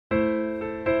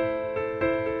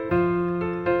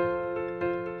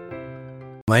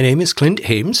My name is Clint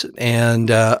Hames, and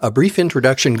a brief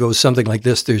introduction goes something like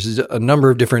this. There's a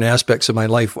number of different aspects of my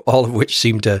life, all of which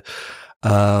seem to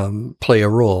play a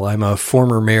role. I'm a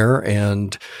former mayor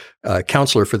and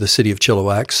councillor for the city of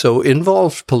Chilliwack, so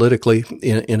involved politically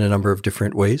in a number of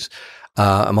different ways.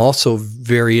 I'm also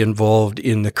very involved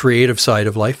in the creative side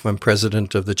of life. I'm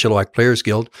president of the Chilliwack Players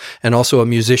Guild and also a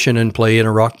musician and play in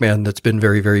a rock band that's been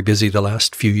very, very busy the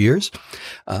last few years.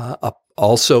 I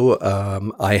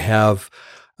have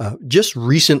just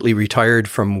recently retired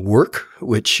from work,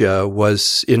 which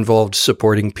was involved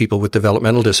supporting people with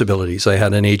developmental disabilities. I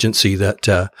had an agency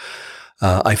that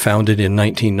I founded in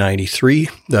 1993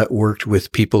 that worked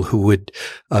with people who would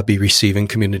be receiving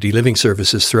community living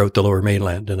services throughout the Lower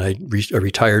Mainland. And I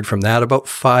retired from that about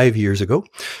 5 years ago.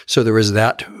 So there was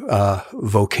that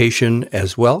vocation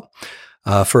as well.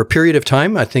 For a period of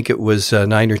time, I think it was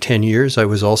 9 or 10 years, I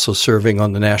was also serving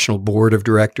on the National Board of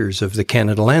Directors of the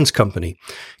Canada Lands Company.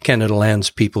 Canada Lands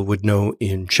people would know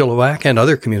in Chilliwack and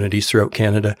other communities throughout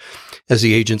Canada as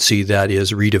the agency that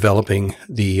is redeveloping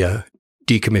the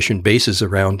decommissioned bases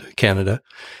around Canada.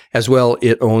 As well,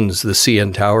 it owns the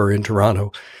CN Tower in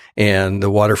Toronto and the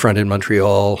waterfront in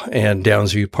Montreal and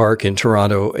Downsview Park in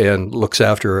Toronto, and looks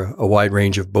after a wide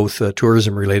range of both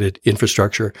tourism-related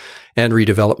infrastructure and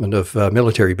redevelopment of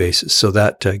military bases. So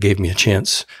that gave me a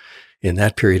chance in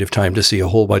that period of time to see a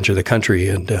whole bunch of the country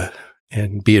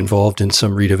and be involved in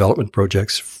some redevelopment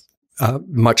projects,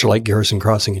 much like Garrison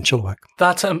Crossing in Chilliwack.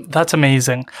 That's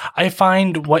amazing. I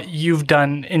find what you've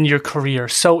done in your career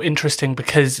so interesting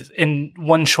because in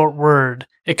one short word,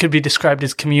 it could be described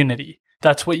as community.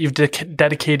 That's what you've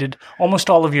dedicated almost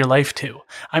all of your life to.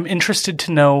 I'm interested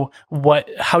to know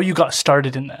how you got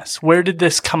started in this. Where did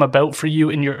this come about for you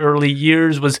in your early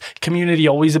years? Was community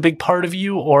always a big part of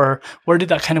you, or where did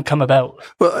that kind of come about?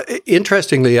 Well,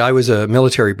 interestingly, I was a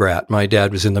military brat. My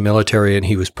dad was in the military and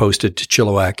he was posted to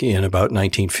Chilliwack in about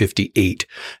 1958.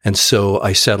 And so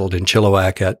I settled in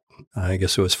Chilliwack at, I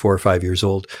guess it was 4 or 5 years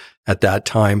old at that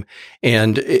time.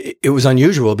 And it was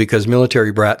unusual because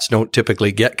military brats don't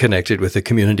typically get connected with the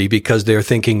community because they're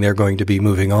thinking they're going to be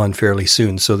moving on fairly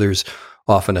soon. So there's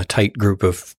often a tight group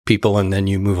of people and then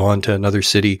you move on to another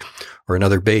city or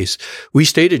another base. We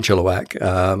stayed in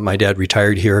Chilliwack. My dad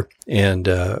retired here and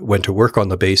went to work on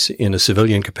the base in a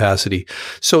civilian capacity.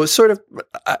 So it's sort of,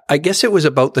 I guess it was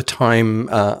about the time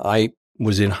I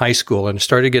was in high school and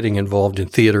started getting involved in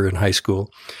theater in high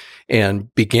school,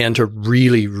 and began to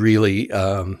really, really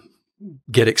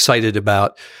get excited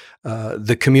about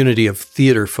the community of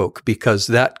theater folk, because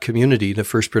that community, the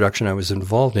first production I was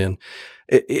involved in,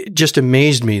 it just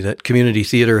amazed me that community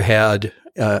theater had,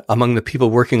 among the people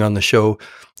working on the show,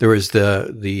 there was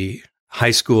the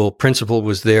high school principal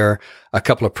was there. A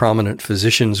couple of prominent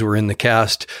physicians were in the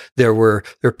cast. There were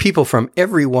people from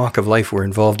every walk of life were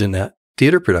involved in that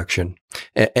theater production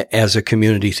as a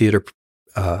community theater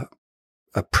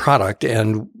a product.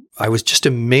 And I was just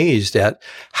amazed at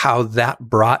how that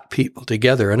brought people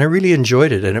together. And I really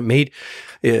enjoyed it. And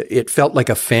it felt like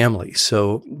a family.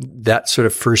 So that sort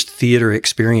of first theater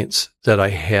experience that I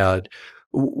had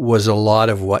was a lot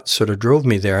of what sort of drove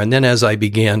me there. And then as I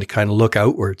began to kind of look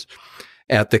outwards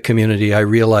at the community, I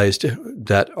realized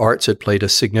that arts had played a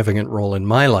significant role in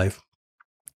my life.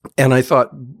 And I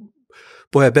thought,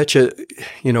 boy, I bet you,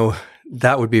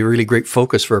 that would be a really great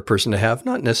focus for a person to have,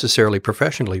 not necessarily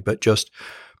professionally, but just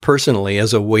personally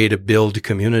as a way to build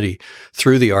community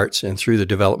through the arts and through the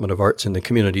development of arts in the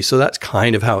community. So that's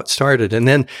kind of how it started. And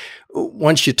then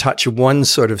once you touch one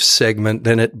sort of segment,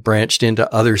 then it branched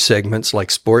into other segments like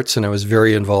sports. And I was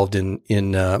very involved in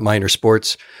minor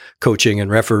sports coaching and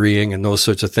refereeing and those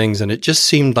sorts of things. And it just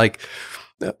seemed like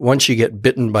once you get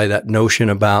bitten by that notion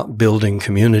about building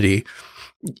community,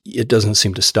 it doesn't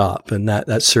seem to stop. And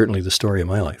that's certainly the story of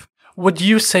my life. Would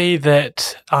you say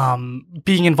that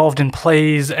being involved in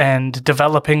plays and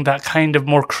developing that kind of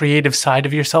more creative side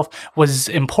of yourself was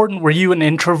important? Were you an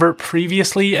introvert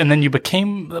previously and then you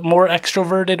became more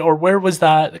extroverted, or where was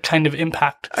that kind of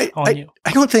impact on you?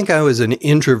 I don't think I was an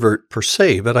introvert per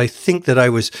se, but I think that I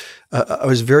was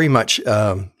very much,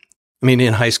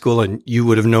 in high school, and you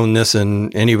would have known this,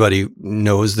 and anybody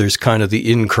knows there's kind of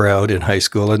the in crowd in high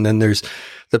school, and then there's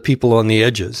the people on the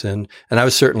edges. And I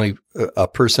was certainly a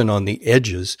person on the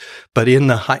edges, but in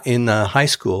the high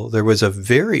school, there was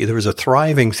a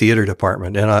thriving theater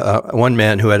department. And one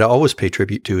man who I'd always pay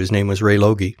tribute to, his name was Ray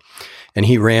Logie, and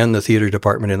he ran the theater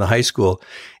department in the high school,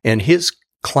 and his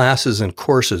classes and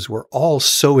courses were all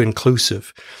so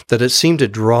inclusive that it seemed to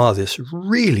draw this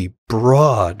really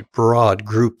broad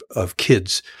group of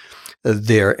kids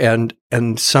there. And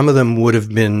some of them would have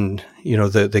been,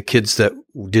 the kids that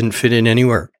didn't fit in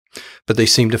anywhere. but they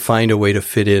seemed to find a way to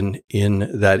fit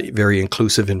in that very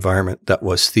inclusive environment that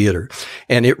was theater.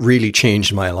 And it really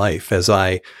changed my life as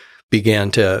I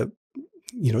began to,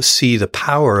 see the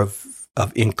power of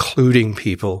including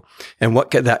people and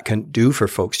what that can do for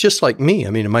folks just like me. I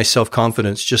mean, my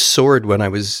self-confidence just soared when I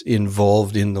was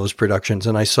involved in those productions,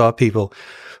 and I saw people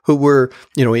who were,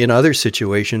 in other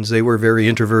situations, they were very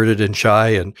introverted and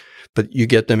shy, but you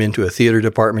get them into a theater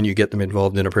department, you get them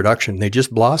involved in a production, they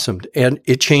just blossomed, and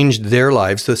it changed their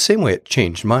lives the same way it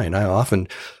changed mine. I often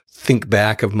think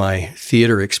back of my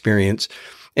theater experience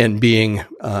and being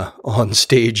on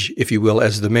stage, if you will,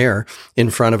 as the mayor in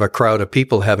front of a crowd of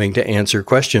people having to answer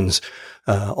questions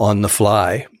on the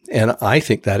fly. And I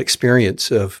think that experience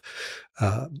of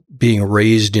being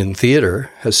raised in theater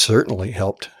has certainly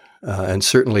helped. And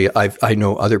certainly I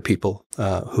know other people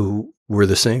who were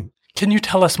the same. Can you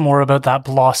tell us more about that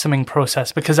blossoming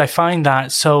process? Because I find that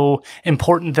so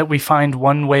important that we find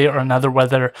one way or another,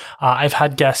 whether I've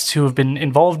had guests who have been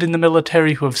involved in the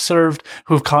military, who have served,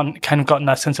 who have kind of gotten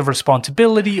that sense of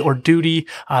responsibility or duty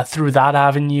through that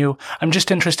avenue. I'm just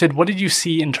interested, what did you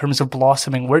see in terms of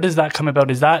blossoming? Where does that come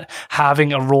about? Is that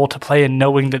having a role to play and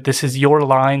knowing that this is your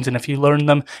lines, and if you learn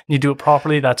them and you do it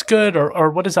properly, that's good?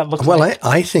 Or what does that look like? Well,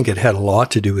 I think it had a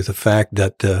lot to do with the fact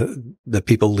that the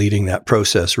people leading that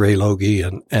process, Ray Logie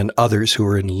and others who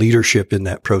were in leadership in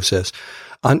that process,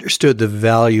 understood the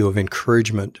value of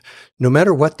encouragement, no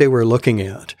matter what they were looking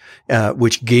at,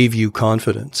 which gave you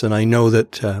confidence. And I know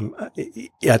that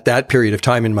at that period of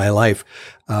time in my life,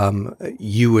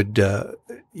 you'd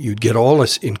get all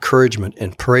this encouragement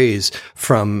and praise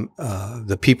from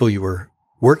the people you were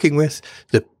working with,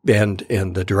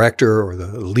 and the director or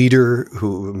the leader,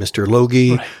 who Mr.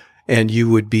 Logie. Right. And you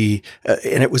would be,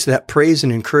 and it was that praise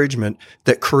and encouragement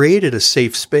that created a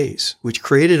safe space, which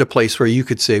created a place where you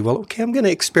could say, well, okay, I'm going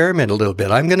to experiment a little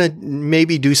bit. I'm going to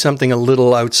maybe do something a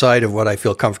little outside of what I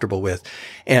feel comfortable with.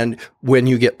 And when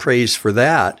you get praised for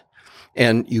that,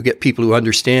 and you get people who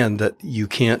understand that you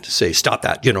can't say, stop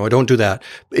that, don't do that.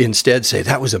 Instead say,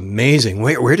 that was amazing.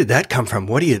 Where did that come from?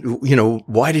 What do you,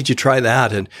 why did you try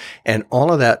that? And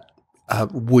all of that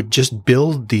would just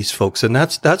build these folks. And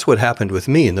that's what happened with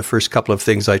me in the first couple of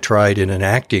things I tried in an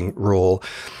acting role.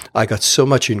 I got so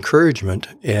much encouragement,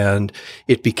 and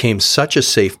it became such a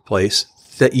safe place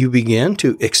that you began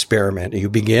to experiment. You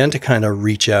began to kind of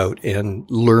reach out and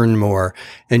learn more.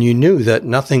 And you knew that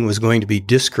nothing was going to be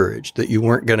discouraged, that you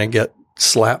weren't going to get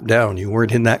slapped down. You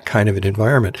weren't in that kind of an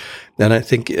environment. And I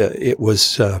think it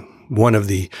was one of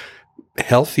the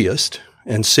healthiest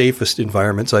and safest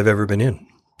environments I've ever been in.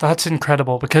 That's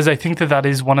incredible, because I think that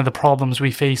is one of the problems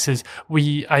we face is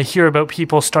I hear about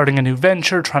people starting a new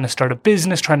venture, trying to start a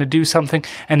business, trying to do something,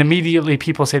 and immediately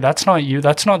people say, that's not you.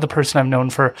 That's not the person I've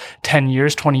known for 10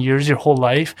 years, 20 years, your whole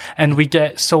life. And we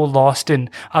get so lost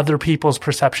in other people's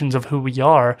perceptions of who we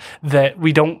are that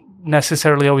we don't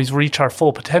necessarily always reach our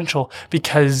full potential,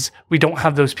 because we don't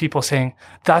have those people saying,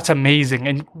 that's amazing,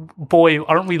 and boy,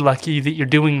 aren't we lucky that you're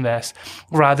doing this,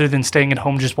 rather than staying at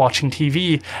home just watching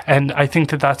TV. And I think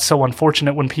that that's so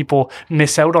unfortunate when people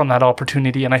miss out on that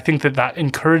opportunity. And I think that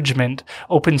encouragement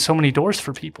opens so many doors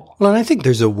for people. Well, and I think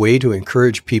there's a way to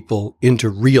encourage people into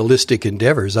realistic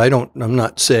endeavors. I'm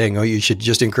not saying, you should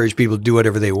just encourage people to do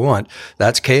whatever they want.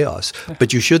 That's chaos.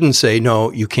 But you shouldn't say,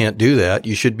 no, you can't do that.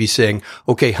 You should be saying,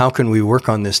 okay, how can we work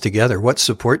on this together? What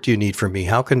support do you need from me?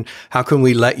 How can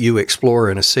we let you explore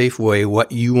in a safe way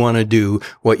what you want to do,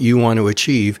 what you want to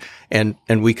achieve, and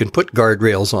we can put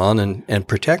guardrails on and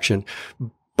protection,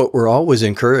 but we're always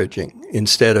encouraging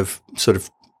instead of sort of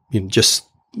just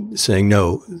saying,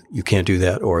 no, you can't do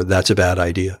that, or that's a bad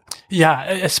idea. Yeah,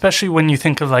 especially when you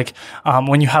think of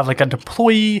when you have an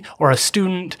employee or a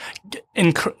student,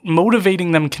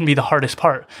 motivating them can be the hardest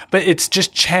part, but it's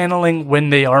just channeling when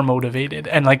they are motivated.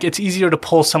 And it's easier to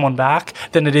pull someone back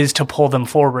than it is to pull them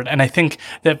forward. And I think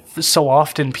that so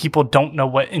often people don't know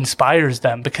what inspires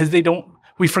them, because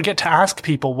we forget to ask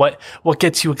people what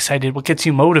gets you excited, what gets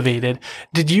you motivated.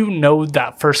 Did you know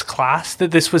that first class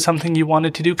that this was something you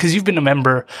wanted to do? Because you've been a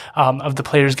member of the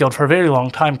Players Guild for a very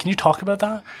long time. Can you talk about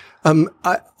that?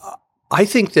 I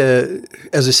think that,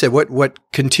 as I said,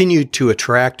 what continued to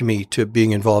attract me to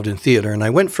being involved in theater, and I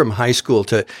went from high school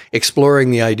to exploring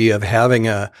the idea of having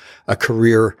a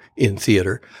career in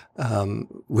theater,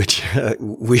 which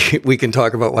we can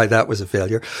talk about why that was a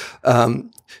failure.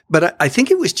 But I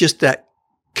think it was just that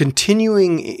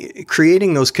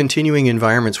creating those continuing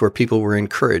environments where people were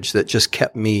encouraged that just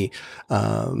kept me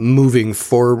moving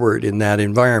forward in that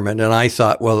environment. And I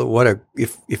thought, well,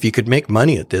 if you could make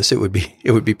money at this, it would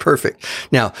be perfect.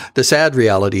 Now, the sad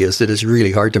reality is that it's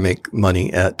really hard to make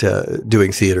money at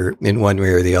doing theater in one way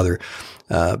or the other,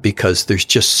 because there's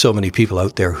just so many people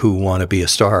out there who want to be a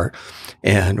star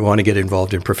and want to get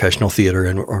involved in professional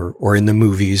theater or in the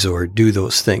movies or do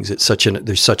those things. There's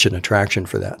such an attraction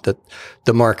for that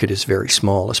the market is very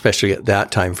small, especially at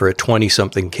that time for a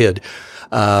 20-something kid,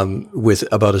 with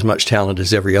about as much talent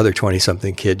as every other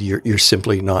 20-something kid. You're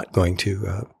simply not going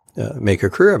to, make a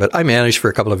career of it. I managed for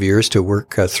a couple of years to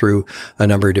work through a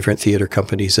number of different theater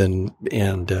companies and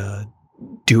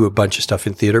do a bunch of stuff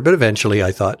in theater. But eventually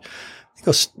I thought,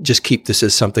 I'll just keep this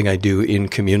as something I do in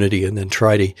community and then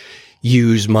try to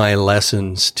use my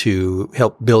lessons to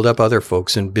help build up other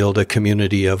folks and build a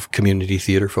community of community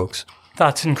theater folks.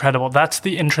 That's incredible. That's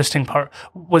the interesting part.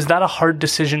 Was that a hard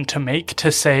decision to make,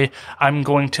 to say, I'm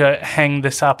going to hang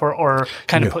this up or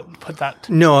kind of put that?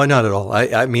 No, not at all.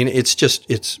 I mean,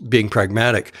 it's being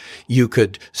pragmatic. You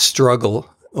could struggle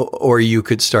or you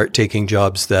could start taking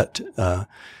jobs that,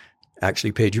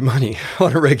 actually paid you money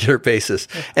on a regular basis.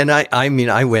 And I mean,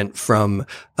 I went from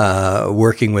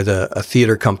working with a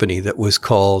theater company that was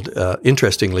called,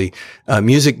 interestingly,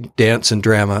 Music, Dance, and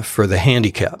Drama for the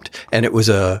Handicapped. And it was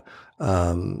a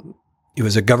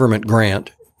government grant.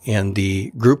 And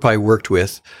the group I worked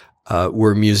with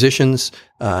were musicians,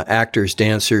 actors,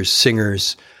 dancers,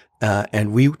 singers,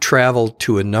 and we traveled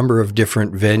to a number of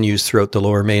different venues throughout the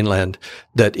Lower Mainland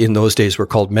that in those days were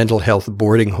called mental health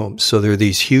boarding homes. So there are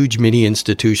these huge mini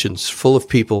institutions full of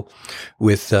people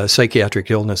with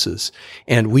psychiatric illnesses.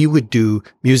 And we would do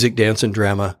music, dance, and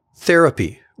drama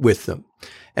therapy with them.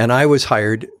 And I was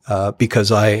hired because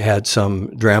I had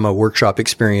some drama workshop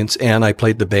experience and I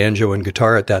played the banjo and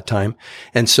guitar at that time.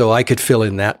 And so I could fill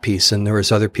in that piece. And there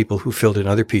was other people who filled in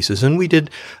other pieces. And we did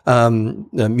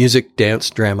music, dance,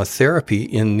 drama therapy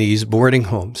in these boarding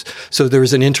homes. So there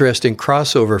was an interesting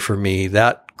crossover for me.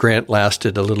 That grant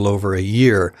lasted a little over a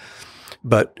year.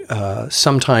 But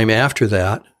sometime after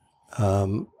that,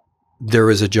 there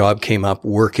was a job came up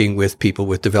working with people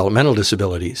with developmental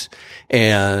disabilities.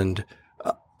 And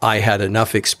I had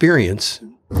enough experience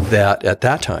that at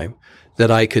that time that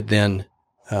I could then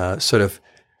sort of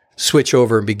switch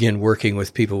over and begin working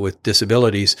with people with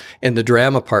disabilities. And the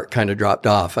drama part kind of dropped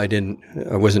off. I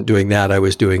wasn't doing that. I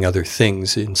was doing other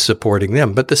things in supporting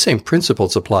them. But the same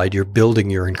principles applied. You're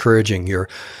building, you're encouraging, you're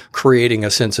creating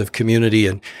a sense of community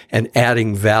and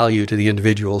adding value to the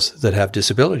individuals that have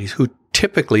disabilities, who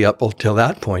typically up until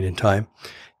that point in time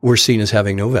were seen as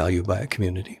having no value by a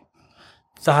community.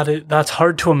 That's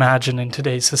hard to imagine in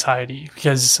today's society,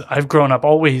 because I've grown up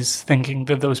always thinking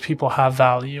that those people have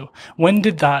value.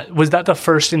 Was that the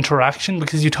first interaction?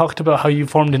 Because you talked about how you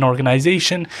formed an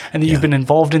organization and that you've been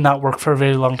involved in that work for a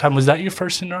very long time. Was that your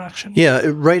first interaction? Yeah,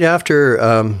 right after,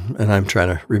 and I'm trying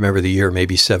to remember the year,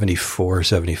 maybe 74,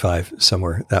 75,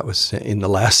 somewhere. That was in the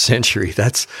last century.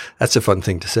 That's a fun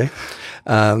thing to say.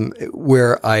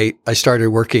 Where I started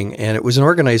working, and it was an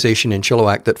organization in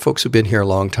Chilliwack that folks who've been here a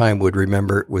long time would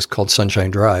remember. It was called Sunshine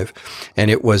Drive,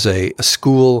 and it was a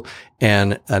school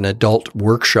and an adult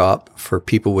workshop for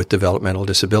people with developmental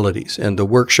disabilities. And the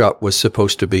workshop was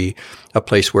supposed to be a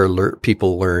place where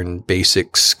people learn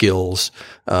basic skills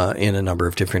in a number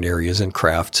of different areas and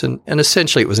crafts. And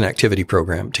essentially it was an activity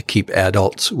program to keep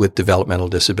adults with developmental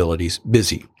disabilities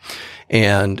busy.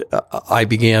 And I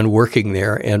began working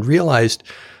there and realized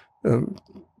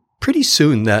pretty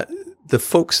soon that the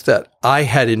folks that I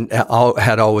had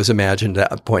always imagined at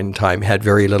that point in time had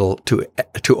very little to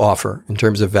offer in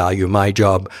terms of value. My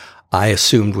job, I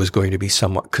assumed, was going to be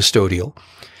somewhat custodial.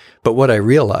 But what I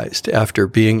realized after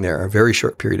being there a very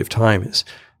short period of time is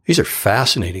these are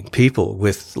fascinating people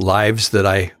with lives that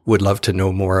I would love to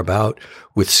know more about,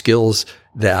 with skills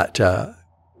that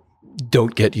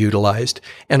don't get utilized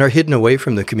and are hidden away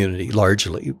from the community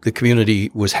largely. The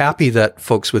community was happy that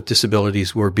folks with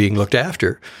disabilities were being looked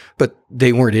after, but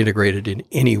they weren't integrated in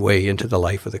any way into the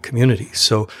life of the community.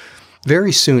 So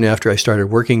very soon after I started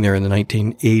working there in the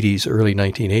 1980s, early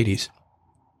 1980s,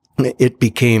 it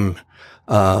became,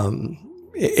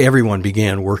 everyone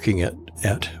began working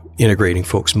at integrating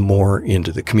folks more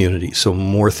into the community. So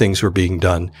more things were being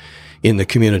done in the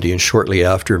community, and shortly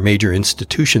after, major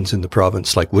institutions in the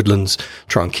province like Woodlands,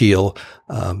 Tranquille,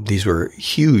 these were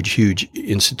huge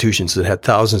institutions that had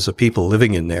thousands of people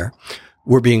living in there,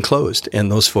 were being closed,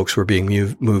 and those folks were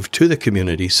being moved to the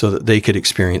community so that they could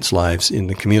experience lives in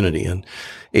the community. And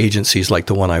agencies like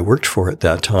the one I worked for at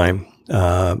that time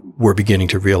were beginning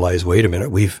to realize, wait a minute,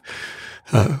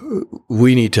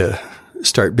 we need to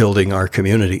start building our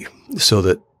community so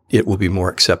that it will be more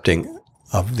accepting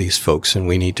of these folks, and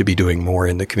we need to be doing more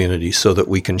in the community so that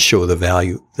we can show the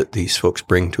value that these folks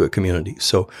bring to a community.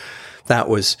 So that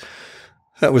was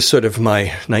sort of my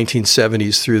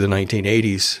 1970s through the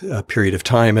 1980s period of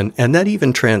time, and that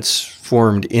even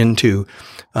transformed into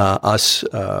us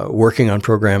working on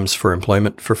programs for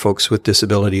employment for folks with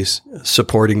disabilities,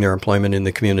 supporting their employment in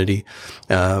the community.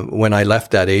 When I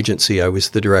left that agency, I was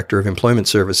the director of employment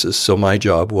services, so my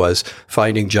job was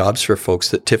finding jobs for folks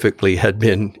that typically had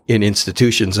been in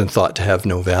institutions and thought to have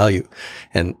no value.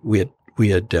 And we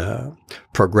had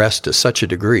progressed to such a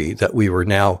degree that we were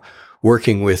now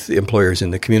working with employers in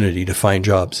the community to find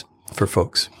jobs for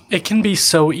folks. It can be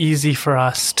so easy for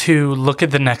us to look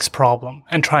at the next problem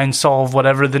and try and solve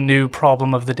whatever the new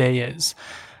problem of the day is.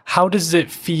 How does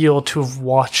it feel to have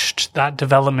watched that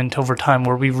development over time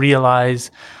where we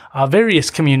realize various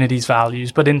communities'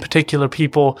 values, but in particular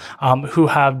people who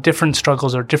have different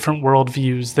struggles or different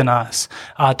worldviews than us,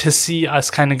 to see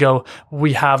us kind of go,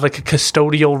 we have like a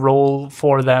custodial role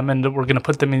for them and we're going to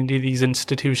put them into these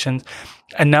institutions.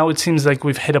 And now it seems like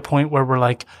we've hit a point where we're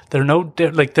like, they're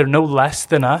no less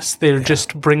than us. They're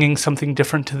just bringing something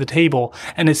different to the table.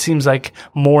 And it seems like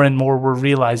more and more we're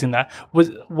realizing that.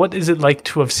 What is it like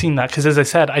to have seen that? Because as I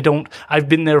said, I've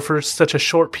been there for such a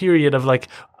short period of like,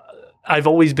 I've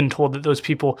always been told that those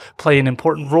people play an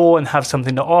important role and have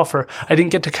something to offer. I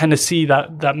didn't get to kind of see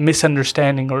that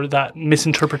misunderstanding or that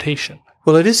misinterpretation.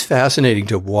 Well, it is fascinating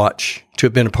to watch, to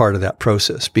have been a part of that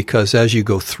process, because as you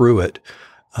go through it,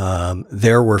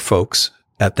 there were folks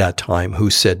at that time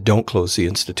who said, don't close the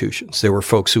institutions. There were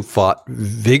folks who fought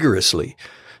vigorously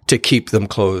to keep them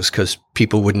closed because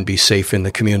people wouldn't be safe in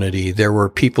the community. There were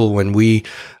people when we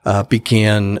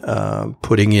began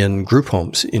putting in group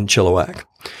homes in Chilliwack.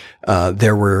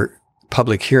 There were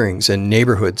public hearings and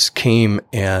neighborhoods came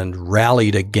and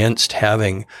rallied against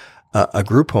having a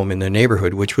group home in their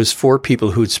neighborhood, which was for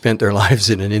people who'd spent their lives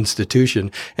in an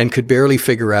institution and could barely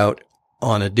figure out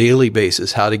on a daily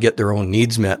basis how to get their own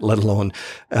needs met, let alone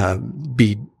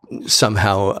be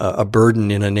somehow a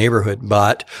burden in a neighborhood.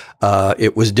 But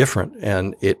it was different,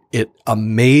 and it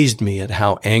amazed me at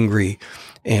how angry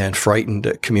and frightened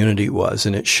a community was,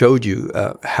 and it showed you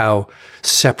how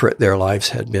separate their lives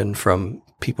had been from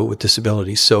people with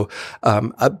disabilities. So,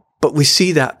 but we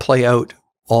see that play out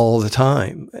all the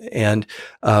time, and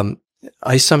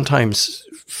I sometimes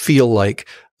feel like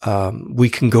we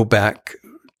can go back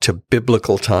to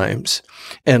biblical times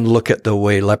and look at the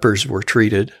way lepers were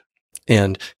treated.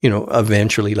 And,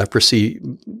 eventually leprosy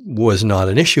was not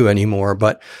an issue anymore,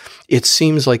 but it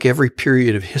seems like every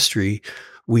period of history,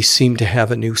 we seem to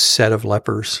have a new set of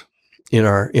lepers in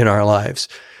our lives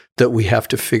that we have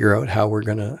to figure out how we're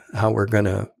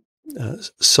gonna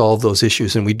solve those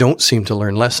issues. And we don't seem to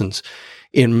learn lessons.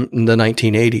 In the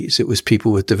 1980s, it was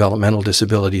people with developmental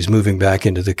disabilities moving back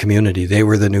into the community. They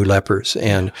were the new lepers,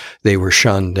 and they were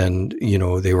shunned, and,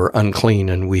 they were unclean,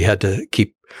 and we had to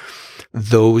keep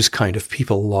those kind of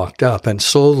people locked up. And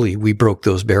slowly we broke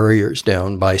those barriers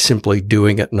down by simply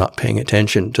doing it, not paying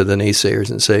attention to the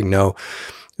naysayers and saying, no,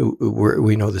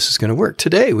 we know this is going to work.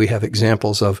 Today, we have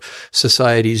examples of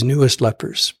society's newest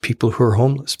lepers, people who are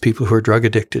homeless, people who are drug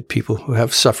addicted, people who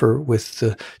suffer with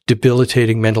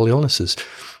debilitating mental illnesses.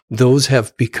 Those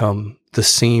have become the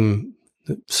same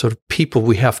sort of people.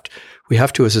 We have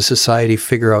to, as a society,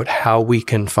 figure out how we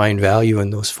can find value in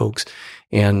those folks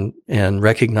and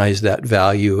recognize that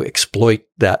value, exploit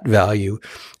that value,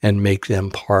 and make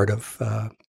them part of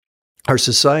our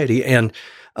society.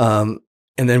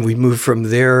 And then we move from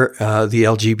there. The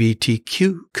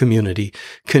LGBTQ community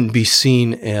can be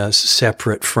seen as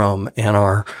separate from, and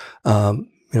are,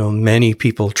 many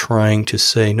people trying to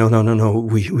say, no,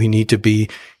 we need to be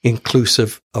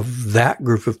inclusive of that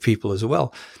group of people as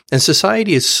well. And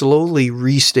society is slowly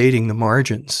restating the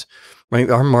margins, right?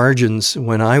 Our margins,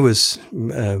 when I was,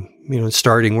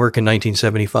 starting work in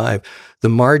 1975, the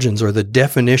margins, or the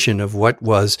definition of what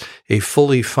was a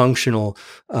fully functional,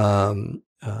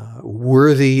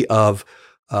 worthy of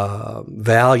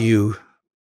value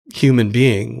human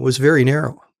being was very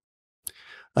narrow.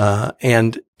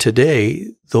 And today,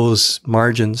 those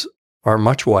margins are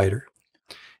much wider.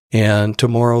 And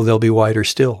tomorrow, they'll be wider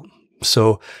still.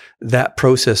 So that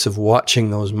process of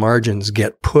watching those margins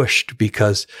get pushed,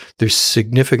 because there's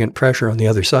significant pressure on the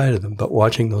other side of them, but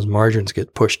watching those margins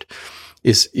get pushed,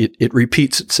 it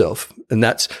repeats itself. And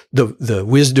that's the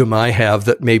wisdom I have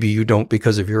that maybe you don't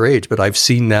because of your age, but I've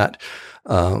seen that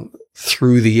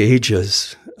through the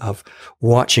ages of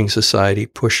watching society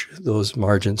push those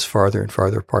margins farther and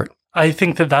farther apart. I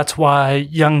think that that's why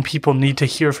young people need to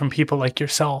hear from people like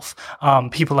yourself,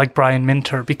 people like Brian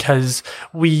Minter, because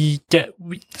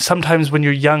sometimes when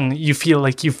you're young, you feel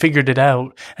like you figured it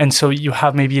out. And so you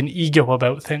have maybe an ego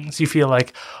about things. You feel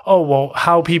like, oh, well,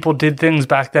 how people did things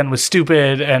back then was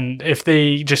stupid. And if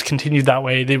they just continued that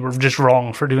way, they were just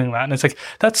wrong for doing that. And it's like,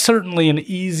 that's certainly an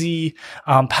easy,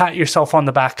 pat yourself on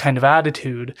the back kind of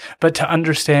attitude. But to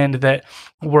understand that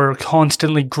we're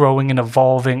constantly growing and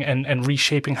evolving and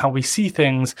reshaping how we see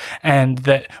things, and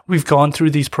that we've gone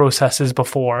through these processes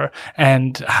before,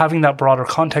 and having that broader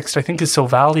context, I think, is so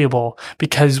valuable,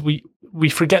 because we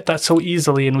forget that so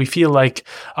easily, and we feel like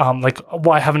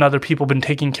why haven't other people been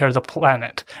taking care of the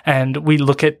planet? And we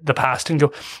look at the past and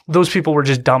go, those people were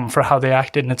just dumb for how they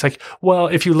acted. And it's like, well,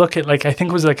 if you look at, like, I think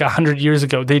it was like 100 years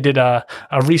ago, they did a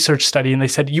research study, and they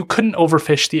said you couldn't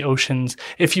overfish the oceans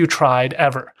if you tried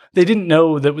ever. They didn't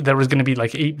know that there was going to be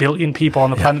like 8 billion people on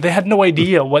the planet. They had no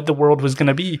idea what the world was going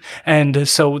to be. And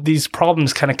so these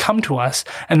problems kind of come to us,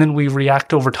 and then we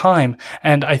react over time.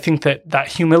 And I think that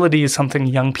humility is something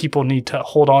young people need to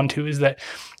hold on to, is that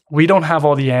we don't have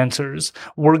all the answers.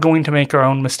 We're going to make our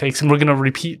own mistakes, and we're going to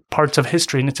repeat parts of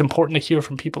history. And it's important to hear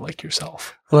from people like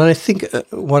yourself. Well, I think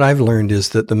what I've learned is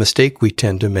that the mistake we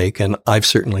tend to make, and I've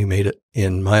certainly made it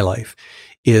in my life,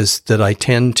 is that I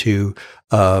tend to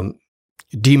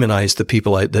demonize the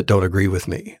people that don't agree with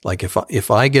me. Like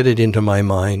if I get it into my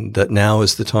mind that now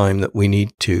is the time that we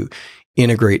need to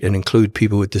integrate and include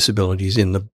people with disabilities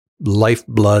in the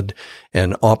lifeblood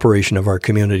and operation of our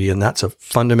community, and that's a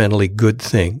fundamentally good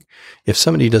thing. If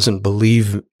somebody doesn't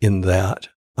believe in that,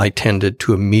 I tended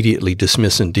to immediately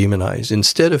dismiss and demonize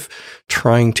instead of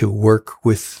trying to work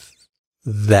with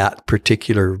that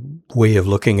particular way of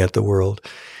looking at the world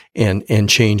and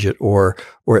change it, or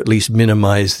at least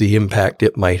minimize the impact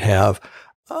it might have.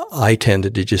 I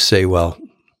tended to just say, well,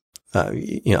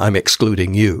 I'm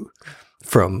excluding you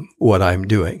from what I'm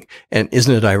doing. And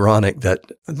isn't it ironic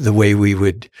that the way we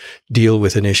would deal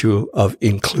with an issue of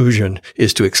inclusion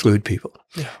is to exclude people?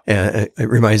 Yeah. And it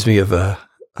reminds me of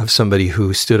somebody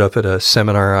who stood up at a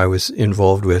seminar I was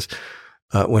involved with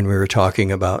when we were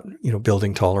talking about,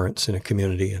 building tolerance in a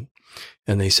community,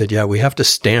 and they said, yeah, we have to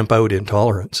stamp out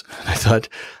intolerance. And I thought,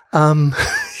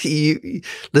 you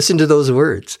listen to those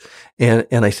words. And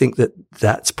I think that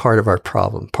that's part of our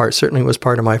problem. Certainly was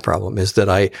part of my problem, is that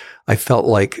I felt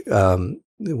like,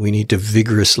 we need to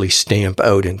vigorously stamp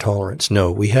out intolerance.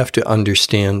 No, we have to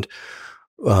understand,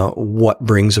 what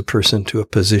brings a person to a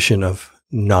position of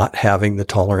not having the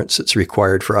tolerance that's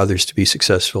required for others to be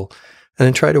successful, and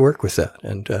then try to work with that.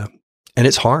 And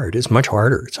it's hard. It's much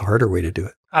harder. It's a harder way to do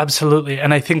it. Absolutely.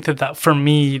 And I think that for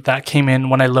me, that came in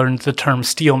when I learned the term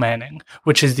steel manning,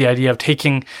 which is the idea of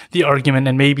taking the argument,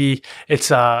 and maybe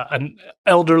it's an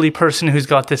elderly person who's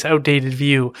got this outdated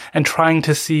view, and trying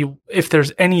to see if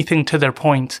there's anything to their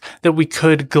points that we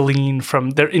could glean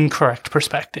from their incorrect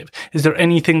perspective. Is there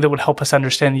anything that would help us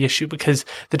understand the issue? Because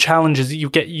the challenge is that you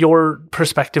get your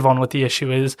perspective on what the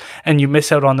issue is, and you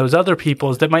miss out on those other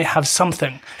people's that might have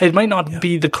something. It might not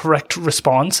be the correct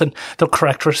response and the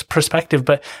correct perspective,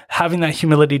 but having that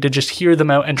humility to just hear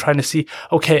them out and trying to see,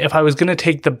 okay, if I was going to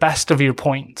take the best of your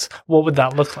points, what would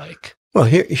that look like? Well,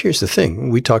 here's the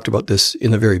thing. We talked about this in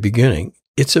the very beginning.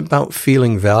 It's about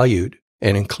feeling valued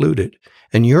and included.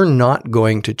 And you're not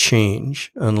going to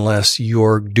change unless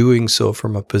you're doing so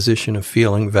from a position of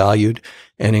feeling valued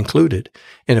and included.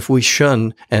 And if we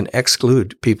shun and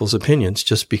exclude people's opinions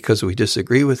just because we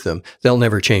disagree with them, they'll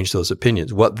never change those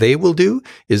opinions. What they will do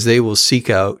is they will seek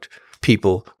out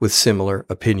people with similar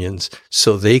opinions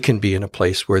so they can be in a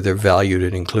place where they're valued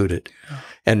and included. Yeah.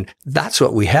 And that's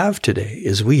what we have today,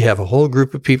 is we have a whole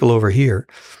group of people over here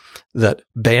that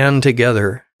band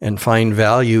together and find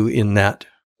value in that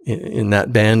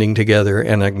banding together,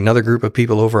 and another group of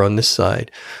people over on this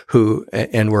side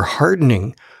and we're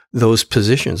hardening those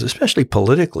positions, especially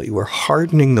politically. We're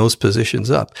hardening those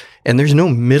positions up, and there's no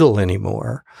middle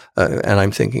anymore. And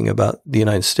I'm thinking about the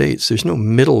United States. There's no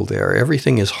middle there.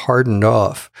 Everything is hardened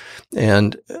off,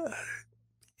 and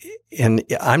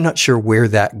I'm not sure where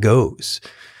that goes.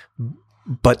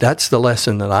 But that's the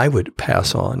lesson that I would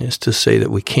pass on, is to say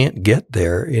that we can't get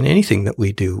there in anything that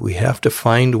we do. We have to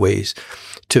find ways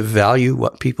to value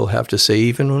what people have to say,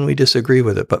 even when we disagree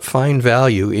with it, but find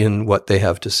value in what they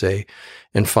have to say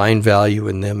and find value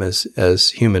in them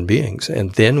as human beings.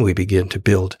 And then we begin to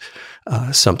build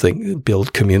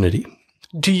build community.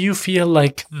 Do you feel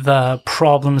like the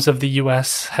problems of the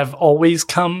U.S. have always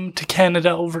come to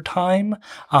Canada over time?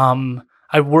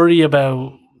 I worry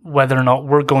about whether or not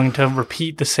we're going to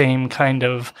repeat the same kind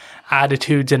of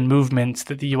attitudes and movements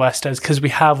that the US does, because we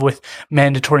have with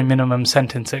mandatory minimum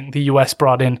sentencing. The US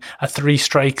brought in a 3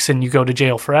 strikes and you go to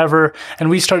jail forever, and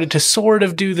we started to sort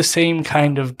of do the same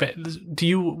kind of. Do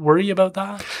you worry about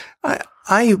that?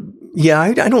 I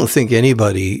don't think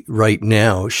anybody right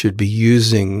now should be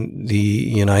using the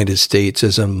United States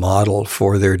as a model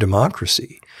for their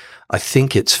democracy. I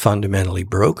think it's fundamentally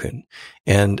broken.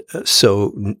 And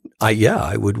so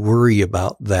I would worry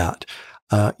about that.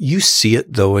 You see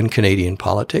it, though, in Canadian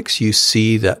politics. You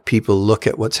see that people look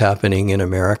at what's happening in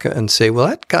America and say, well,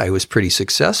 that guy was pretty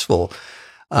successful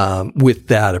with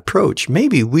that approach.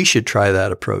 Maybe we should try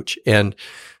that approach. And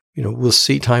we'll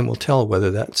see. Time will tell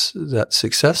whether that's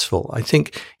successful. I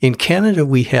think in Canada,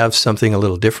 we have something a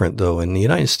little different, though. In the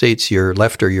United States, you're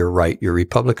left or you're right. You're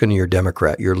Republican or you're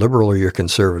Democrat. You're liberal or you're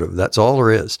conservative. That's all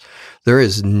there is. There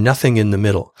is nothing in the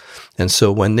middle. And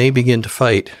so when they begin to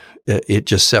fight, it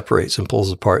just separates and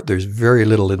pulls apart. There's very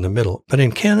little in the middle. But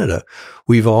in Canada,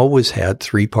 we've always had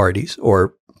 3 parties,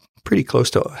 or pretty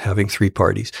close to having 3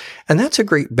 parties. And that's a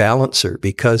great balancer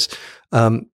because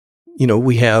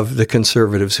we have the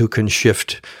conservatives who can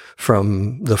shift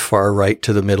from the far right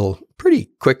to the middle pretty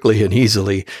quickly and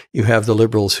easily. You have the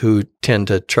liberals who tend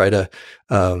to try to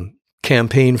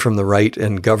campaign from the right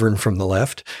and govern from the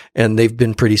left, and they've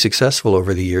been pretty successful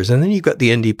over the years. And then you've got the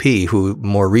NDP, who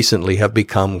more recently have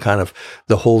become kind of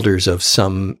the holders of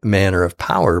some manner of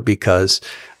power because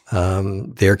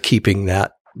they're keeping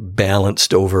that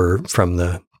balanced over from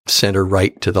the center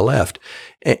right to the left.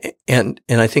 And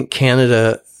I think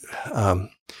Canada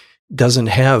doesn't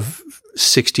have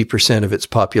 60% of its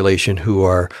population who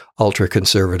are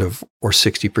ultra-conservative or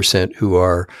 60% who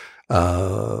are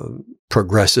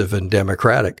progressive and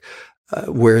democratic,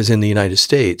 whereas in the United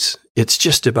States, it's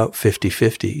just about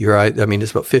 50-50. You're right. I mean,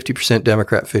 it's about 50%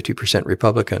 Democrat, 50%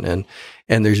 Republican,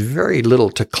 and there's very little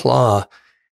to claw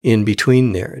in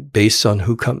between there.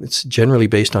 It's generally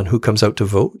based on who comes out to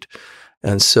vote,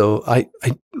 and so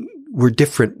we're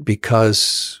different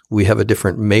because we have a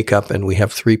different makeup and we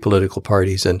have 3 political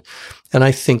parties. And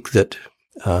I think that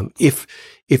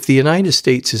if the United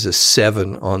States is a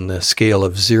 7 on the scale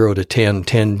of 0 to 10,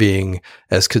 10 being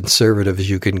as conservative as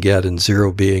you can get and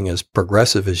 0 being as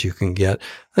progressive as you can get,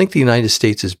 I think the United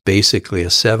States is basically a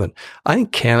 7. I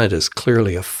think Canada is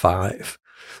clearly a 5.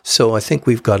 So I think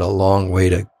we've got a long way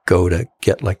to go to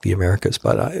get like the Americas,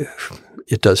 but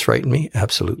it does frighten me.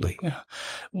 Absolutely. Yeah.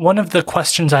 One of the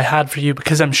questions I had for you,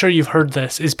 because I'm sure you've heard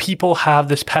this, is people have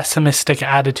this pessimistic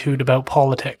attitude about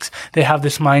politics. They have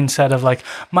this mindset of like,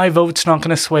 my vote's not going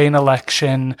to sway an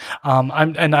election.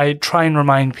 And I try and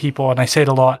remind people, and I say it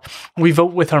a lot, we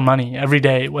vote with our money every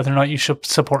day, whether or not you should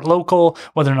support local,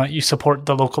 whether or not you support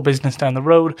the local business down the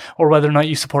road, or whether or not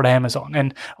you support Amazon.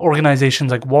 And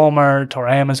organizations like Walmart or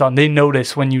Amazon, they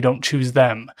notice when you don't choose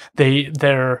them.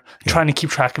 They're trying to keep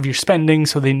track of your spending,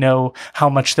 so they know how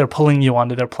much they're pulling you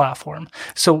onto their platform.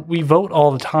 So we vote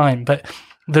all the time, but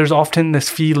there's often this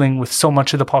feeling with so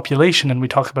much of the population, and we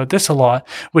talk about this a lot,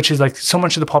 which is like so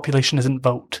much of the population doesn't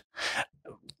vote.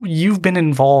 You've been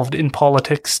involved in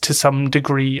politics to some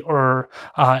degree or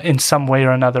in some way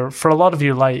or another for a lot of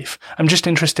your life. I'm just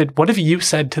interested, what have you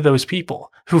said to those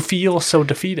people who feel so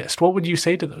defeatist? What would you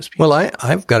say to those people? Well,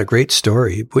 I've got a great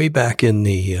story. Way back in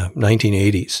the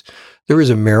 1980s, there was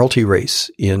a mayoralty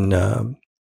race in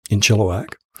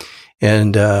Chilliwack.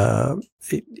 And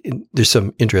there's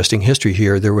some interesting history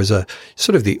here. There was a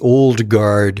sort of the old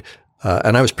guard,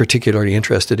 and I was particularly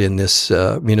interested in this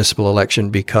municipal election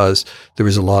because there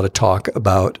was a lot of talk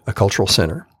about a cultural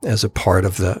center as a part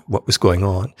of what was going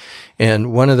on.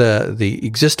 And one of the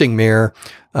existing mayor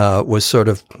was sort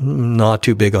of not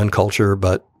too big on culture,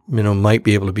 but might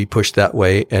be able to be pushed that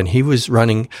way. And he was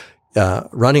running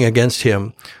against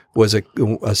him was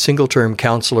a single-term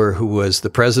counselor who was the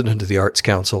president of the Arts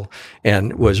Council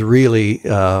and was really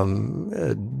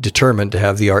determined to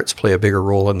have the arts play a bigger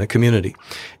role in the community.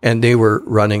 And they were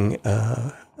running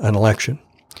an election.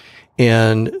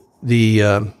 And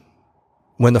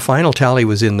when the final tally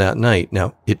was in that night,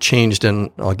 now it changed, and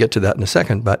I'll get to that in a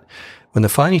second, but when the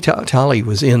final tally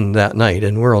was in that night,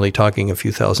 and we're only talking a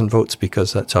few thousand votes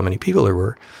because that's how many people there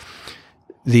were,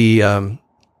 the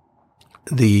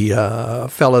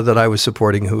fellow that I was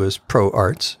supporting, who was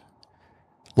pro-arts,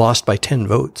 lost by 10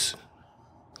 votes.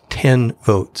 10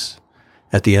 votes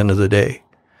at the end of the day.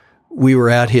 We were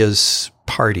at his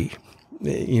party,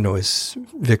 his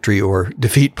victory or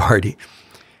defeat party,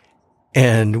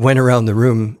 and went around the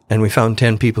room, and we found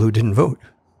 10 people who didn't vote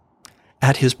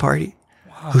at his party.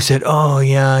 who said, "Oh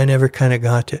yeah, I never kind of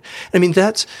got to." I mean,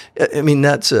 that's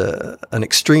an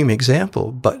extreme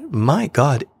example, but my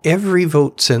God, every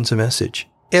vote sends a message.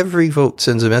 Every vote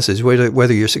sends a message,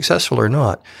 whether you're successful or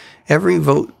not. Every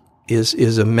vote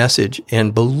is a message.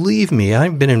 And believe me,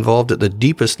 I've been involved at the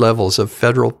deepest levels of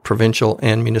federal, provincial,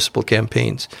 and municipal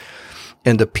campaigns.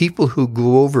 And the people who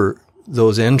go over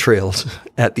those entrails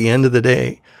at the end of the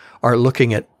day are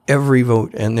looking at every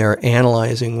vote, and they're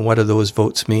analyzing what do those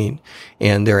votes mean,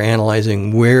 and they're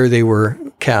analyzing where they were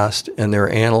cast, and they're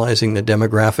analyzing the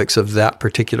demographics of that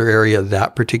particular area,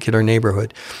 that particular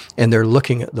neighborhood, and they're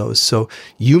looking at those. So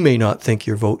you may not think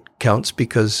your vote counts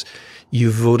because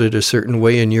you voted a certain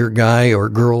way and your guy or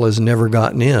girl has never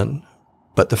gotten in,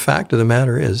 but the fact of the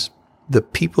matter is the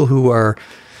people who are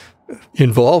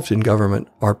involved in government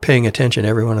are paying attention to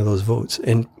every one of those votes.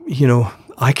 And,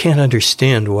 I can't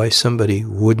understand why somebody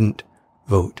wouldn't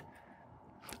vote.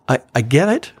 I get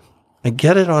it. I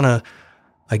get it on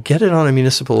a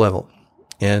municipal level.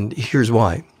 And here's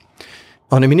why.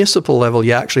 On a municipal level,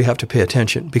 you actually have to pay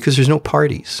attention because there's no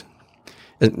parties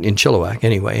in Chilliwack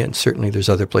anyway. And certainly there's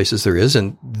other places there is,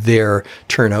 and their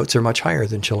turnouts are much higher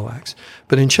than Chilliwack's.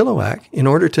 But in Chilliwack, in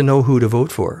order to know who to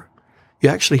vote for, you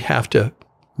actually have to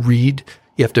read,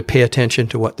 you have to pay attention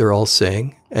to what they're all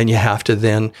saying, and you have to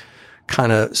then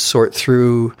kind of sort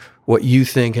through what you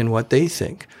think and what they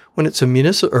think. When it's a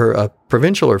municipal or a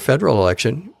provincial or federal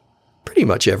election, pretty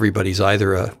much everybody's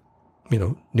either a,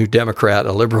 New Democrat,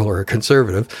 a Liberal, or a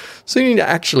Conservative. So you don't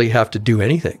actually have to do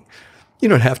anything. You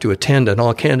don't have to attend an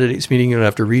all candidates meeting. You don't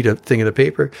have to read a thing in a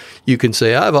paper. You can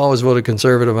say, I've always voted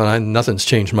Conservative and nothing's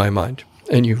changed my mind.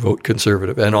 And you vote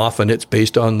Conservative. And often it's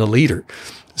based on the leader.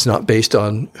 It's not based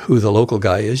on who the local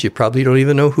guy is. You probably don't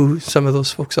even know who some of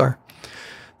those folks are.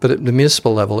 But at the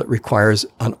municipal level, it requires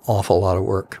an awful lot of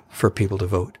work for people to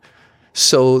vote.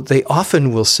 So they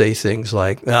often will say things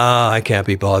like, I can't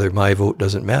be bothered. My vote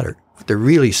doesn't matter. What they're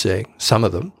really saying, some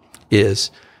of them, is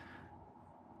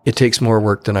it takes more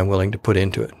work than I'm willing to put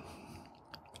into it.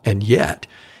 And yet,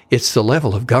 it's the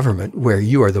level of government where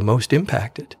you are the most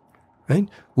impacted, right?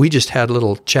 We just had a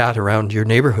little chat around your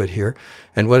neighborhood here.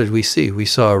 And what did we see? We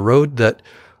saw a road that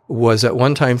was at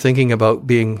one time thinking about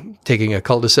taking a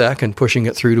cul-de-sac and pushing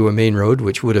it through to a main road,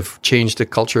 which would have changed the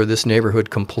culture of this neighborhood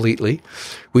completely.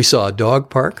 We saw a dog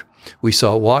park. We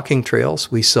saw walking trails.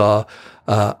 We saw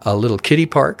a little kiddie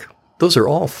park. Those are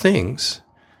all things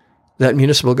that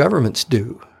municipal governments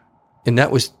do. And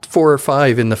that was 4 or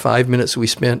 5 in the 5 minutes we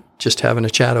spent just having a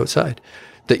chat outside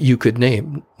that you could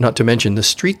name, not to mention the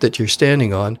street that you're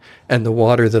standing on and the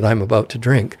water that I'm about to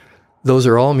drink. Those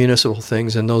are all municipal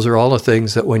things, and those are all the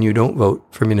things that when you don't vote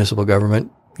for municipal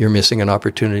government, you're missing an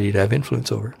opportunity to have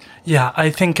influence over. Yeah, I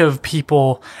think of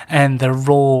people and their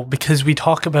role because we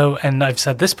talk about, and I've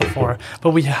said this before,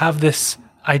 but we have this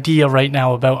idea right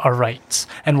now about our rights,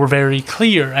 and we're very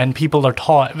clear, and people are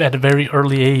taught at a very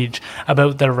early age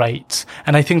about their rights.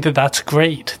 And I think that that's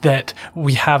great that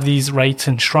we have these rights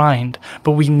enshrined,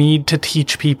 but we need to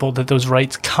teach people that those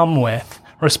rights come with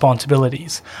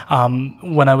responsibilities.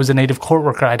 When I was a native court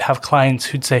worker, I'd have clients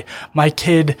who'd say, my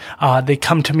kid, they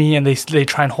come to me and they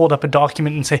try and hold up a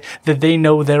document and say that they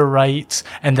know their rights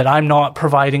and that I'm not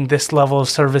providing this level of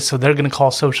service, so they're going to call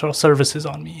social services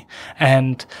on me.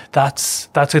 And that's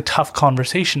a tough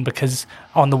conversation because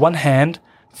on the one hand,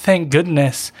 thank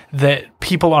goodness that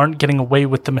people aren't getting away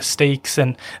with the mistakes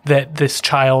and that this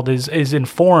child is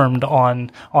informed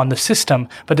on the system.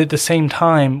 But at the same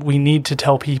time, we need to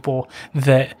tell people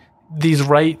that these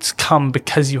rights come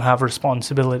because you have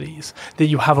responsibilities, that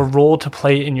you have a role to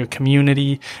play in your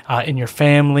community, in your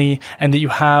family, and that you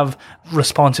have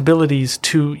responsibilities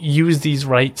to use these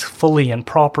rights fully and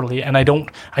properly. And I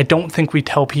don't think we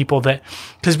tell people that,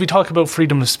 because we talk about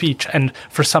freedom of speech, and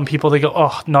for some people they go,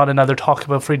 oh, not another talk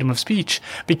about freedom of speech,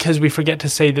 because we forget to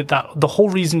say that the whole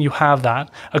reason you have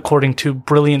that, according to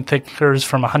brilliant thinkers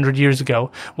from 100 years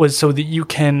ago, was so that you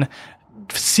can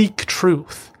seek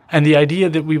truth. And the idea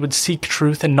that we would seek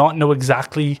truth and not know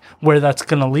exactly where that's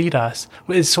going to lead us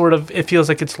is sort of, it feels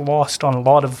like it's lost on a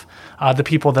lot of the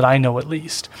people that I know, at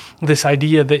least. This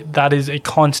idea that is a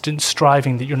constant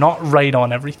striving, that you're not right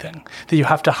on everything, that you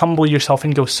have to humble yourself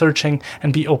and go searching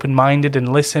and be open-minded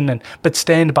and listen, but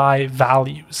stand by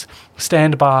values.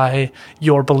 stand by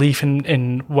your belief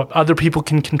in what other people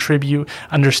can contribute,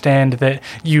 understand that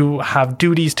you have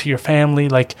duties to your family.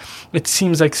 Like, it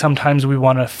seems like sometimes we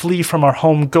want to flee from our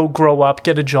home, go grow up,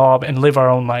 get a job, and live our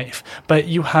own life. But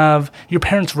your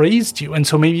parents raised you, and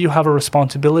so maybe you have a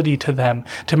responsibility to them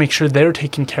to make sure they're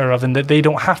taken care of and that they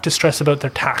don't have to stress about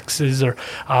their taxes or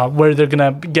where they're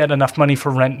going to get enough money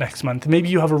for rent next month. Maybe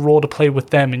you have a role to play with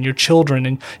them and your children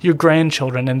and your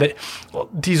grandchildren, and that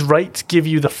these rights give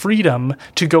you the freedom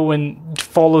to go and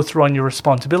follow through on your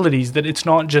responsibilities, that it's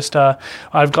not just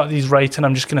I've got these rights and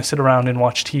I'm just going to sit around and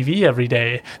watch TV every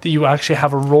day, that you actually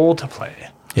have a role to play.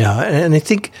 Yeah, and I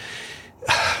think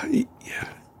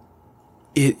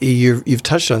you've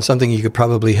touched on something you could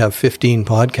probably have 15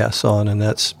 podcasts on, and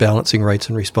that's balancing rights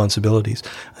and responsibilities.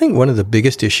 I think one of the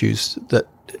biggest issues that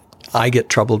I get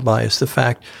troubled by is the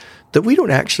fact that we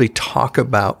don't actually talk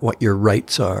about what your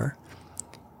rights are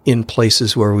in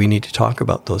places where we need to talk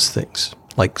about those things,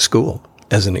 like school,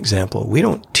 as an example. We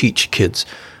don't teach kids,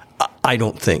 I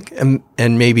don't think,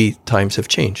 and maybe times have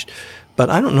changed, but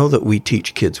I don't know that we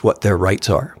teach kids what their rights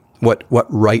are, what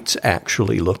rights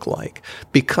actually look like,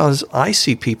 because I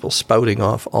see people spouting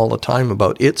off all the time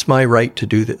about, it's my right to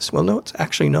do this. Well, no, it's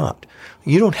actually not.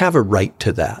 You don't have a right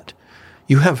to that.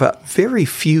 You have a very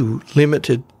few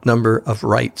limited number of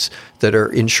rights that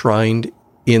are enshrined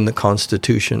in the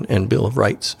Constitution and Bill of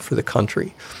Rights for the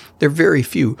country. They're very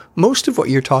few. Most of what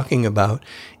you're talking about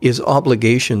is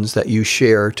obligations that you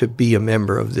share to be a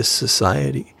member of this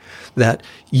society, that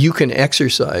you can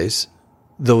exercise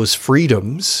those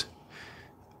freedoms,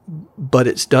 but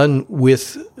it's done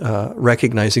with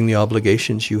recognizing the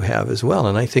obligations you have as well.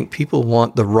 And I think people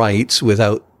want the rights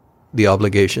without the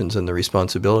obligations and the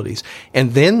responsibilities.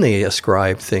 And then they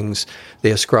ascribe things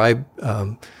that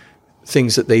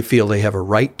they feel they have a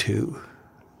right to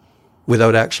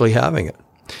without actually having it.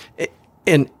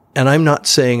 And I'm not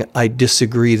saying I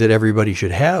disagree that everybody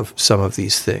should have some of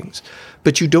these things,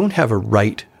 but you don't have a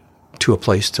right to a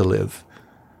place to live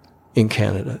in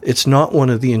Canada. It's not one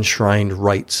of the enshrined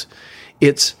rights.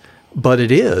 But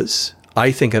it is,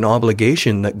 I think, an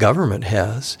obligation that government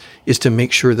has, is to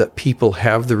make sure that people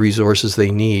have the resources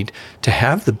they need to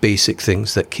have the basic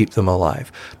things that keep them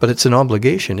alive. But it's an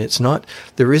obligation.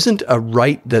 There isn't a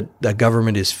right that the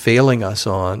government is failing us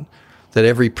on, that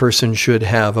every person should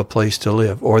have a place to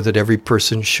live or that every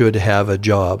person should have a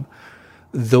job.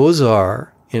 Those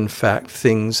are, in fact,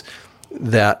 things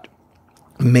that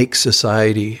make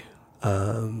society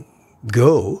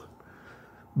go.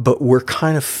 But we're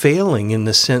kind of failing in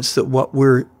the sense that what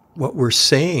we're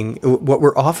saying, what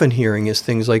we're often hearing is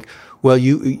things like, well,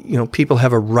 you know, people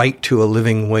have a right to a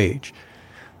living wage.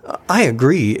 I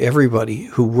agree. Everybody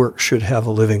who works should have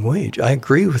a living wage. I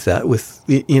agree with that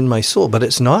in my soul, but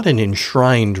it's not an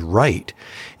enshrined right.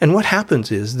 And what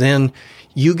happens is then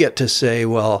you get to say,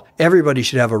 well, everybody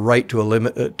should have a right to a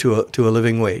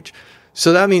living wage.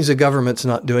 So that means the government's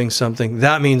not doing something.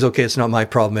 That means, okay, it's not my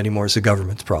problem anymore. It's the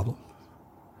government's problem.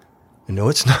 No,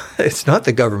 it's not. It's not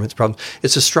the government's problem.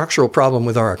 It's a structural problem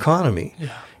with our economy.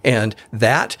 Yeah. And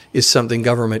that is something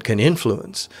government can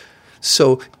influence.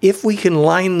 So if we can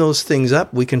line those things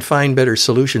up, we can find better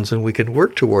solutions and we can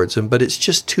work towards them. But it's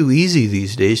just too easy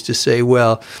these days to say,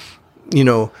 well, you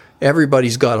know,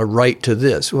 everybody's got a right to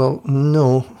this. Well,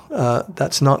 no,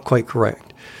 that's not quite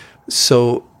correct.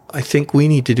 So I think we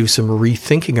need to do some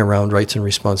rethinking around rights and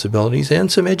responsibilities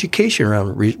and some education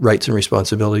around rights and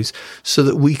responsibilities so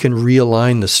that we can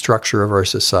realign the structure of our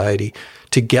society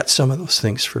to get some of those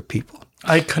things for people.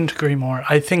 I couldn't agree more.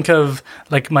 I think of,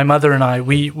 like, my mother and I,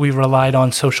 we relied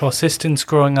on social assistance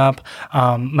growing up.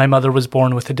 My mother was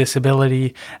born with a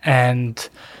disability, and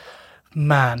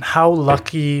man, how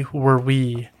lucky were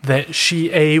we that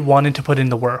she, wanted to put in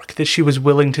the work, that she was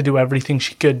willing to do everything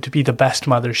she could to be the best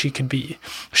mother she could be.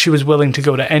 She was willing to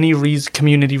go to any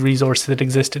community resource that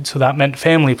existed. So that meant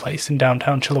Family Place in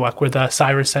downtown Chilliwack, where the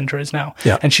Cyrus Center is now.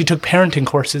 Yeah. And she took parenting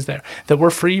courses there that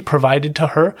were free, provided to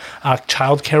her.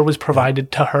 Childcare was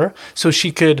provided to her. So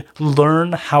she could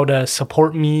learn how to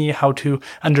support me, how to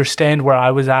understand where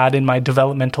I was at in my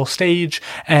developmental stage.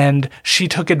 And she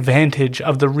took advantage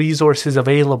of the resources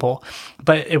available.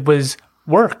 But it was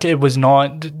work. It was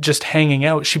not just hanging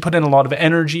out. She put in a lot of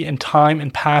energy and time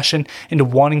and passion into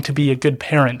wanting to be a good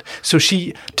parent. So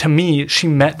she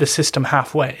met the system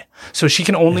halfway. So she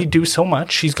can only do so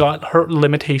much. She's got her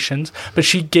limitations, but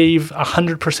she gave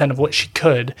 100% of what she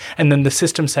could. And then the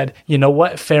system said, you know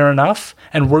what, fair enough.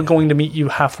 And we're going to meet you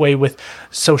halfway with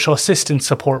social assistance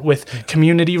support, with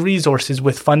community resources,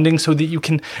 with funding so that you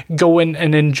can go in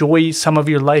and enjoy some of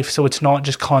your life. So it's not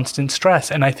just constant stress.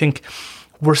 And I think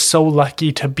we're so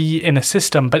lucky to be in a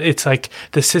system, but it's like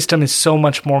the system is so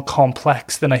much more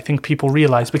complex than I think people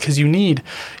realize, because you need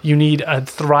a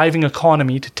thriving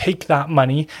economy to take that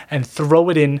money and throw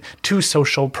it in to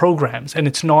social programs. And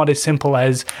it's not as simple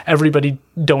as everybody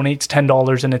donates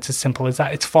 $10 and it's as simple as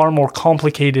that. It's far more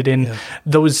complicated, in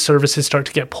those services start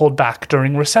to get pulled back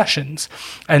during recessions.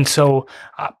 And so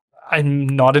I'm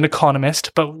not an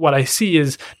economist, but what I see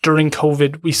is during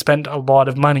COVID, we spent a lot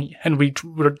of money, and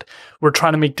we're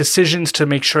trying to make decisions to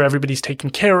make sure everybody's taken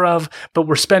care of, but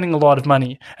we're spending a lot of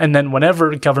money. And then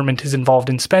whenever government is involved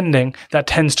in spending, that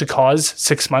tends to cause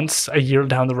 6 months, a year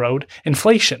down the road,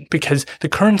 inflation, because the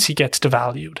currency gets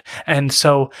devalued. And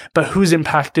so, but who's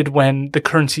impacted when the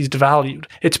currency is devalued?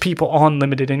 It's people on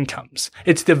limited incomes.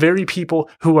 It's the very people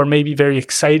who are maybe very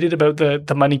excited about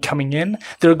the money coming in.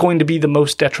 They're going to be the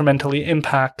most detrimental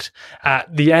impact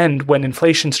at the end when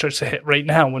inflation starts to hit right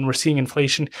now, when we're seeing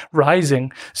inflation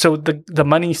rising. So the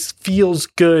money feels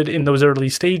good in those early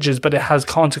stages, but it has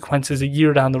consequences a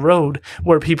year down the road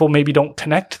where people maybe don't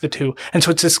connect the two. And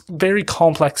so it's this very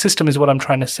complex system is what I'm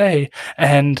trying to say.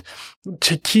 And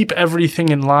to keep everything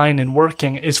in line and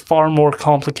working is far more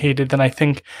complicated than I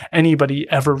think anybody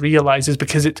ever realizes,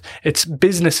 because it's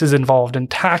businesses involved and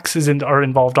taxes are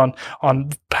involved on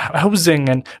housing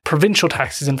and provincial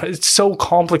taxes. And it's so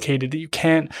complicated that you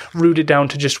can't root it down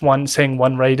to just saying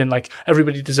one right and like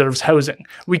everybody deserves housing.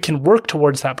 We can work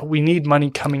towards that, but we need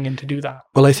money coming in to do that.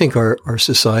 Well, I think our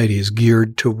society is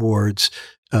geared towards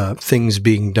things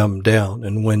being dumbed down.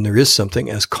 And when there is something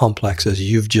as complex as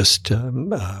you've just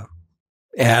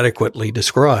adequately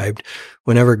described,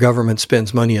 whenever government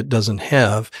spends money it doesn't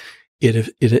have,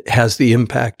 it has the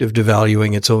impact of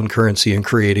devaluing its own currency and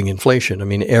creating inflation. I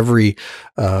mean,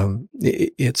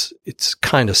 it's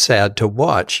kind of sad to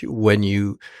watch when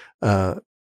you have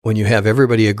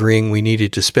everybody agreeing we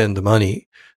needed to spend the money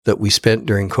that we spent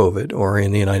during COVID, or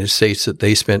in the United States that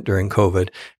they spent during COVID,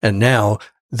 and now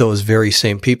those very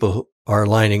same people are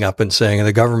lining up and saying,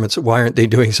 the government's, why aren't they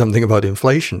doing something about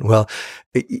inflation? Well,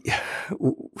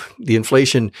 the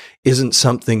inflation isn't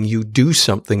something you do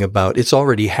something about. It's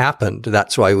already happened.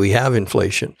 That's why we have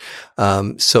inflation.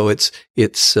 So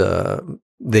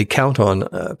they count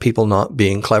on people not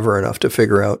being clever enough to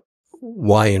figure out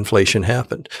why inflation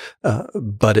happened.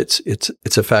 But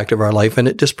it's a fact of our life, and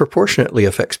it disproportionately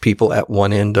affects people at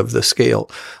one end of the scale,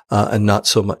 and not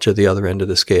so much at the other end of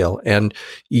the scale. And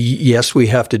yes, we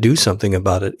have to do something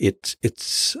about it.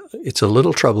 It's a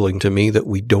little troubling to me that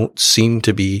we don't seem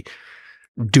to be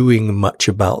doing much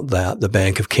about that. The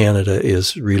Bank of Canada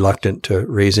is reluctant to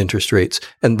raise interest rates.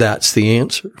 And that's the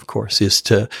answer, of course, is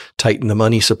to tighten the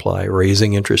money supply,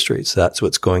 raising interest rates. That's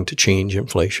what's going to change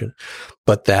inflation.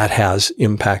 But that has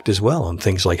impact as well on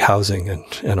things like housing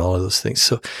and all of those things.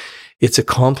 So it's a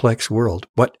complex world.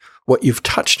 What you've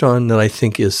touched on that I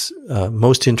think is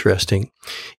most interesting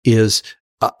is,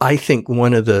 I think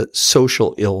one of the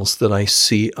social ills that I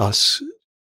see us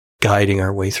guiding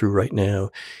our way through right now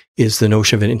is the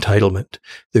notion of an entitlement.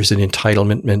 There's an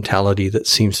entitlement mentality that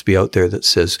seems to be out there that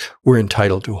says we're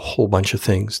entitled to a whole bunch of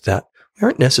things that we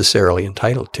aren't necessarily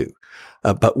entitled to,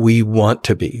 but we want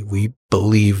to be. We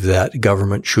believe that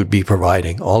government should be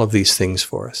providing all of these things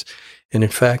for us. And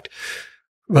in fact,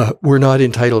 we're not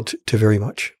entitled to very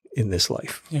much in this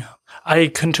life. Yeah. I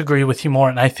couldn't agree with you more.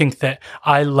 And I think that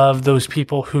I love those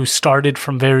people who started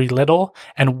from very little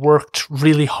and worked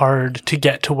really hard to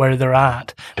get to where they're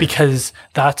at, because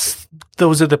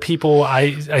those are the people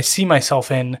I see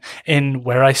myself in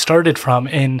where I started from,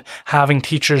 in having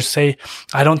teachers say,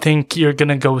 I don't think you're going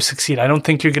to go succeed. I don't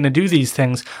think you're going to do these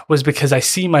things, was because I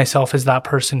see myself as that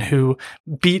person who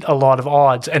beat a lot of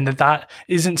odds, and that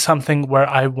isn't something where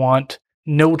I want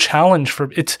no challenge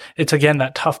for. It's again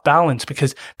that tough balance,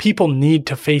 because people need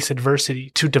to face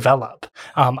adversity to develop.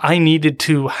 I needed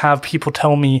to have people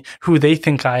tell me who they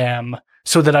think I am,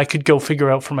 so that I could go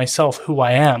figure out for myself who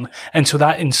I am. And so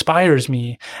that inspires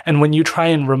me. And when you try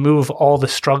and remove all the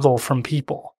struggle from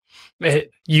people,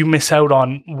 you miss out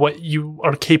on what you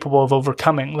are capable of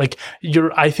overcoming.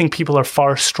 I think people are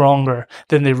far stronger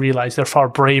than they realize. They're far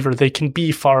braver. They can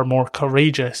be far more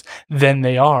courageous than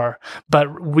they are.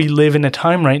 But we live in a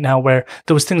time right now where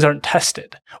those things aren't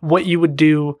tested. What you would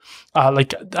do,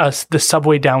 the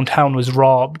subway downtown was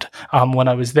robbed when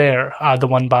I was there, the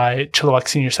one by Chilliwack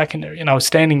Senior Secondary. And I was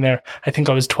standing there, I think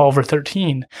I was 12 or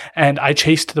 13, and I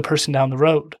chased the person down the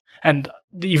road. And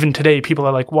even today, people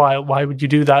are like, why would you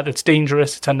do that? It's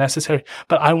dangerous. It's unnecessary.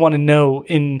 But I want to know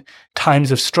in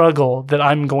times of struggle that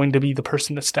I'm going to be the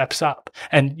person that steps up.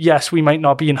 And yes, we might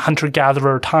not be in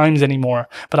hunter-gatherer times anymore,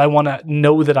 but I want to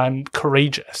know that I'm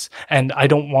courageous, and I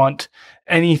don't want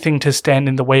anything to stand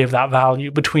in the way of that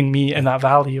value, between me and that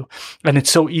value. And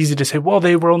it's so easy to say, well,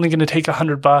 they were only going to take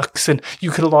 $100 and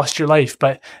you could have lost your life,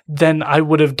 but then I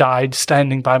would have died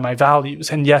standing by my values.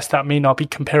 And yes, that may not be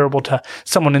comparable to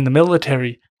someone in the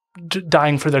military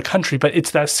dying for their country, but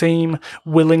it's that same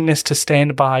willingness to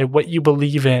stand by what you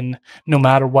believe in no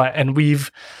matter what. And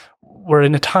we're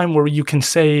in a time where you can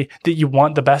say that you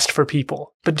want the best for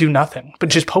people, but do nothing, but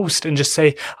just post and just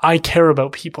say, I care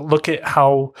about people. Look at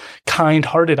how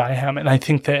kind-hearted I am. And I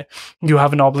think that you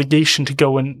have an obligation to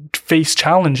go and face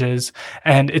challenges.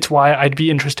 And it's why I'd be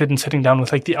interested in sitting down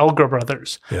with like the Elgar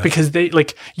brothers, because they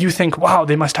you think, wow,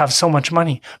 they must have so much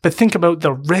money, but think about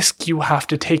the risk you have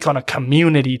to take on a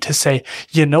community to say,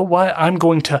 you know what, I'm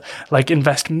going to like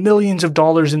invest millions of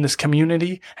dollars in this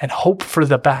community and hope for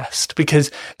the best,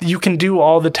 because you can do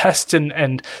all the tests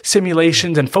and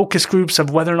simulations and focus groups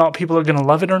of whether or not people are going to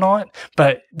love it or not,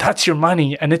 but that's your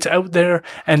money and it's out there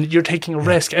and you're taking a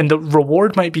risk, and the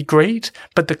reward might be great,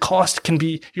 but the cost can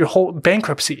be your whole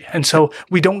bankruptcy. And so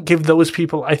we don't give those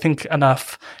people, I think,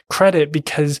 enough credit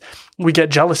because we get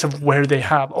jealous of where they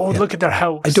have. Oh, look at their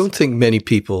house. I don't think many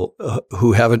people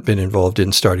who haven't been involved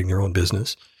in starting their own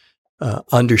business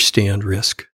understand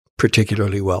risk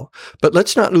particularly well. But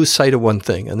let's not lose sight of one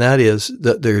thing, and that is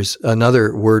that there's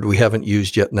another word we haven't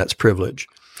used yet, and that's privilege.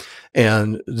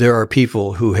 And there are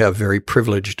people who have very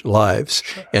privileged lives,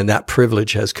 and that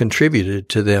privilege has contributed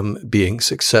to them being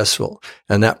successful.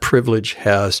 And that privilege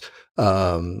is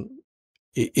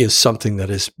something that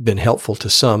has been helpful to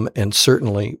some. And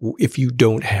certainly if you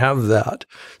don't have that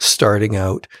starting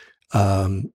out,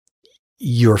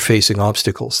 you're facing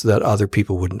obstacles that other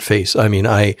people wouldn't face. I mean,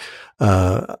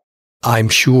 I'm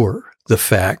sure the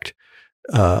fact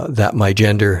that my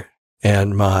gender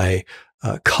and my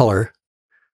color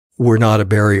were not a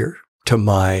barrier to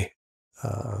my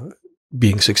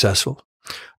being successful.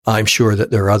 I'm sure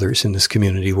that there are others in this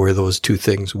community where those two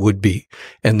things would be.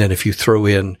 And then if you throw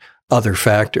in other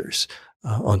factors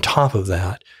on top of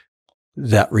that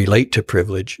relate to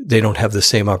privilege, they don't have the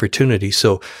same opportunity.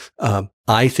 So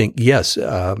I think, yes,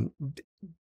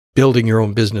 building your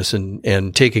own business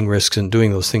and taking risks and doing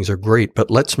those things are great,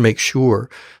 but let's make sure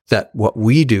that what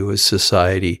we do as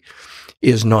society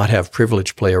is not have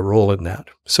privilege play a role in that.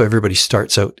 So everybody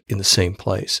starts out in the same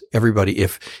place. Everybody,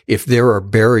 if there are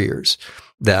barriers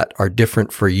that are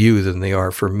different for you than they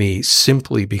are for me,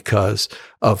 simply because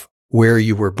of where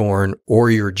you were born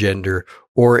or your gender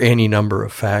or any number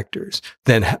of factors,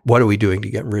 then what are we doing to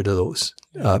get rid of those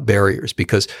barriers?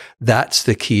 Because that's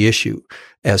the key issue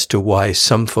as to why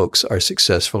some folks are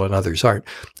successful and others aren't.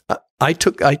 I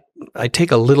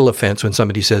take a little offense when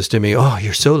somebody says to me, "Oh,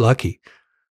 you're so lucky."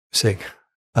 Saying,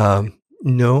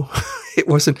 no, it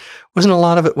wasn't a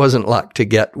lot of it wasn't luck to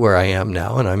get where I am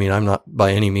now. And I mean, I'm not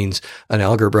by any means an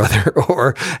Elgar brother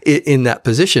or in that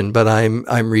position, but I'm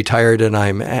retired and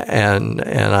and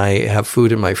I have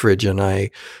food in my fridge and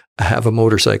I have a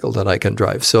motorcycle that I can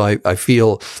drive. So I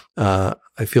feel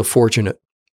fortunate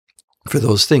for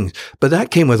those things, but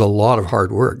that came with a lot of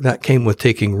hard work. That came with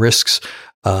taking risks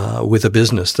with a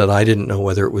business that I didn't know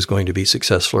whether it was going to be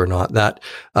successful or not. That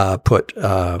put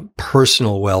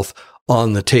personal wealth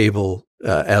on the table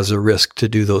as a risk to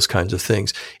do those kinds of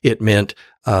things. It meant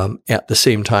at the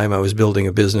same time I was building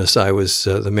a business, I was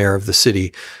the mayor of the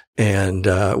city and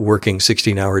working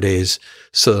 16-hour days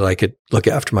so that I could look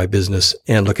after my business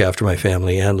and look after my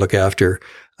family and look after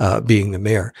being the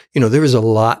mayor. You know, there was a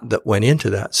lot that went into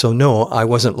that. So no, I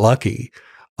wasn't lucky.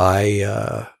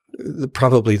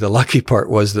 Probably the lucky part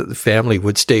was that the family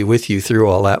would stay with you through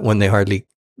all that when they hardly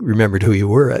remembered who you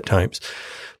were at times.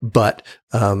 But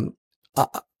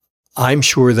I'm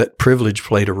sure that privilege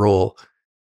played a role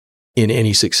in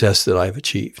any success that I've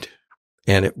achieved.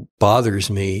 And it bothers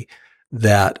me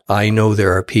that I know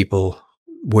there are people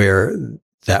where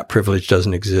that privilege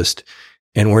doesn't exist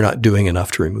and we're not doing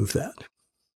enough to remove that.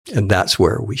 And that's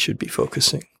where we should be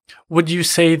focusing. Would you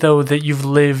say, though, that you've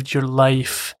lived your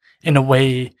life in a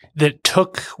way that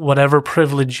took whatever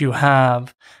privilege you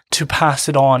have to pass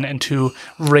it on and to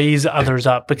raise others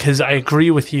up? Because I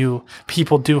agree with you,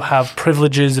 people do have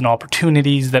privileges and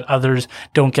opportunities that others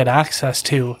don't get access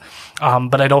to.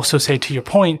 But I'd also say, to your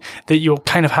point, that you'll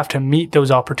kind of have to meet those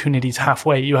opportunities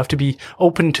halfway. You have to be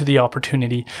open to the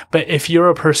opportunity. But if you're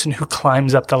a person who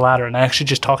climbs up the ladder, and I actually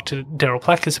just talked to Daryl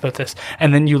Plekas about this,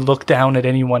 and then you look down at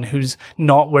anyone who's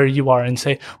not where you are and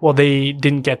say, well, they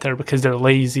didn't get there because they're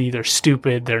lazy, they're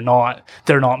stupid, they're not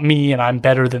me, and I'm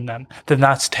better than them, then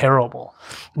that's terrible.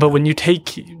 But when you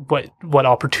take what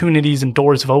opportunities and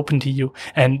doors have opened to you,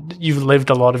 and you've lived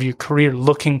a lot of your career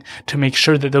looking to make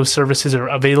sure that those services are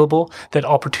available, that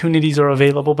opportunities are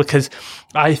available, because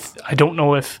I don't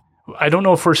know if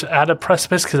we're at a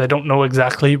precipice, because I don't know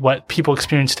exactly what people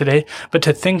experience today, but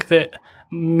to think that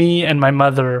me and my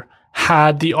mother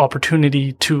had the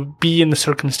opportunity to be in the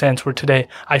circumstance we're today,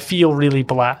 I feel really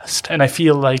blessed. And I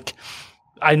feel like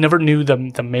I never knew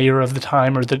the mayor of the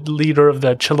time or the leader of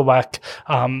the Chilliwack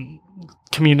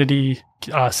community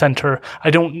center. I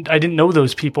didn't know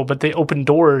those people, but they opened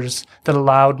doors that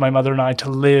allowed my mother and I to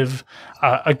live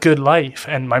a good life.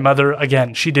 And my mother,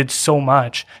 again, she did so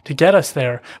much to get us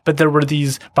there, but there were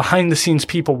these behind the scenes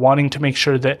people wanting to make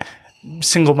sure that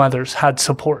single mothers had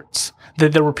supports,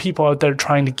 that there were people out there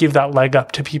trying to give that leg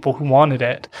up to people who wanted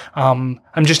it. I'm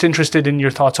just interested in your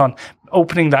thoughts on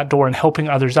opening that door and helping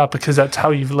others up, because that's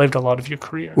how you've lived a lot of your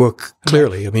career. Well,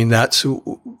 clearly,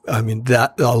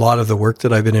 that a lot of the work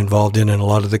that I've been involved in, and a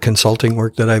lot of the consulting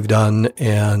work that I've done,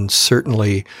 and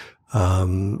certainly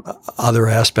other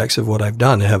aspects of what I've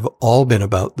done have all been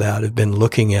about that, have been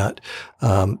looking at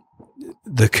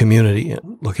the community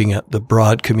and looking at the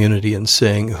broad community and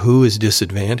saying who is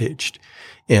disadvantaged.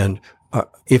 And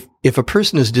if a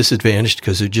person is disadvantaged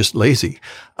because they're just lazy,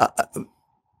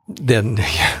 then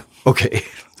okay,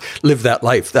 live that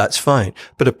life. That's fine.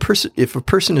 But if a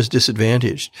person is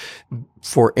disadvantaged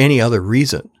for any other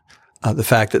reason, the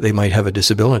fact that they might have a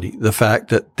disability, the fact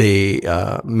that they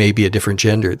may be a different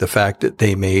gender, the fact that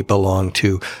they may belong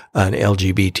to an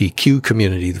LGBTQ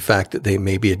community, the fact that they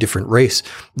may be a different race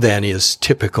than is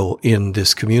typical in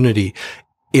this community,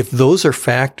 if those are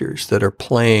factors that are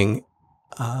playing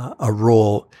a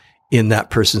role in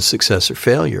that person's success or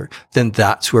failure, then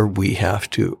that's where we have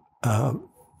to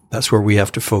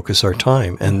focus our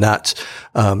time. And that's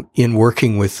in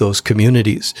working with those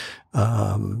communities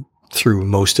through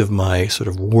most of my sort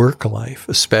of work life,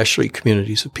 especially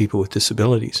communities of people with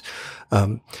disabilities.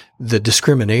 The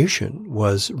discrimination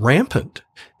was rampant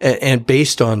and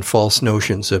based on false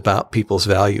notions about people's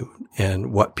value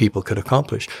and what people could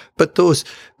accomplish. But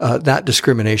that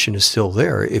discrimination is still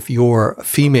there. If you're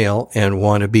female and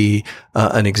want to be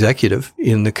an executive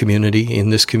in the community,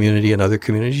 in this community and other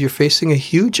communities, you're facing a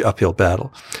huge uphill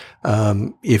battle.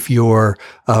 If you're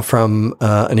from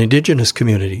an Indigenous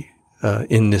community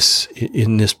in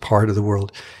this part of the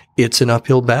world, it's an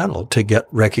uphill battle to get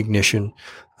recognition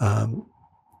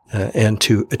and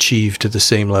to achieve to the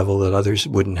same level that others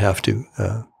wouldn't have to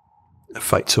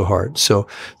fight so hard. So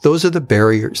those are the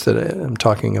barriers that I'm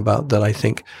talking about, that I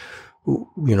think,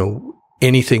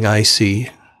 anything I see,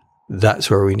 that's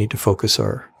where we need to focus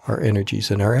our energies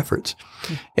and our efforts.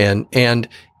 And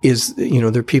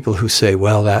there are people who say,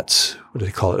 well, that's, what do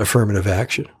they call it? Affirmative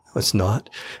action. It's not.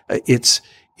 If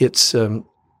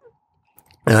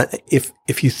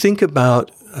you think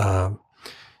about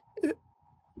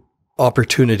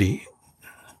opportunity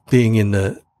being in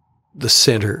the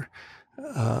center,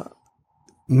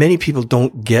 many people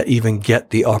don't even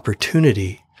get the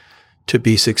opportunity to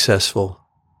be successful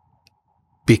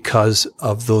because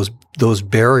of those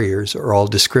barriers are all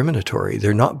discriminatory.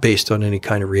 They're not based on any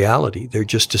kind of reality. They're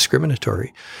just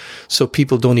discriminatory. So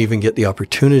people don't even get the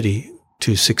opportunity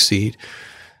to succeed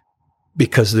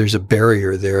because there's a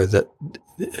barrier there that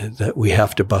we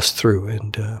have to bust through.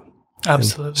 And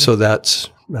absolutely. And so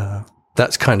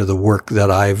that's kind of the work that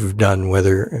I've done,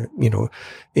 whether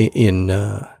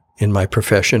in my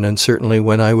profession, and certainly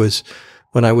when I was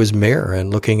mayor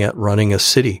and looking at running a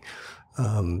city,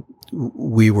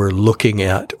 we were looking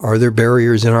at, are there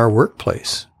barriers in our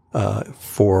workplace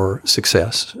for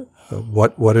success?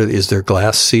 Is there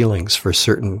glass ceilings for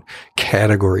certain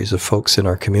categories of folks in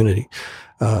our community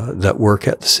that work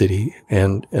at the city?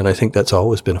 And I think that's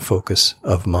always been a focus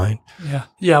of mine.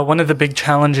 Yeah. One of the big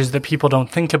challenges that people don't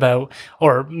think about,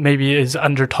 or maybe is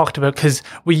under talked about, because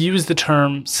we use the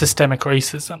term systemic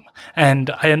racism,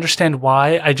 and I understand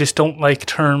why. I just don't like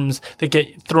terms that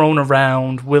get thrown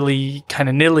around willy kind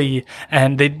of nilly,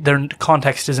 and their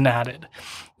context isn't added.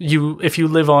 If you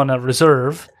live on a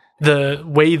reserve, the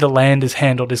way the land is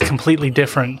handled is completely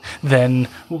different than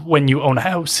when you own a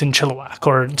house in Chilliwack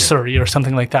or Surrey or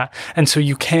something like that. And so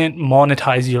you can't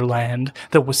monetize your land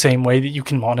the same way that you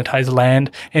can monetize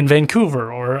land in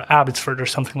Vancouver or Abbotsford or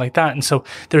something like that. And so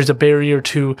there's a barrier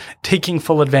to taking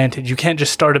full advantage. You can't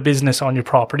just start a business on your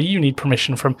property. You need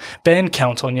permission from band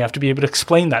council, and you have to be able to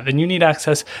explain that. Then you need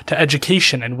access to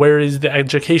education. And where is the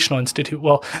educational institute?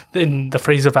 Well, in the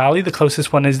Fraser Valley, the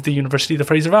closest one is the University of the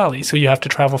Fraser Valley. So you have to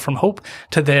travel from from Hope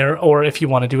to there, or if you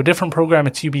want to do a different program,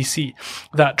 it's UBC.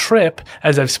 That trip,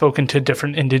 as I've spoken to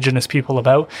different Indigenous people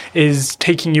about, is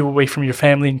taking you away from your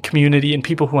family and community and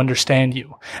people who understand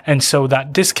you. And so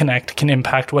that disconnect can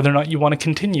impact whether or not you want to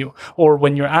continue, or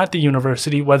when you're at the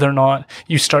university, whether or not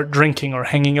you start drinking or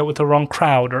hanging out with the wrong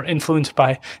crowd or influenced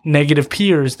by negative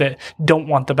peers that don't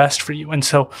want the best for you. And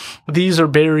so these are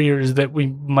barriers that we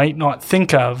might not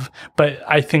think of, but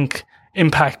I think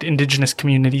impact Indigenous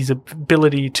communities'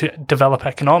 ability to develop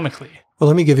economically. Well,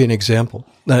 let me give you an example,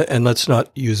 and let's not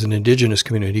use an Indigenous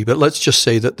community, but let's just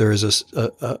say that there is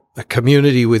a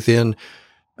community within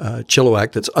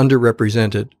Chilliwack that's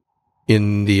underrepresented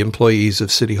in the employees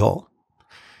of City Hall.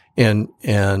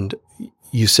 And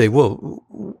you say, well,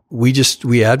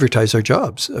 we advertise our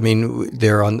jobs. I mean,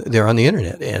 they're on the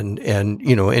internet, and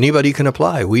anybody can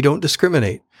apply. We don't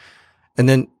discriminate. And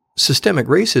then systemic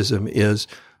racism is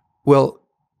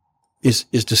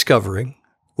discovering,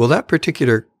 well, that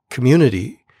particular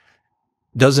community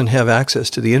doesn't have access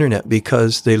to the internet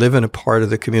because they live in a part of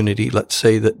the community, let's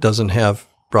say, that doesn't have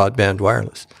broadband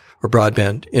wireless or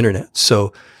broadband internet.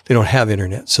 So they don't have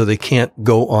internet. So they can't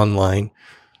go online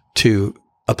to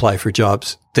apply for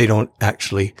jobs. They don't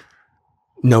actually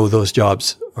know those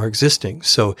jobs are existing.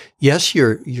 So yes,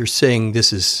 you're saying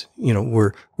this is,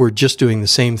 we're just doing the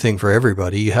same thing for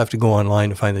everybody. You have to go online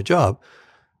to find a job.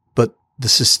 But the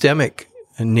systemic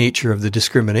nature of the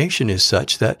discrimination is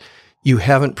such that you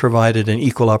haven't provided an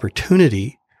equal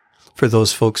opportunity for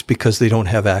those folks because they don't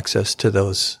have access to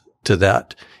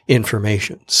that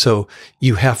information. So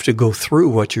you have to go through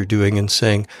what you're doing and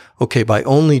saying, okay, by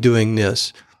only doing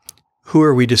this, who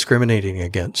are we discriminating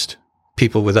against?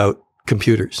 People without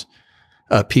computers,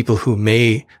 people who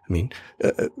maybe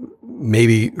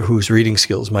whose reading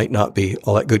skills might not be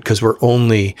all that good because we're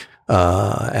only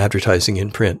advertising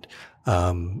in print.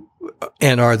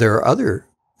 And are there other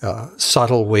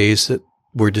subtle ways that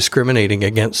we're discriminating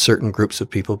against certain groups of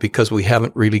people because we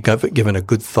haven't really given a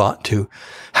good thought to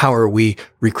how are we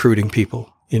recruiting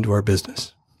people into our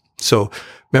business? So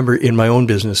remember, in my own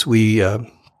business, we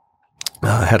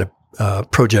had a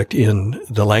project in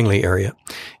the Langley area,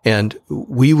 and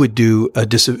we would do a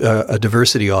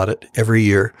diversity audit every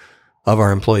year of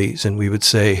our employees, and we would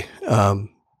say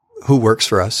who works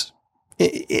for us.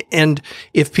 And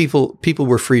if people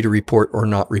were free to report or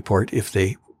not report if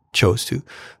they chose to,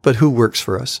 but who works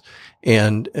for us?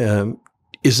 And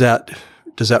does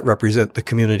that represent the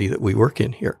community that we work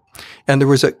in here? And there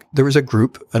was a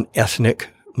group, an ethnic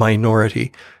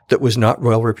minority, that was not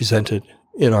well represented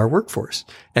in our workforce,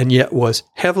 and yet was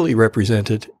heavily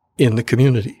represented in the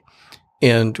community.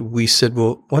 And we said,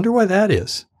 well, wonder why that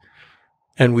is.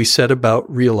 And we set about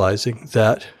realizing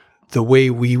that the way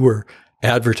we were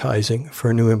advertising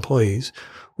for new employees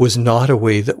was not a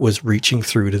way that was reaching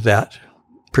through to that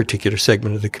particular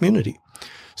segment of the community.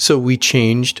 So we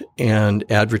changed and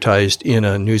advertised in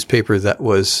a newspaper that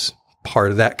was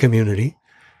part of that community.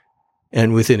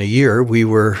 And within a year, we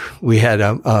had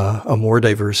a more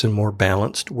diverse and more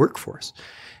balanced workforce.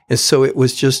 And so it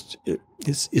was just,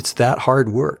 it's that hard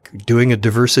work, doing a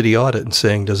diversity audit and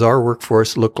saying, does our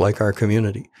workforce look like our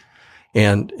community?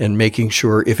 And making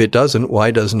sure if it doesn't,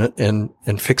 why doesn't it?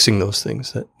 And fixing those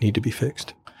things that need to be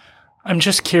fixed. I'm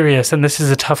just curious, and this is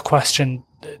a tough question.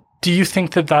 Do you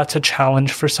think that that's a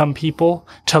challenge for some people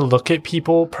to look at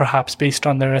people perhaps based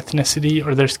on their ethnicity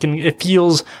or their skin? It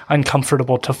feels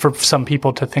uncomfortable for some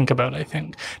people to think about, I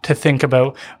think. To think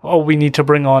about, we need to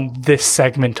bring on this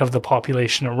segment of the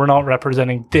population, or we're not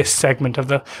representing this segment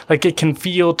of it can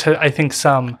feel to, I think,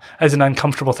 some as an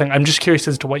uncomfortable thing. I'm just curious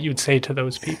as to what you'd say to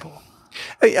those people.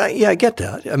 Yeah, I get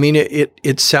that. I mean,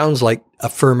 it sounds like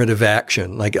affirmative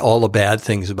action, like all the bad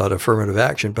things about affirmative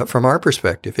action. But from our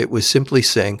perspective, it was simply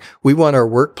saying we want our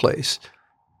workplace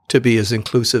to be as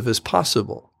inclusive as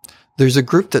possible. There's a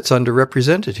group that's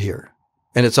underrepresented here,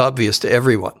 and it's obvious to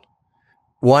everyone.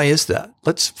 Why is that?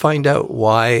 Let's find out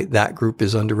why that group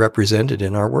is underrepresented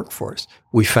in our workforce.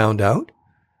 We found out,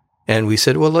 and we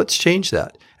said, well, let's change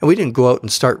that. And we didn't go out and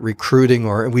start recruiting,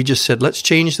 we just said, let's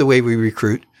change the way we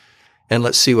recruit. And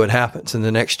let's see what happens. And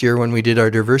the next year when we did our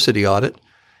diversity audit,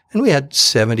 and we had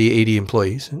 70, 80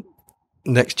 employees. And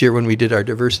next year when we did our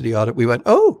diversity audit, we went,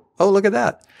 oh, look at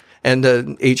that. And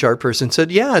the HR person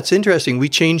said, yeah, it's interesting. We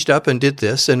changed up and did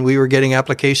this, and we were getting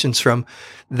applications from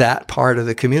that part of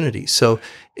the community. So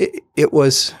it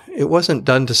wasn't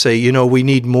done to say, we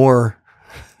need more.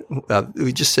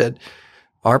 We just said,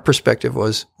 our perspective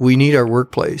was we need our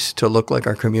workplace to look like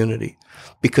our community,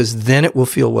 because then it will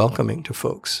feel welcoming to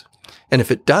folks. And if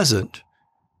it doesn't,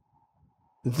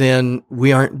 then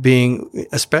we aren't being,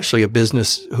 especially a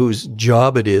business whose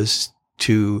job it is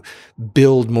to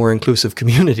build more inclusive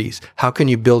communities. How can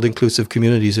you build inclusive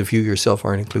communities if you yourself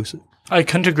aren't inclusive? I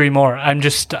couldn't agree more.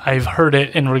 I've heard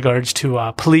it in regards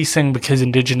to policing, because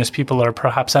Indigenous people are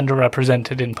perhaps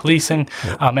underrepresented in policing.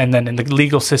 Yeah. And then in the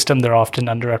legal system, they're often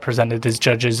underrepresented as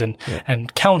judges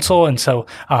and counsel. And so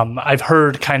I've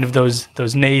heard kind of those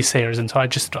naysayers. And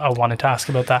so I wanted to ask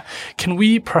about that. Can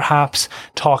we perhaps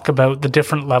talk about the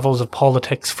different levels of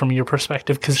politics from your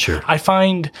perspective? Because sure. I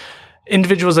find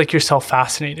individuals like yourself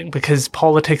fascinating, because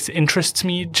politics interests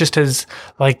me just as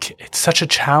it's such a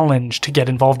challenge to get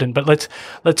involved in. But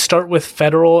let's start with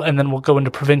federal, and then we'll go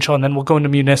into provincial, and then we'll go into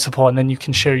municipal, and then you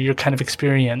can share your kind of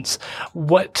experience.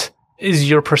 What is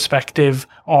your perspective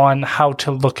on how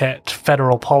to look at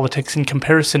federal politics in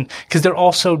comparison? Because they're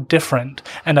all so different.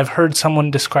 And I've heard someone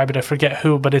describe it, I forget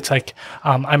who, but it's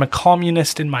I'm a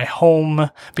communist in my home,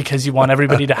 because you want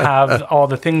everybody to have all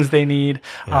the things they need.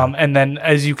 Yeah. And then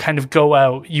as you kind of go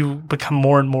out, you become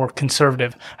more and more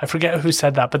conservative. I forget who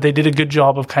said that, but they did a good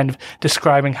job of kind of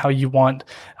describing how you want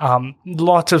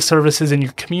lots of services in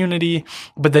your community,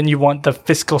 but then you want the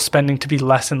fiscal spending to be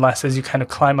less and less as you kind of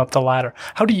climb up the ladder.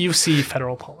 How do you see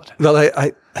federal politics? Well,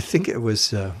 I think it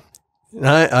was,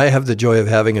 I have the joy of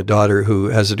having a daughter who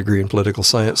has a degree in political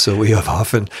science, so we have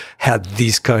often had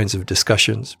these kinds of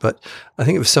discussions. But I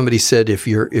think if somebody said, if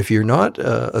you're not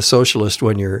a socialist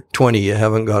when you're 20, you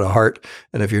haven't got a heart,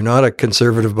 and if you're not a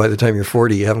conservative by the time you're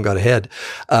 40, you haven't got a head.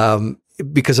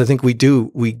 Because I think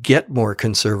we get more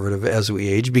conservative as we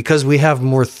age, because we have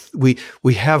more, we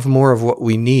have more of what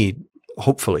we need.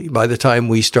 Hopefully, by the time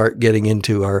we start getting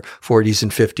into our 40s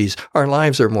and 50s, our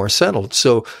lives are more settled.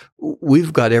 So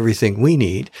we've got everything we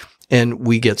need, and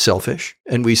we get selfish,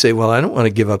 and we say, well, I don't want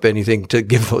to give up anything to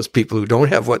give those people who don't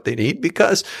have what they need,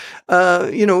 because,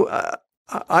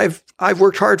 I've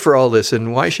worked hard for all this,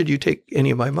 and why should you take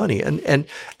any of my money? And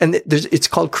it's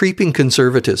called creeping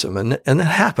conservatism, and that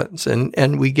happens.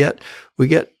 And we get,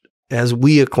 as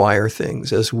we acquire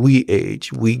things, as we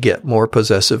age, we get more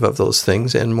possessive of those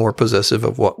things and more possessive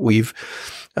of what we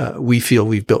feel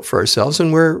we've built for ourselves,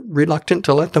 and we're reluctant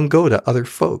to let them go to other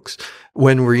folks.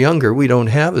 When we're younger, we don't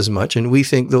have as much, and we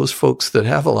think those folks that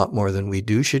have a lot more than we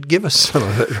do should give us some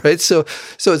of it, right? So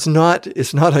it's not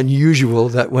unusual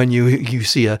that when you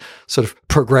see a sort of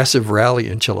progressive rally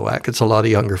in Chilliwack, it's a lot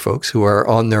of younger folks who are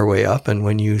on their way up, and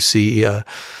when you see a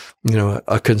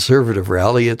conservative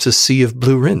rally, it's a sea of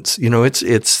blue rinse.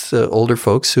 It's older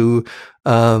folks who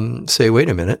say, wait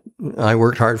a minute, I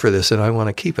worked hard for this and I want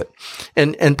to keep it.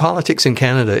 And politics in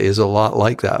Canada is a lot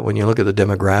like that when you look at the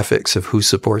demographics of who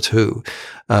supports who.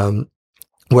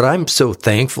 What I'm so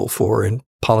thankful for in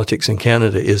politics in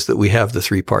Canada is that we have the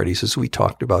three parties, as we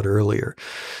talked about earlier.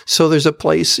 So there's a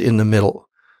place in the middle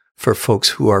for folks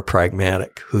who are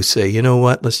pragmatic, who say, you know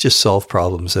what, let's just solve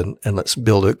problems and let's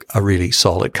build a really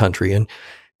solid country. And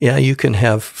yeah, you can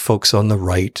have folks on the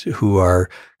right who are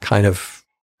kind of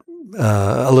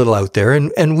a little out there.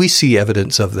 And we see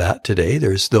evidence of that today.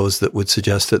 There's those that would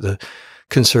suggest that the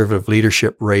Conservative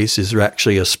leadership race is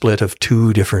actually a split of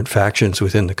two different factions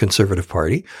within the Conservative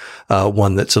Party,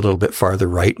 one that's a little bit farther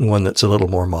right and one that's a little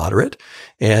more moderate.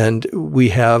 And we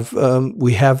have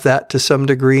that to some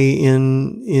degree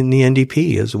in the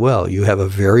NDP as well. You have a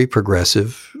very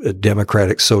progressive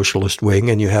democratic socialist wing,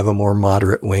 and you have a more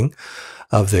moderate wing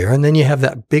of there. And then you have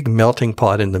that big melting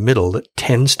pot in the middle that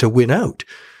tends to win out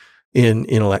in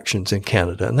elections in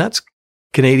Canada. And that's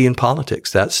Canadian politics.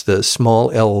 That's the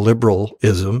small L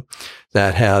liberalism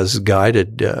that has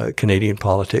guided Canadian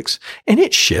politics. And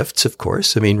it shifts, of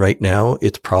course. I mean, right now,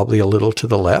 it's probably a little to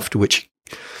the left, which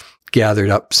gathered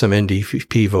up some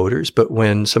NDP voters. But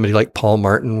when somebody like Paul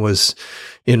Martin was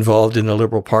involved in the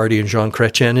Liberal Party and Jean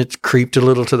Chrétien, it creeped a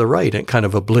little to the right and kind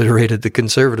of obliterated the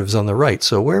Conservatives on the right.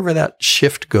 So wherever that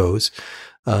shift goes,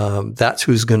 that's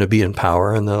who's going to be in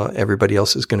power, and everybody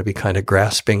else is going to be kind of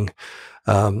grasping.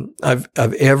 I've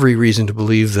every reason to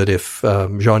believe that if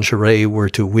Jean Charest were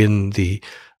to win the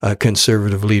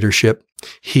Conservative leadership,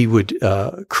 he would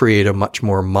create a much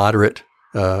more moderate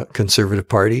Conservative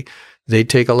Party. They'd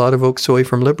take a lot of votes away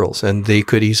from Liberals, and they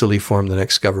could easily form the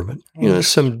next government.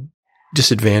 Some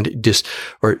disadvantage,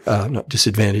 not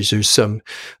disadvantage. There's some.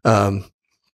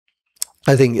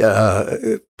 I think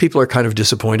people are kind of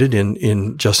disappointed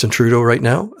in Justin Trudeau right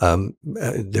now.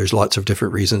 There's lots of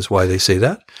different reasons why they say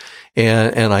that.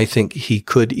 And I think he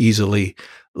could easily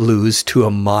lose to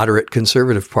a moderate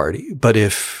Conservative Party. But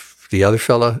if the other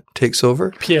fella takes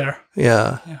over, Pierre,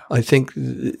 yeah. I think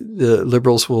the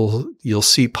Liberals you'll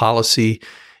see policy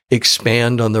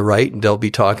expand on the right, and they'll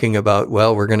be talking about,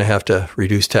 well, we're going to have to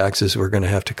reduce taxes. We're going to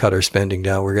have to cut our spending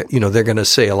down. They're going to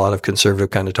say a lot of conservative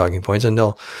kind of talking points, and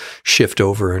they'll shift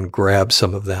over and grab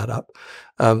some of that up.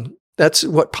 That's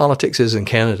what politics is in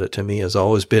Canada to me, has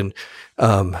always been,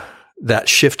 that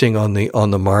shifting on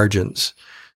the margins,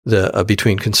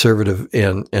 between conservative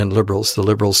and liberals. The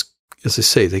liberals, as I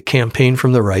say, they campaign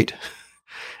from the right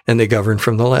and they govern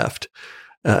from the left.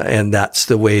 And that's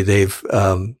the way they've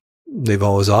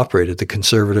always operated. The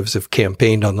conservatives have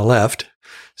campaigned on the left,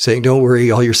 saying, don't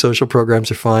worry, all your social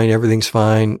programs are fine. Everything's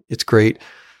fine. It's great.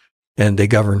 And they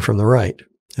govern from the right.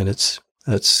 And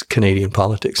that's Canadian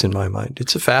politics in my mind.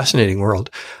 It's a fascinating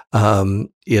world.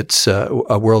 It's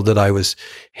a world that I was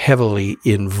heavily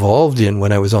involved in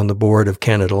when I was on the board of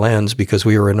Canada Lands, because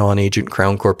we were a non-agent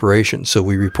Crown corporation. So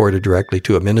we reported directly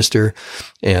to a minister,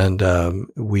 and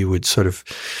we would sort of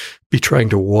be trying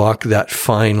to walk that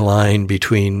fine line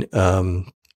between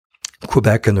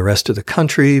Quebec and the rest of the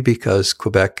country, because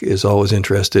Quebec is always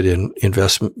interested in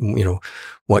investment.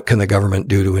 What can the government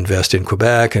do to invest in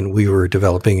Quebec? And we were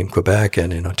developing in Quebec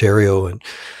and in Ontario. And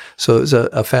so it was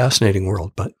a fascinating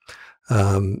world. But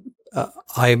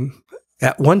I'm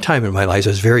at one time in my life, I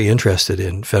was very interested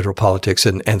in federal politics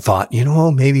and thought,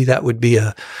 maybe that would be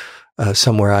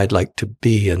somewhere I'd like to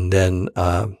be. And then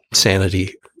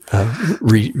sanity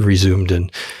resumed,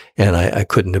 and I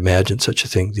couldn't imagine such a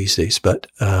thing these days. But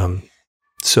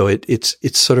so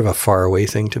it's sort of a faraway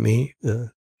thing to me.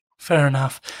 Fair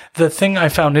enough. The thing I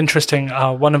found interesting,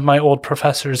 one of my old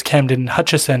professors, Camden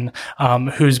Hutchison,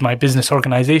 who's my business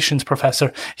organizations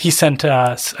professor, he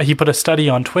put a study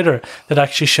on Twitter that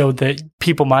actually showed that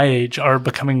people my age are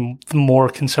becoming more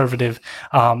conservative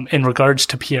in regards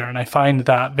to Pierre. And I find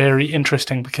that very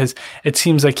interesting, because it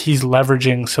seems like he's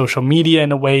leveraging social media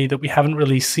in a way that we haven't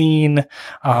really seen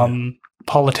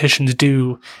politicians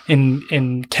do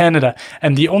in Canada.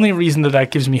 And the only reason that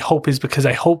gives me hope is because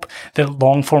I hope that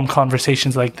long form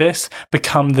conversations like this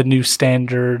become the new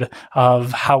standard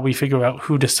of how we figure out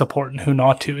who to support and who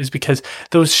not to, is because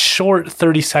those short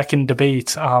 30-second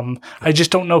debates, I just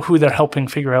don't know who they're helping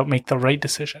make the right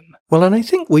decision. Well, and I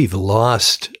think we've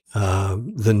lost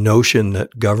the notion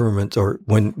that government, or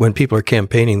when people are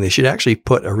campaigning, they should actually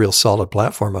put a real solid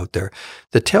platform out there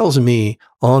that tells me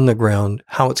on the ground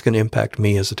how it's going to impact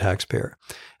me as a taxpayer.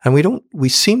 And we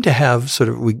seem to have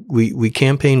we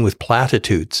campaign with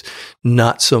platitudes,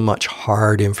 not so much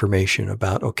hard information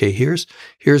about, okay, here's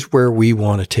where we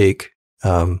want to take,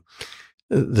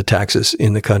 the taxes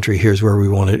in the country. Here's where we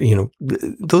want to,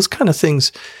 those kind of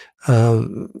things,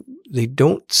 they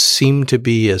don't seem to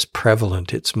be as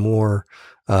prevalent. It's more,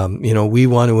 we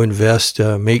want to invest,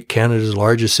 make Canada's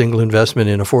largest single investment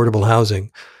in affordable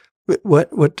housing.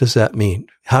 What does that mean?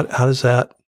 How does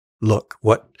that look?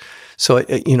 So,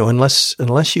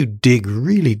 unless you dig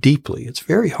really deeply, it's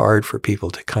very hard for people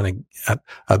to kind of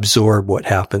absorb what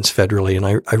happens federally. And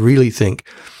I really think,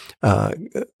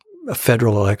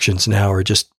 federal elections now are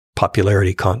just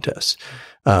popularity contests.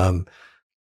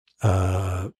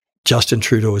 Justin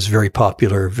Trudeau is very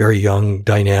popular, very young,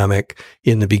 dynamic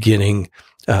in the beginning,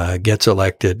 gets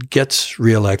elected, gets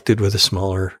reelected with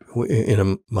in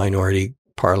a minority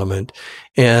parliament,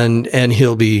 and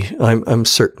he'll be, I'm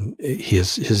certain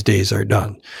his days are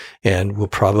done, and we'll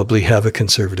probably have a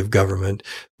conservative government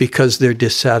because they're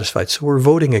dissatisfied. So we're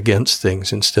voting against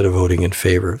things instead of voting in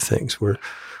favor of things.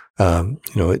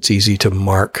 It's easy to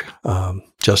mark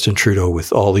Justin Trudeau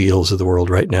with all the ills of the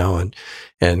world right now,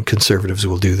 and conservatives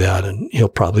will do that, and he'll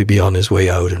probably be on his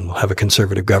way out, and we'll have a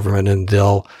conservative government, and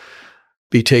they'll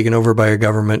be taken over by a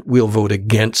government. We'll vote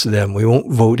against them. We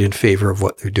won't vote in favor of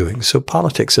what they're doing. So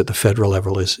politics at the federal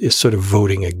level is sort of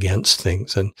voting against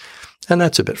things, and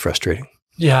that's a bit frustrating.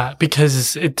 Yeah,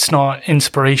 because it's not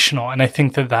inspirational, and I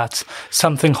think that that's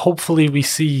something hopefully we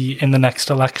see in the next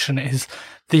election is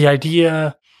the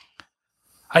idea.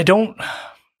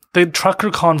 The trucker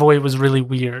convoy was really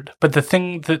weird, but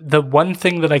the one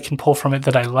thing that I can pull from it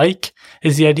that I like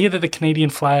is the idea that the Canadian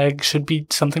flag should be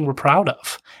something we're proud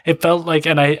of. It felt like,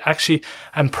 and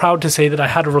I'm proud to say that I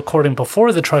had a recording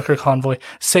before the trucker convoy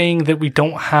saying that we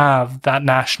don't have that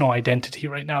national identity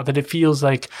right now, that it feels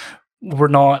like we're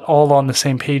not all on the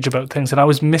same page about things. And I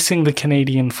was missing the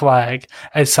Canadian flag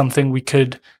as something we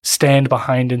could stand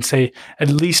behind and say, at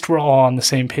least we're all on the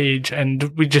same page. And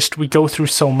we go through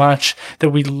so much that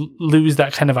we lose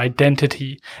that kind of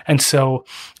identity. And so,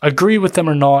 agree with them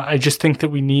or not, I just think that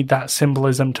we need that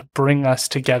symbolism to bring us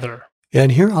together.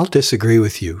 And here I'll disagree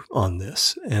with you on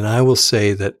this. And I will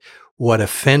say that what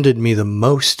offended me the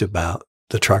most about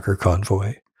the trucker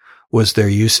convoy was their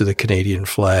use of the Canadian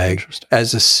flag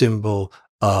as a symbol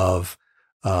of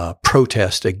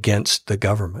protest against the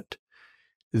government.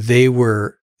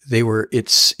 It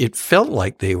felt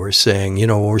like they were saying,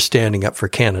 we're standing up for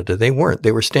Canada. They weren't.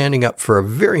 They were standing up for a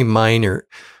very minor,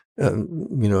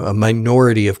 a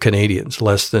minority of Canadians,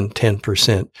 less than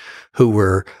 10%, who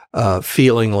were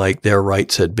feeling like their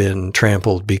rights had been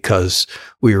trampled because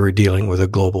we were dealing with a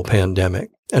global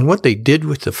pandemic. And what they did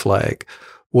with the flag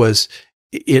was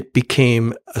it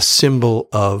became a symbol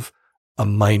of a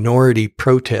minority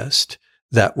protest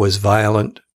that was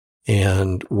violent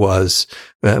and was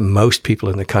most people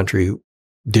in the country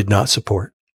did not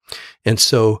support. And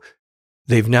so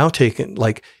they've now taken,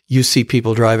 like you see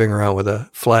people driving around with a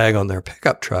flag on their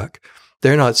pickup truck.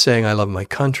 They're not saying, I love my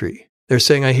country. They're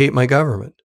saying, I hate my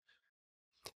government.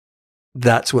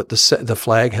 That's what the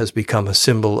flag has become, a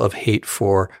symbol of hate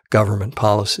for government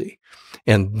policy.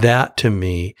 And that to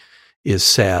me is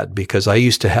sad, because I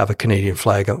used to have a Canadian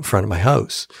flag out in front of my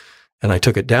house. And I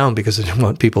took it down because I didn't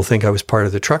want people to think I was part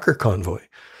of the trucker convoy.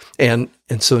 And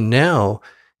so now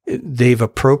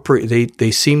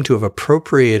they seem to have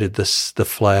appropriated the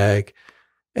flag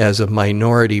as a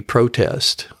minority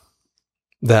protest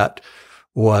that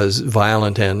was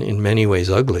violent and in many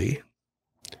ways ugly.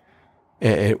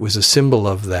 It was a symbol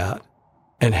of that.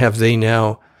 And have they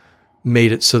now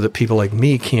made it so that people like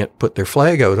me can't put their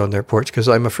flag out on their porch because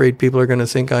I'm afraid people are going to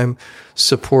think I'm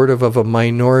supportive of a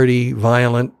minority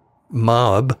violent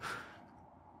mob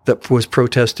that was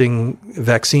protesting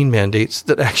vaccine mandates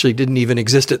that actually didn't even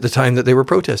exist at the time that they were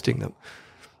protesting them.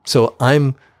 So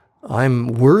I'm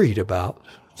worried about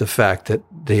the fact that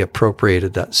they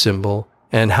appropriated that symbol,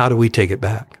 and how do we take it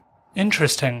back?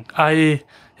 Interesting. I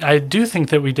do think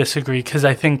that we disagree, because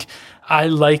I think I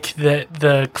like that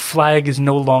the flag is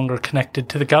no longer connected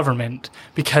to the government,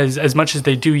 because as much as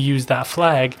they do use that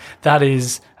flag, that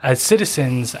is, as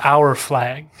citizens, our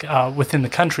flag within the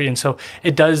country. And so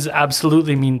it does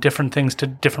absolutely mean different things to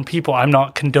different people. I'm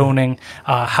not condoning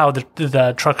how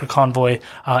the trucker convoy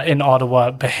in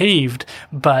Ottawa behaved,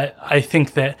 but I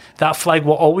think that flag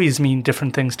will always mean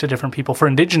different things to different people. For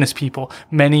Indigenous people,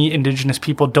 many Indigenous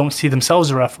people don't see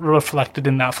themselves reflected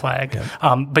in that flag,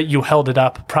 but you held it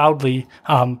up proudly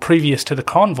previous to the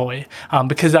convoy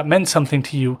because that meant something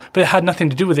to you, but it had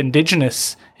nothing to do with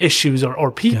Indigenous issues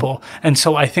or people. Yeah. And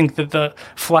so I think that the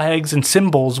flags and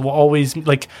symbols will always,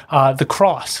 like the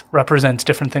cross represents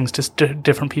different things to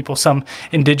different people. Some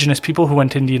Indigenous people who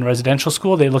went to Indian residential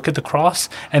school, they look at the cross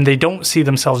and they don't see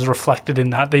themselves reflected in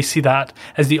that. They see that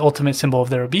as the ultimate symbol of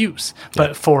their abuse. Yeah.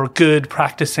 But for good,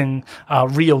 practicing,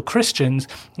 real Christians,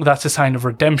 that's a sign of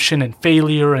redemption and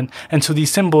failure. And so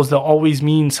these symbols, they'll always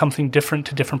mean something different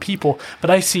to different people. But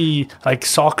I see like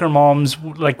soccer moms,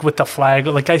 like with the flag,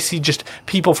 like I see just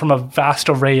people from a vast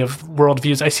array of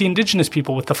worldviews. I see Indigenous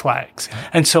people with the flags. Yeah.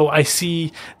 And so I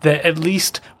see that at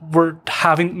least we're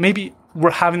having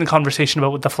the conversation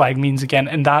about what the flag means again,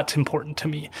 and that's important to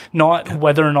me. Not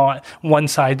whether or not one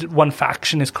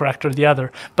faction is correct or the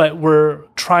other, but we're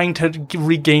trying to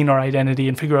regain our identity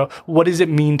and figure out what does it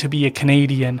mean to be a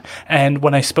Canadian. And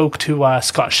when I spoke to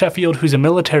Scott Sheffield, who's a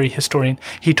military historian,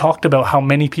 he talked about how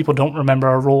many people don't remember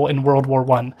our role in World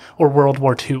War I or World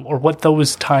War II or what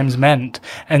those times meant.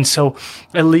 And so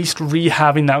at least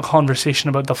having that conversation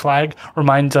about the flag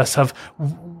reminds us of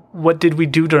what did we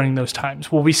do during those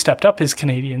times? Well, we stepped up as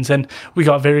Canadians, and we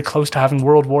got very close to having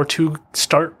World War II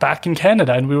start back in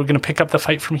Canada, and we were going to pick up the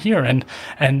fight from here.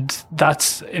 And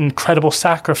that's incredible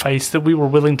sacrifice that we were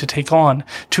willing to take on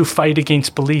to fight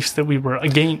against beliefs that we were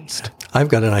against. I've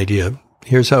got an idea.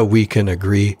 Here's how we can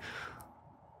agree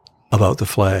about the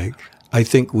flag. I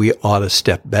think we ought to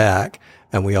step back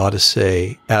and we ought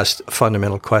to ask a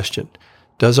fundamental question.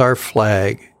 Does our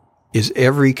flag, is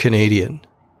every Canadian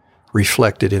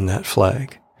reflected in that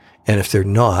flag? And if they're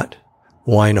not,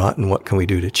 why not? And what can we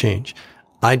do to change?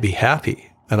 I'd be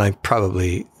happy, and I'm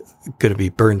probably going to be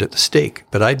burned at the stake,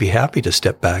 but I'd be happy to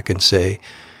step back and say,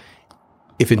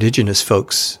 if Indigenous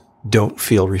folks don't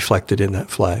feel reflected in that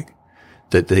flag,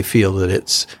 that they feel that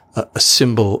it's a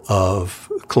symbol of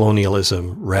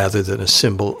colonialism rather than a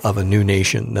symbol of a new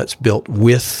nation that's built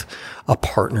with a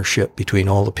partnership between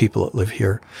all the people that live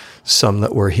here, some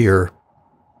that were here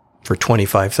for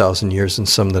 25,000 years and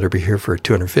some that are here for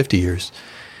 250 years.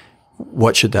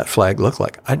 What should that flag look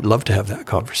like? I'd love to have that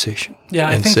conversation. Yeah,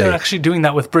 I think they're actually doing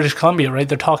that with British Columbia, right?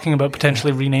 They're talking about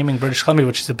potentially renaming British Columbia,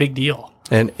 which is a big deal.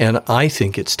 And I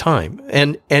think it's time.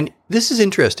 And this is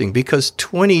interesting because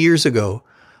 20 years ago,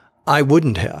 I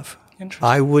wouldn't have.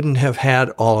 I wouldn't have had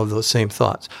all of those same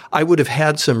thoughts. I would have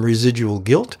had some residual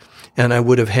guilt, and I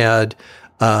would have had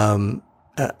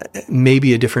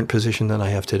maybe a different position than I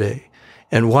have today.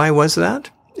 And why was that?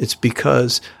 It's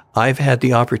because I've had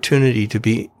the opportunity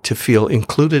to feel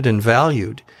included and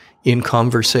valued in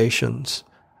conversations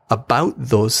about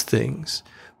those things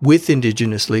with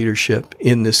Indigenous leadership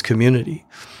in this community.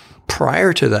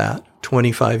 Prior to that,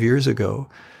 25 years ago,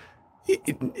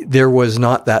 there was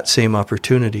not that same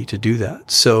opportunity to do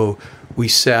that. So we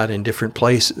sat in different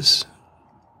places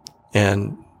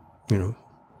and,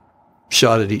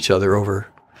 shot at each other over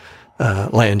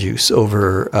land use,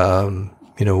 over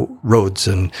roads,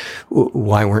 and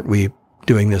why weren't we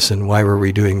doing this and why were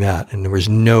we doing that? And there was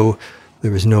no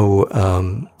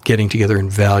getting together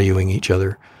and valuing each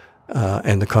other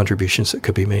and the contributions that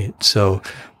could be made. So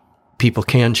people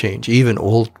can change. Even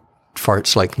old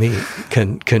farts like me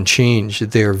can change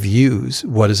their views.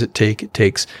 What does it take? It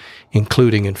takes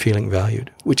including and feeling valued,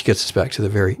 which gets us back to the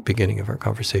very beginning of our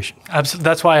conversation. Absolutely.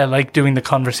 That's why I like doing the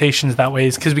conversations that way,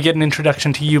 is because we get an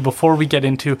introduction to you before we get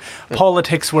into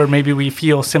politics where maybe we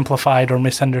feel simplified or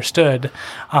misunderstood.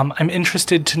 I'm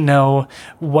interested to know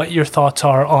what your thoughts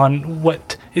are on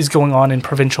what is going on in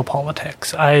provincial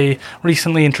politics. I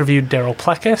recently interviewed Daryl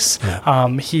Plecas.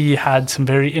 Yeah. He had some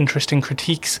very interesting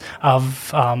critiques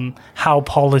of how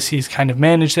policies kind of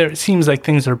manage there. It seems like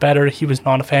things are better. He was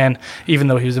not a fan, even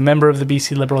though he was a member of the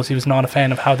BC Liberals, he was not a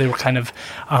fan of how they were kind of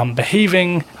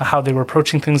behaving, how they were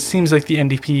approaching things. Seems like the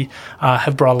NDP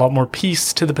have brought a lot more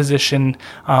peace to the position.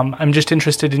 I'm just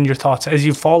interested in your thoughts. As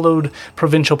you followed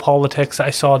provincial politics, I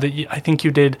saw that I think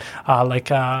you did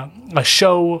a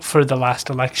show for the last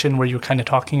election where you were kind of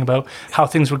talking about how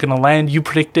things were going to land. You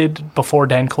predicted before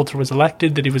Dan Coulter was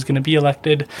elected that he was going to be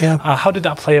elected. Yeah. How did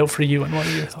that play out for you, and what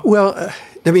are your thoughts? Well,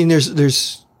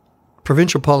 there's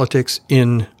provincial politics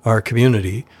in our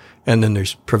community, and then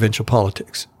there's provincial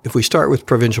politics. If we start with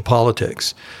provincial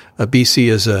politics, BC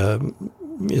is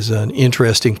an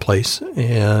interesting place,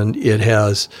 and it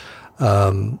has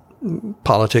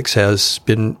politics has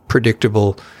been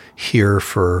predictable here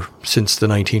since the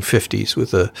 1950s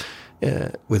with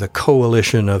a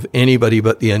coalition of anybody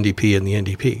but the NDP and the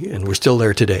NDP, and we're still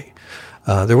there today.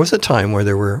 There was a time where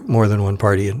there were more than one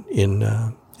party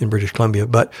in British Columbia,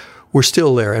 but we're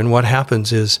still there. And what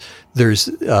happens is there's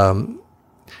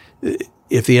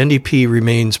if the NDP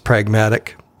remains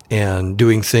pragmatic and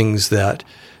doing things that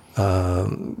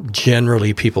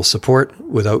generally people support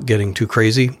without getting too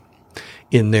crazy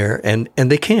in there, and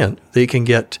they can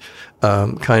get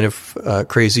kind of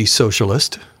crazy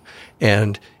socialist,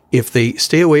 and if they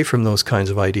stay away from those kinds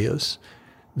of ideas,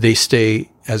 they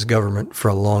stay as government for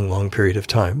a long, long period of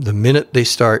time. The minute they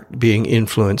start being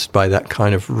influenced by that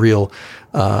kind of real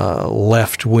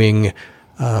left-wing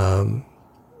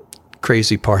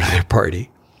crazy part of their party,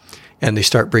 and they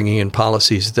start bringing in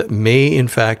policies that may, in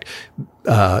fact,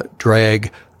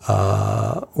 drag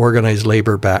organized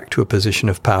labor back to a position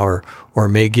of power, or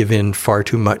may give in far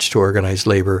too much to organized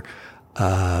labor,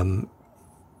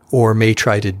 or may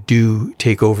try to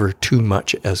take over too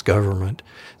much as government,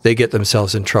 they get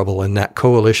themselves in trouble. And that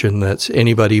coalition that's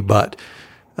anybody but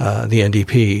the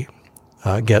NDP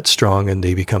gets strong, and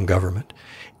they become government.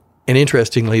 And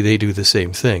interestingly, they do the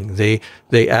same thing.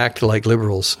 They act like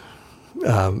Liberals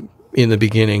in the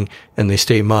beginning, and they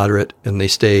stay moderate, and they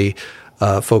stay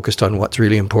focused on what's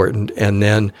really important. And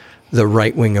then the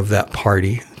right wing of that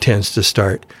party tends to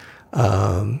start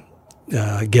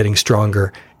getting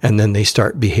stronger, and then they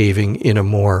start behaving in a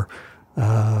more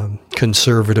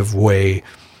conservative way,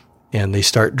 and they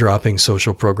start dropping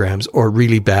social programs or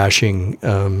really bashing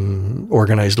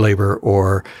organized labor,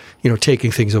 or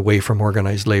taking things away from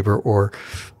organized labor, or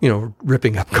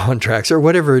ripping up contracts or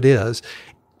whatever it is,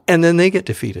 and then they get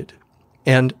defeated.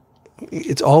 And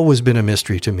it's always been a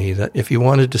mystery to me that if you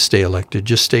wanted to stay elected,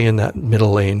 just stay in that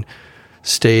middle lane,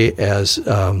 stay as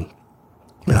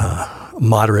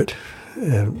moderate,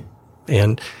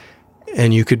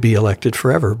 and you could be elected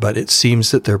forever. But it seems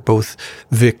that they're both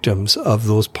victims of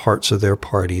those parts of their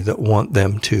party that want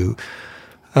them to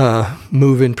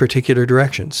move in particular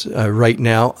directions. Right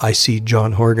now, I see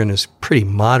John Horgan as pretty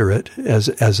moderate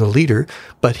as a leader,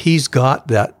 but he's got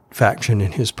that faction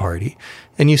in his party.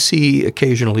 And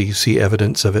occasionally you see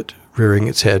evidence of it rearing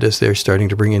its head as they're starting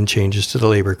to bring in changes to the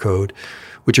labor code,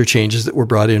 which are changes that were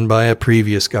brought in by a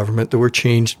previous government, that were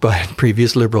changed by a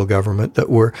previous Liberal government,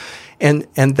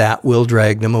 and that will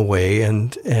drag them away.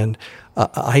 And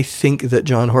I think that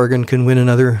John Horgan can win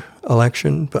another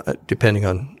election, but depending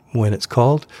on when it's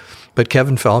called. But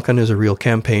Kevin Falcon is a real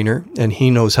campaigner, and he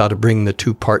knows how to bring the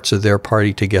two parts of their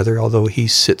party together, although he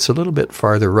sits a little bit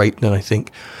farther right than I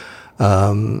think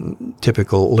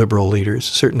typical Liberal leaders,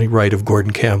 certainly right of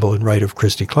Gordon Campbell and right of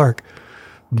Christy Clark.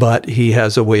 But he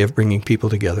has a way of bringing people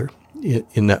together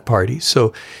in that party.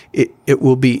 So it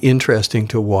will be interesting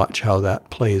to watch how that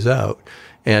plays out.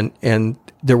 And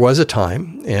there was a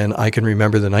time, and I can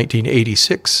remember the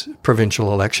 1986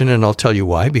 provincial election, and I'll tell you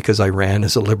why, because I ran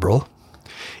as a Liberal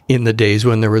in the days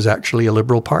when there was actually a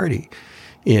Liberal Party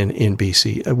in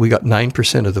BC. We got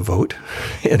 9% of the vote,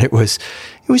 and it was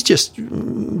just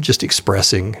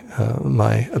expressing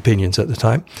my opinions at the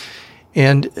time.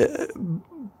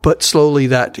 But slowly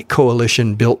that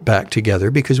coalition built back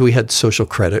together because we had Social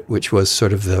Credit, which was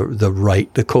sort of the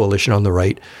right, the coalition on the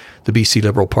right. The BC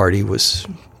Liberal Party was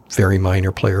a very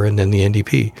minor player, and then the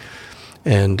NDP.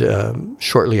 And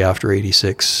shortly after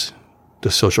 86,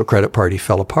 the Social Credit Party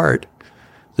fell apart.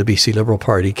 The BC Liberal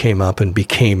Party came up and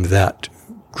became that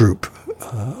group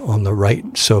on the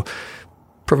right. So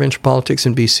provincial politics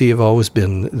in BC have always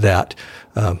been that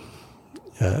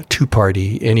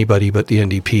two-party, anybody but the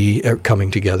NDP are coming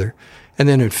together. And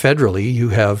then federally, you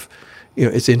have,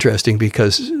 it's interesting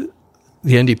because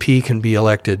the NDP can be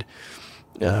elected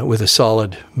with a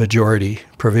solid majority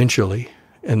provincially,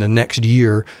 and the next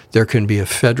year there can be a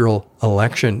federal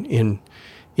election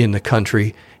in the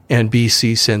country, and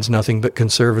BC sends nothing but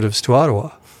Conservatives to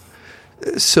Ottawa.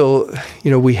 So,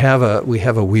 we have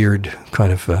a weird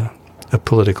kind of a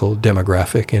political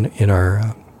demographic in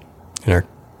our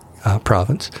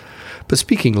province. But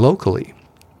speaking locally,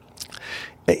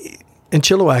 and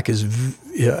Chilliwack is,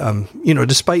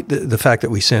 despite the fact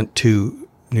that we sent 2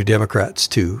 New Democrats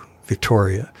to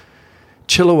Victoria,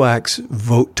 Chilliwack's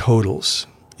vote totals,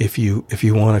 if you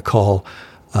want to call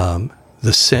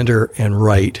the center and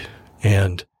right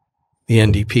and the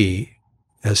NDP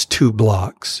as 2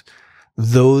 blocks,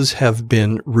 those have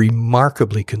been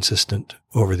remarkably consistent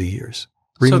over the years.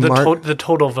 So the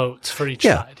total votes for each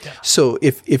side. Yeah. So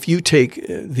if you take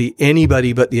the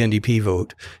anybody but the NDP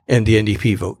vote and the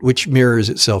NDP vote, which mirrors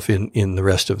itself in the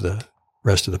rest of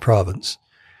the province,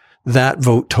 that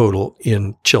vote total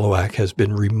in Chilliwack has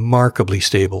been remarkably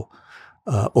stable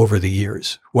over the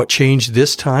years. What changed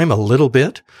this time a little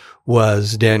bit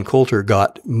was Dan Coulter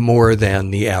got more than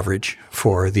the average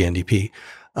for the NDP.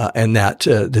 And that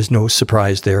there's no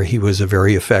surprise there. He was a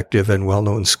very effective and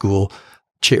well-known school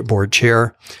board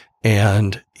chair,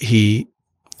 and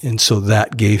so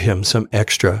that gave him some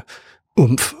extra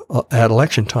oomph at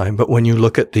election time. But when you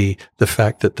look at the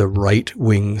fact that the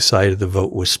right-wing side of the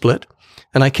vote was split,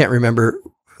 and I can't remember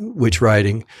which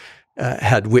riding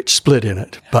had which split in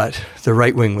it, but the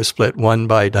right wing was split, one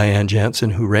by Diane Jansen,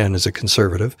 who ran as a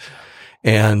Conservative,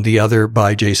 and the other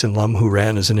by Jason Lum, who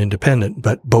ran as an independent,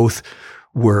 but both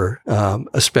were,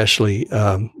 especially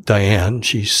Diane,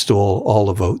 she stole all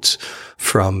the votes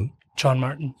from John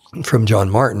Martin.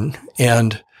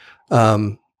 And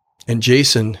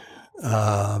Jason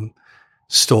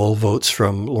stole votes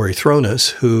from Laurie Thrones,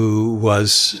 who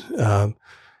was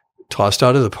tossed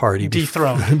out of the party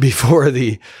before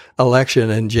the election,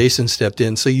 and Jason stepped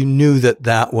in. So you knew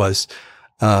that was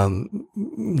going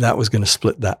to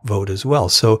split that vote as well.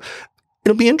 So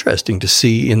it'll be interesting to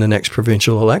see in the next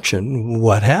provincial election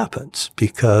what happens,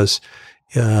 because,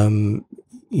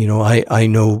 I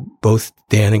know both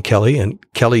Dan and Kelly, and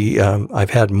Kelly, I've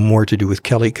had more to do with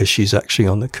Kelly because she's actually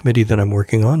on the committee that I'm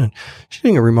working on, and she's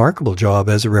doing a remarkable job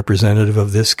as a representative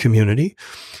of this community.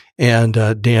 And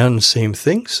Dan, same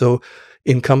thing. So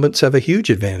incumbents have a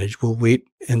huge advantage. We'll wait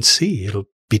and see. It'll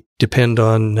depend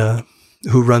on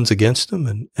who runs against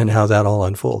them and how that all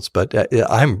unfolds. But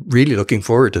I'm really looking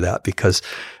forward to that, because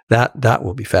that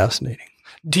will be fascinating.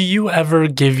 Do you ever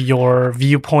give your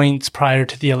viewpoints prior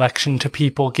to the election to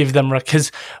people, give them,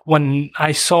 because when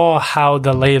I saw how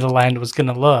the lay of the land was going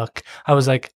to look, I was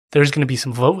like, there's going to be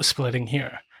some vote splitting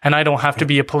here. And I don't have to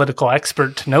be a political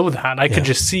expert to know that. I could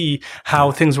just see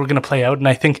how things were going to play out. And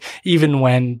I think even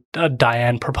when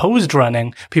Diane proposed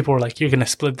running, people were like, you're going to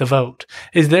split the vote.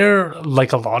 Is there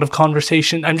like a lot of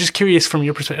conversation? I'm just curious from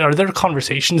your perspective, are there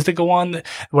conversations that go on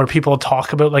where people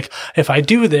talk about, like, if I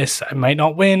do this, I might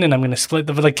not win and I'm going to split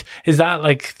the vote? Like, is that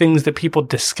like things that people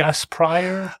discuss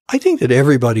prior? I think that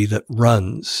everybody that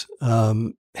runs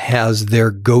has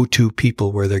their go-to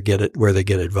people where they get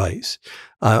advice.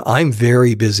 I'm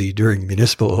very busy during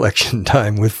municipal election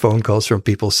time with phone calls from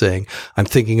people saying, I'm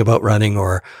thinking about running,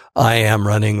 or I am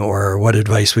running, or what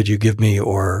advice would you give me,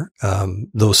 or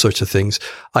those sorts of things.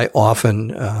 I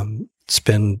often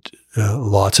spend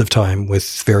lots of time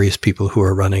with various people who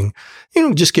are running,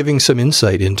 just giving some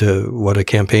insight into what a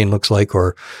campaign looks like,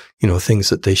 or, things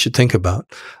that they should think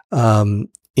about.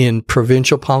 In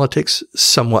provincial politics,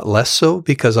 somewhat less so,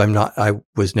 because I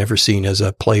was never seen as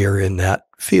a player in that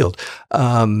field.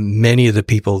 Many of the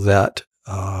people that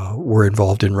were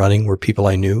involved in running were people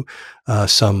I knew,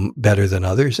 some better than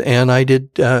others, and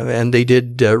they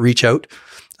did reach out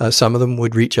some of them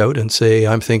would reach out and say,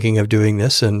 I'm thinking of doing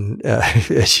this. And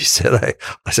as you said,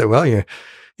 I said, well,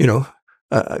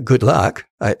 good luck.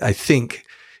 I think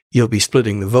you'll be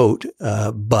splitting the vote,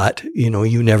 but,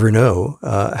 you never know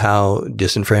how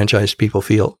disenfranchised people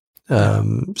feel.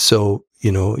 So,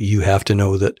 you have to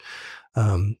know that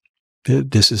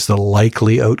this is the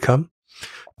likely outcome,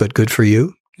 but good for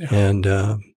you. Yeah. And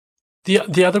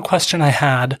the other question I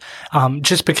had,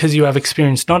 just because you have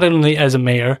experience not only as a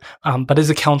mayor, but as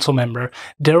a council member,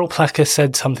 Darryl Plecas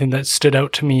said something that stood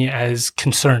out to me as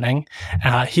concerning.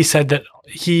 He said that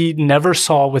he never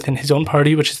saw within his own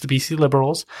party, which is the BC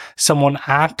Liberals, someone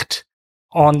act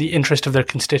on the interest of their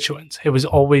constituents. It was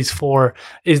always for,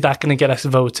 is that going to get us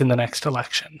votes in the next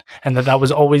election? And that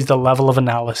was always the level of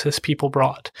analysis people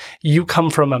brought. You come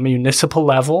from a municipal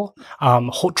level,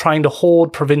 trying to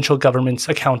hold provincial governments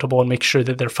accountable and make sure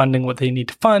that they're funding what they need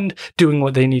to fund, doing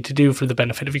what they need to do for the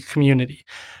benefit of your community.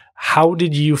 How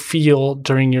did you feel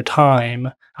during your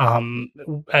time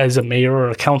as a mayor or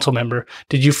a council member?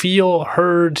 Did you feel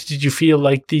heard? Did you feel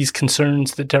like these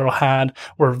concerns that Darryl had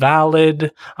were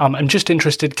valid? I'm just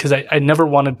interested because I never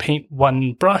want to paint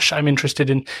one brush. I'm interested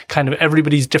in kind of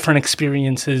everybody's different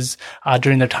experiences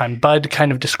during their time. Bud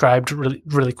kind of described really,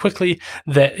 really quickly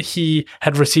that he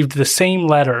had received the same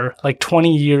letter like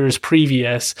 20 years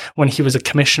previous when he was a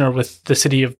commissioner with the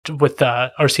city of, with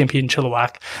the RCMP in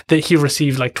Chilliwack, that he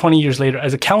received like 20 years later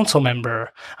as a council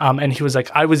member. And he was like,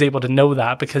 I was able to know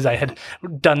that because I had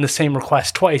done the same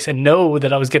request twice and know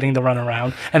that I was getting the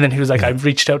runaround. And then he was like, I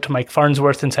reached out to Mike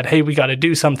Farnsworth and said, hey, we got to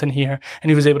do something here. And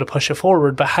he was able to push it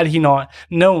forward. But had he not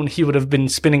known, he would have been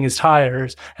spinning his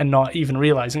tires and not even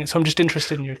realizing it. So I'm just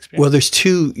interested in your experience.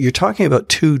 Well, you're talking about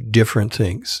two different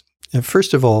things. And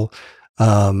first of all,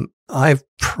 I've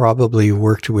probably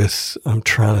worked with, I'm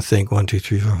trying to think, 1, 2,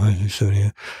 3, 4, 5, 6, 7,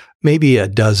 8, maybe a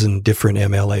dozen different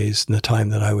MLAs in the time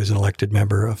that I was an elected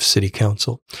member of city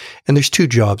council. And there's two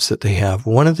jobs that they have.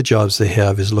 One of the jobs they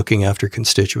have is looking after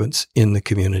constituents in the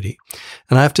community.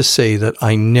 And I have to say that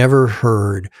I never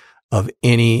heard of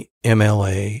any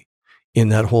MLA in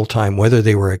that whole time, whether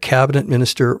they were a cabinet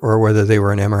minister or whether they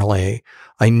were an MLA.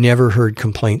 I never heard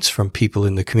complaints from people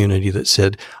in the community that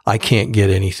said, I can't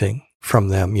get anything from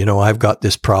them. I've got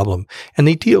this problem. And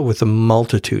they deal with a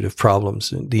multitude of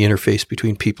problems in the interface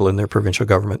between people and their provincial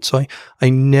government. So I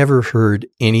never heard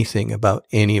anything about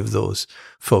any of those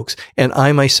folks. And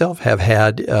I myself have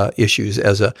had issues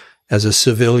as a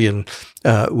civilian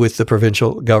with the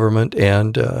provincial government.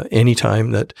 And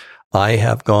anytime that I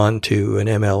have gone to an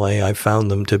MLA, I've found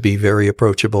them to be very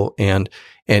approachable and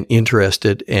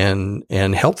interested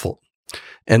and helpful.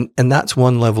 And that's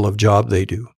one level of job they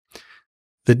do.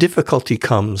 The difficulty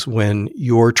comes when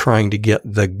you're trying to get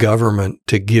the government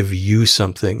to give you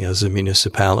something as a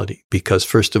municipality, because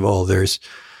first of all, there's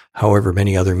however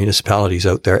many other municipalities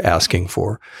out there asking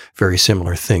for very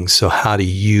similar things. So how do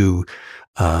you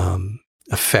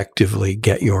effectively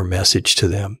get your message to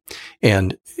them?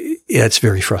 And it's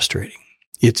very frustrating.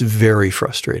 It's very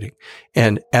frustrating.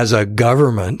 And as a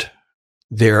government,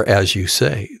 as you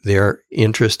say, their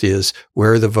interest is,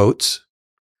 where are the votes?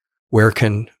 Where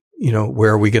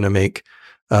are we going to make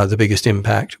the biggest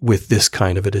impact with this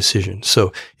kind of a decision?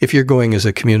 So if you're going as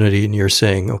a community and you're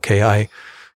saying, okay,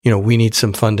 we need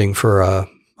some funding for a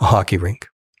hockey rink.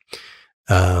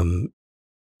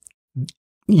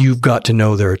 You've got to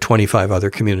know there are 25 other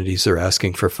communities that are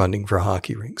asking for funding for a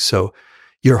hockey rink. So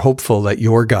you're hopeful that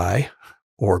your guy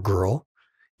or girl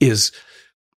is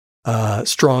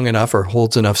strong enough or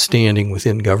holds enough standing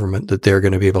within government that they're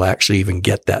going to be able to actually even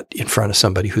get that in front of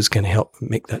somebody who's going to help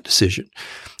make that decision.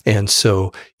 And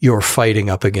so you're fighting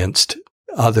up against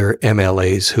other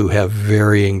MLAs who have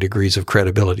varying degrees of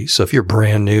credibility. So if you're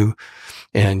brand new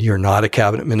and you're not a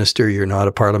cabinet minister, you're not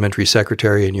a parliamentary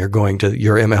secretary, and you're going to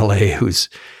your MLA who's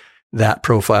that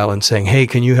profile and saying, hey,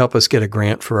 can you help us get a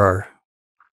grant for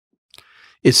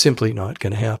it's simply not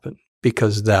going to happen,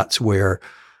 because that's where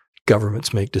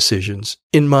governments make decisions,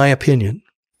 in my opinion,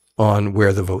 on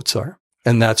where the votes are.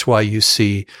 And that's why you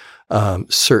see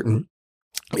certain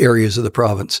areas of the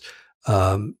province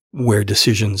where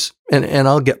decisions, and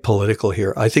I'll get political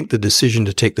here. I think the decision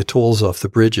to take the tolls off the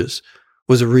bridges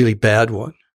was a really bad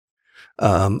one.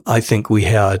 I think we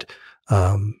had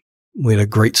a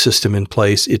great system in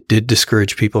place. It did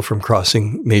discourage people from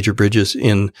crossing major bridges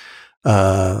in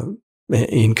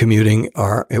commuting.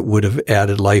 It would have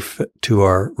added life to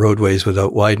our roadways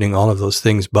without widening, all of those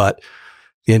things. But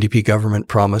the NDP government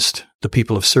promised the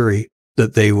people of Surrey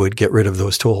that they would get rid of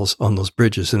those tolls on those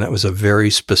bridges. And that was a very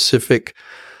specific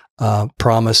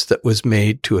promise that was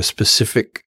made to a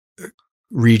specific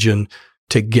region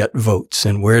to get votes.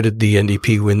 And where did the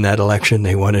NDP win that election?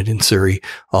 They won it in Surrey.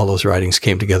 All those ridings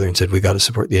came together and said, we got to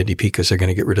support the NDP because they're going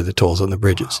to get rid of the tolls on the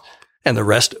bridges. And the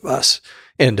rest of us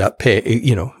end up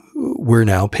we're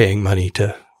now paying money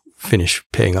to finish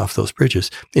paying off those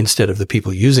bridges instead of the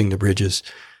people using the bridges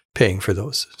paying for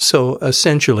those. So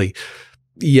essentially,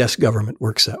 yes, government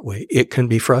works that way. It can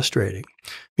be frustrating.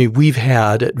 I mean, we've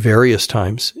had at various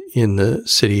times in the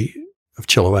city of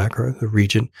Chilliwack or the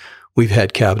region, we've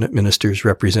had cabinet ministers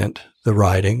represent the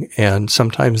riding, and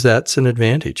sometimes that's an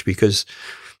advantage because,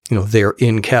 they're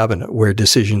in cabinet where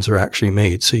decisions are actually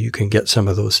made, so you can get some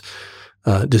of those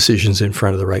decisions in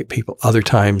front of the right people. Other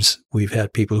times we've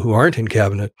had people who aren't in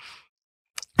cabinet,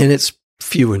 and it's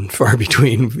few and far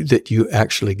between that you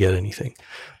actually get anything.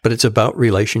 But it's about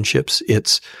relationships.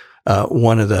 It's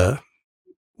one of the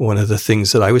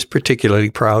things that I was particularly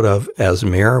proud of as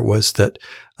mayor was that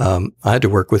I had to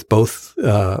work with both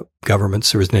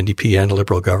governments. There was an NDP and a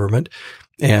Liberal government,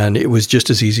 and it was just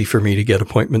as easy for me to get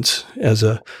appointments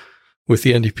with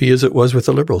the NDP as it was with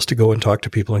the Liberals to go and talk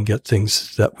to people and get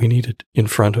things that we needed in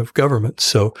front of government.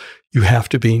 So you have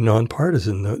to be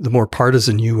nonpartisan. The more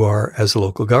partisan you are as a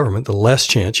local government, the less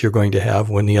chance you're going to have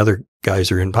when the other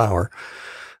guys are in power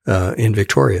in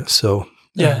Victoria. So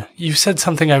yeah, you said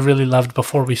something I really loved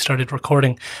before we started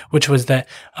recording, which was that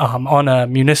on a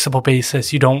municipal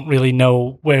basis, you don't really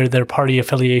know where their party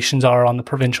affiliations are on the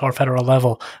provincial or federal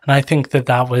level. And I think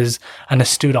that was an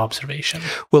astute observation.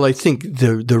 Well, I think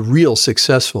the real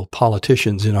successful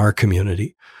politicians in our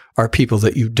community are people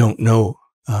that you don't know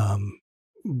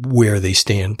where they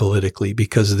stand politically,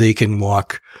 because they can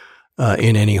walk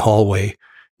in any hallway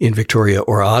in Victoria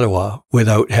or Ottawa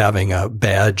without having a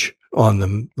badge on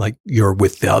them, like you're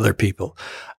with the other people.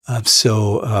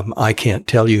 So I can't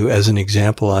tell you as an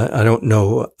example. I don't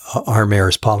know our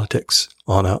mayor's politics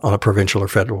on a provincial or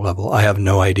federal level. I have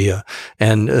no idea.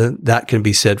 And that can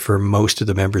be said for most of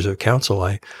the members of council.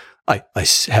 I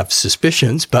have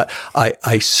suspicions, but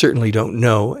I certainly don't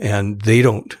know. And they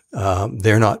don't,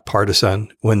 they're not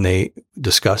partisan when they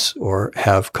discuss or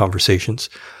have conversations.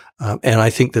 And I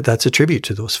think that that's a tribute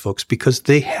to those folks, because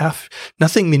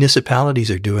nothing municipalities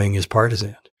are doing is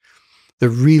partisan. There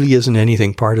really isn't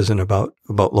anything partisan about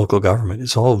local government.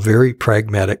 It's all very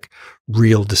pragmatic,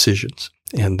 real decisions.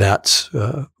 And that's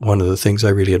one of the things I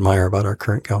really admire about our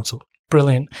current council.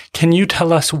 Brilliant. Can you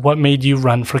tell us what made you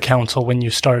run for council when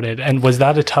you started? And was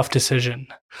that a tough decision?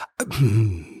 I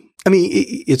mean,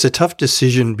 it's a tough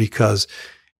decision because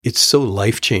it's so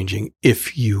life-changing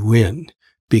if you win.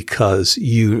 Because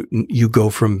you go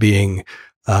from being,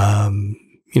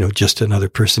 just another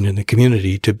person in the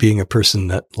community to being a person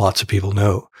that lots of people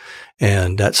know.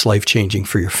 And that's life-changing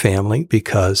for your family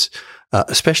because,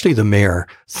 especially the mayor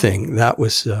thing, that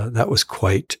was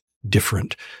quite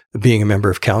different. Being a member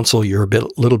of council, you're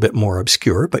little bit more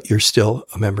obscure, but you're still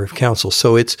a member of council.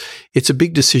 So it's a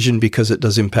big decision because it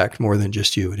does impact more than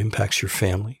just you. It impacts your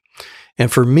family. And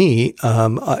for me,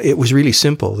 it was really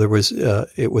simple. It was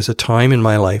a time in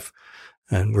my life,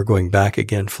 and we're going back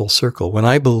again full circle, when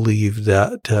I believed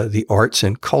that the arts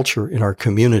and culture in our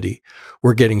community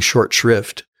were getting short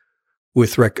shrift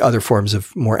with other forms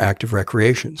of more active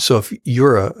recreation. So if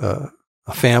you're a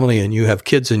family and you have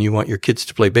kids and you want your kids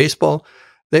to play baseball,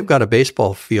 they've got a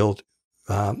baseball field,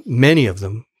 many of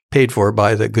them paid for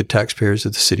by the good taxpayers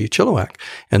of the city of Chilliwack,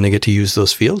 and they get to use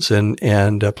those fields and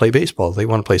play baseball. They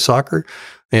want to play soccer.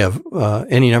 They have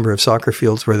any number of soccer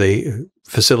fields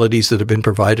facilities that have been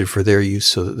provided for their use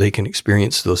so that they can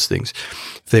experience those things.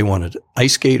 If they wanted to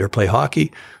ice skate or play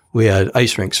hockey, we had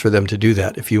ice rinks for them to do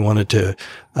that. If you wanted to,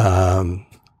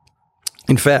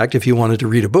 in fact, if you wanted to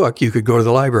read a book, you could go to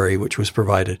the library, which was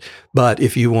provided. But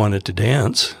if you wanted to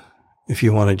dance, if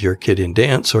you wanted your kid in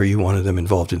dance, or you wanted them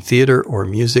involved in theater or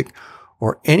music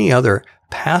or any other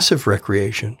passive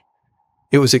recreation,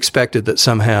 it was expected that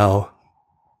somehow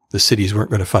the cities weren't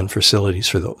going to fund facilities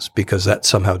for those because that's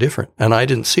somehow different. And I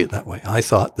didn't see it that way. I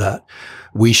thought that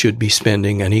we should be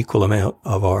spending an equal amount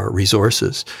of our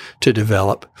resources to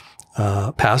develop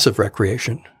passive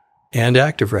recreation and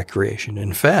active recreation.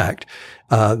 In fact,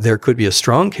 there could be a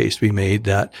strong case to be made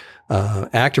that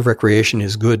active recreation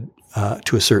is good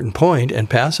to a certain point, and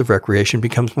passive recreation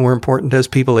becomes more important as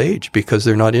people age because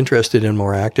they're not interested in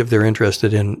more active. They're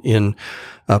interested in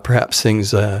perhaps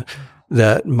things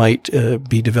that might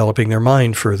be developing their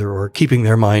mind further or keeping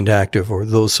their mind active or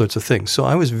those sorts of things. So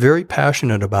I was very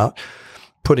passionate about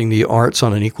putting the arts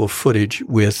on an equal footage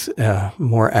with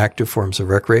more active forms of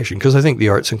recreation, because I think the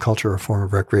arts and culture are a form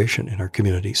of recreation in our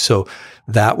community. So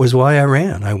that was why I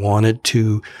ran. I wanted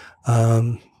to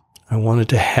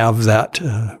have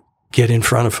that get in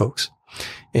front of folks.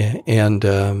 And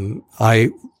I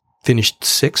finished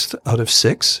 6th out of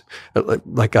 6.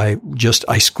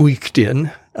 I squeaked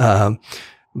in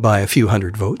by a few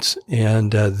hundred votes,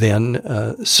 and then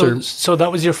served. So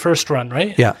that was your first run,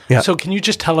 right? Yeah. So can you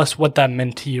just tell us what that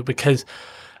meant to you? Because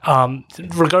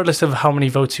regardless of how many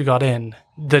votes you got in,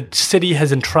 the city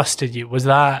has entrusted you.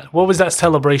 What was that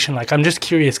celebration like? I'm just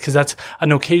curious, because that's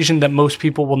an occasion that most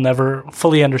people will never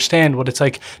fully understand what it's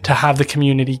like to have the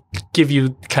community give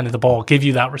you kind of the ball, give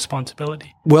you that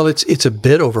responsibility. Well, it's a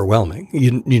bit overwhelming.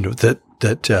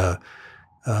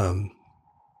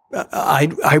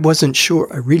 I wasn't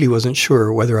sure. I really wasn't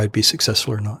sure whether I'd be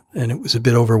successful or not, and it was a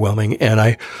bit overwhelming. And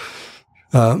I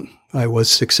was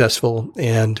successful,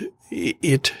 and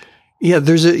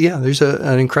there's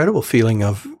an incredible feeling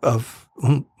of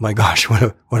oh my gosh,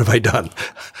 what have I done?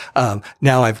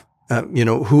 Now I've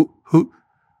who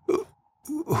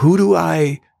do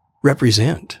I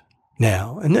represent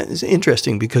now? And that is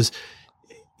interesting, because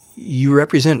you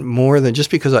represent more than just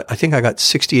because I think I got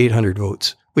 6,800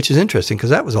 votes, which is interesting because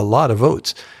that was a lot of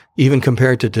votes. Even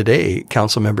compared to today,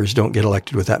 council members don't get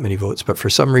elected with that many votes, but for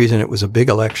some reason it was a big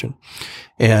election.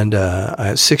 And I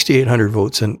had 6,800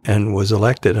 votes and was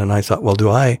elected. And I thought, well, do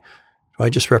I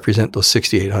just represent those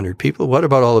 6,800 people? What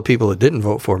about all the people that didn't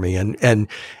vote for me? And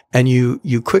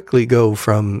you quickly go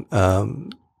from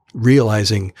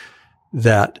realizing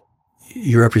that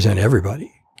you represent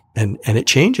everybody, and it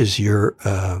changes you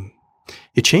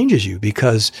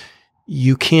because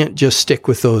you can't just stick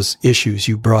with those issues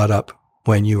you brought up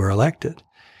when you were elected.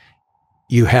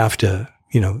 You have to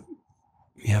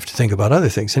think about other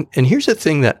things. And here's the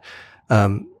thing that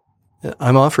I'm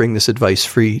offering this advice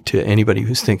free to anybody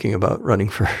who's thinking about running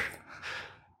for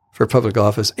public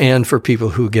office, and for people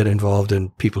who get involved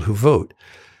and people who vote.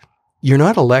 You're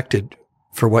not elected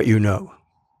for what you know.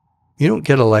 You don't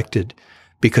get elected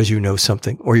because you know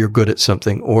something, or you're good at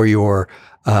something, or you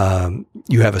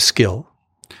have a skill.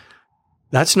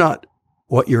 That's not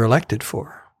what you're elected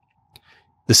for.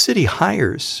 The city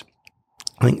hires,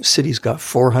 I think the city's got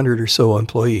 400 or so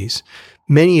employees,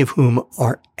 many of whom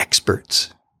are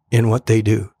experts in what they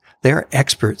do. They are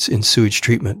experts in sewage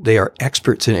treatment. They are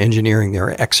experts in engineering. They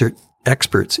are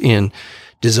experts in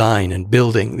design and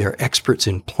building. They're experts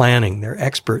in planning. They're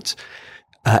experts.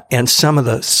 And some of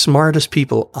the smartest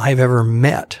people I've ever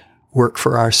met work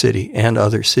for our city and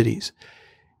other cities.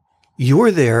 You're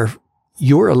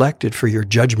elected for your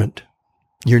judgment.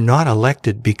 You're not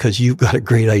elected because you've got a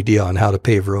great idea on how to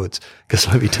pave roads. Because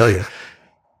let me tell you,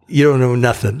 you don't know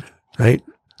nothing, right?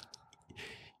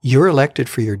 You're elected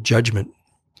for your judgment.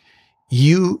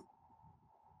 You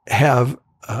have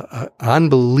an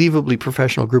unbelievably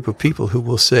professional group of people who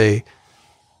will say,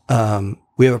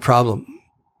 we have a problem.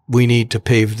 We need to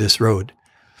pave this road.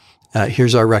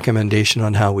 Here's our recommendation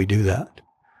on how we do that.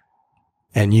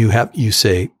 And you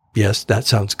say, yes, that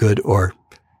sounds good, or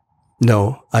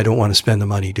no, I don't want to spend the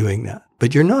money doing that.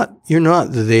 But you're not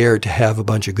there to have a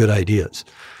bunch of good ideas.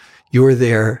 You're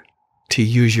there to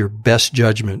use your best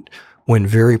judgment when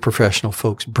very professional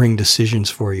folks bring decisions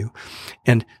for you.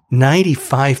 And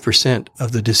 95%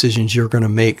 of the decisions you're going to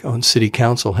make on city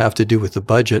council have to do with the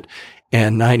budget,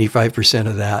 and 95%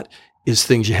 of that is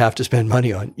things you have to spend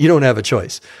money on. You don't have a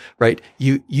choice, right?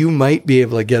 You might be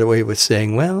able to get away with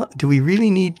saying, well, do we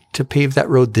really need to pave that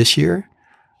road this year?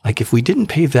 Like, if we didn't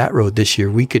pave that road this year,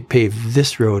 we could pave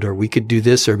this road, or we could do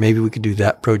this, or maybe we could do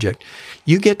that project.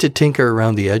 You get to tinker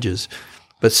around the edges.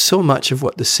 But so much of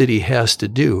what the city has to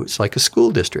do, it's like a school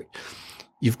district.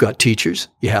 You've got teachers,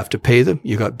 you have to pay them.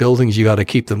 You've got buildings, you got to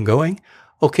keep them going.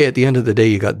 Okay, at the end of the day,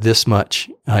 you got this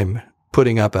much. I'm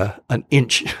putting up an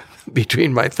inch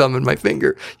between my thumb and my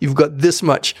finger. You've got this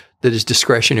much that is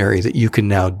discretionary that you can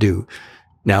now do.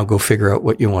 Now go figure out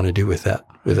what you want to do with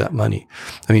that money.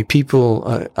 I mean, people,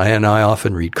 and I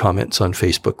often read comments on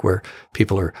Facebook where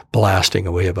people are blasting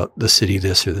away about the city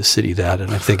this or the city that.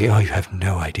 And I'm thinking, oh, you have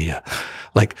no idea.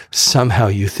 Like, somehow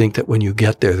you think that when you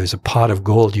get there's a pot of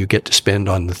gold you get to spend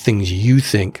on the things you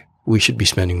think we should be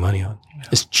spending money on. Yeah.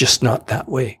 It's just not that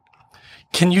way.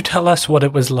 Can you tell us what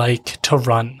it was like to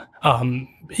run,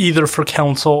 either for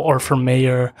council or for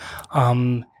mayor?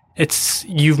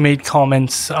 You've made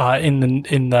comments in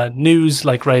the news,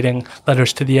 like writing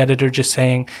letters to the editor, just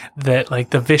saying that, like,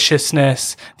 the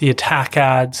viciousness, the attack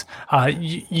ads,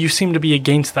 you seem to be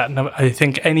against that. And I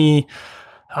think any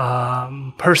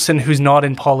person who's not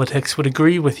in politics would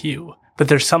agree with you. But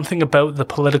there's something about the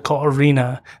political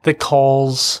arena that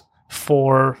calls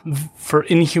for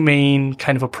inhumane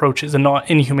kind of approaches, and not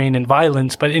inhumane in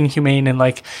violence, but inhumane in,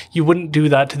 like, you wouldn't do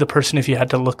that to the person if you had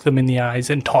to look them in the eyes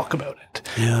and talk about it.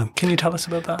 Yeah. Can you tell us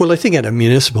about that? Well, I think at a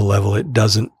municipal level,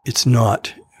 it's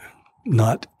not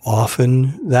not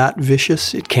often that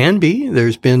vicious. It can be.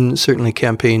 There's been certainly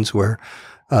campaigns where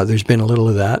there's been a little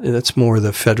of that. That's more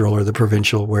the federal or the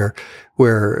provincial where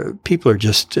people are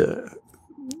just,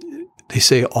 they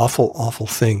say awful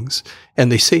things.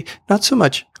 And they say not so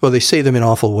much, well, they say them in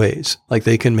awful ways. Like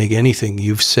they can make anything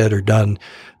you've said or done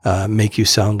make you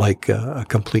sound like a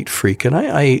complete freak. And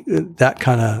I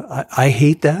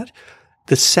hate that.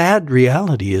 The sad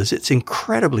reality is it's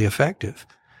incredibly effective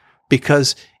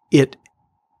because it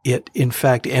in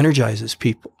fact energizes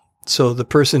people. So the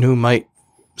person who might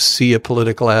see a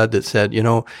political ad that said,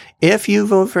 if you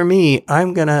vote for me,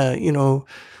 I'm going to,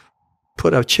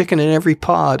 put a chicken in every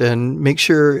pot and make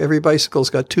sure every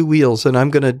bicycle's got 2 wheels and I'm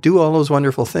going to do all those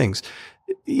wonderful things.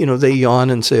 They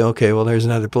yawn and say, okay, well, there's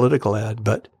another political ad.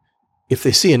 But if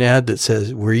they see an ad that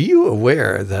says, were you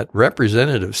aware that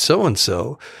Representative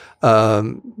so-and-so,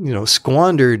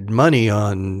 squandered money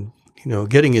on,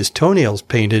 getting his toenails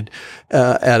painted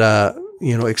at a,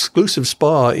 exclusive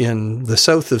spa in the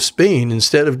south of Spain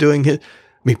instead of doing it. I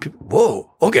mean,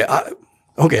 whoa, okay, I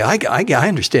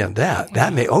understand that.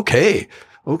 That okay,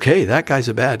 that guy's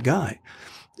a bad guy.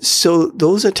 So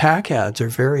those attack ads are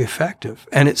very effective.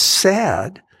 And it's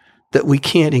sad that we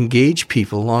can't engage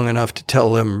people long enough to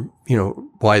tell them,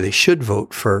 why they should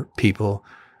vote for people.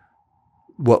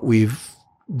 What we've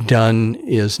done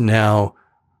is now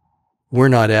we're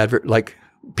not like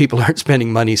people aren't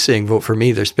spending money saying vote for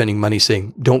me. They're spending money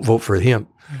saying don't vote for him.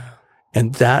 Yeah.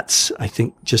 And that's, I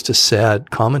think, just a sad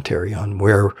commentary on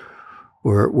where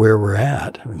we're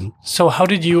at. So how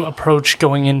did you approach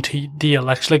going into the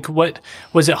election? Like, what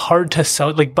was it hard to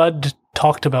sell? Like Bud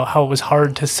talked about how it was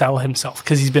hard to sell himself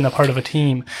because he's been a part of a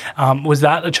team. Was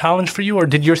that a challenge for you, or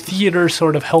did your theater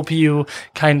sort of help you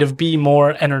kind of be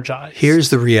more energized? Here's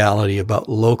the reality about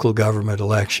local government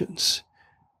elections.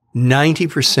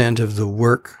 90% of the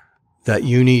work that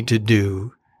you need to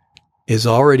do has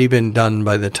already been done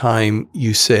by the time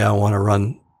you say, I want to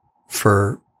run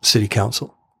for city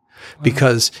council.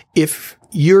 Because if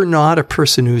you're not a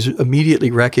person who's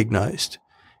immediately recognized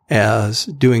as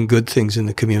doing good things in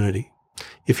the community,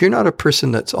 if you're not a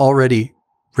person that's already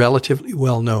relatively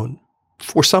well known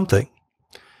for something,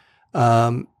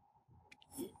 you're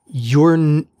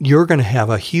going to have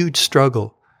a huge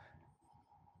struggle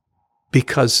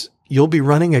because you'll be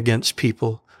running against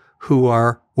people who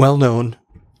are well known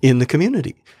in the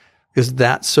community. Because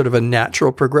that's sort of a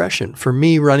natural progression. For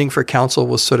me, running for council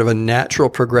was sort of a natural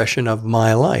progression of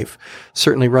my life.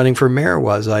 Certainly running for mayor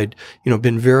was. I'd,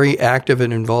 been very active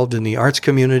and involved in the arts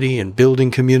community and building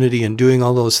community and doing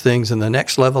all those things. And the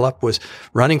next level up was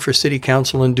running for city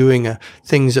council and doing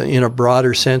things in a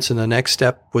broader sense. And the next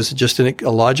step was just a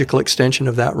logical extension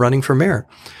of that, running for mayor.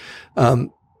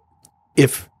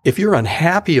 If you're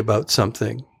unhappy about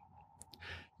something,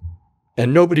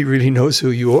 and nobody really knows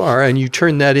who you are, and you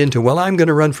turn that into, well, I'm going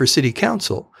to run for city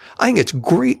council. I think it's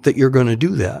great that you're going to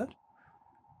do that.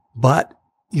 But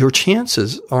your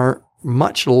chances are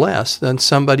much less than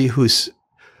somebody who's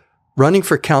running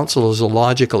for council as a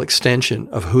logical extension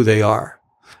of who they are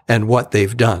and what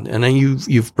they've done. And then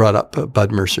you've brought up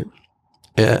Bud Mercer,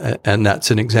 and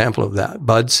that's an example of that.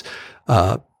 Bud's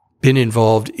been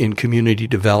involved in community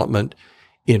development,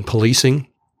 in policing.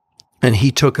 And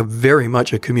he took very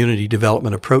much a community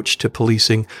development approach to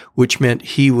policing, which meant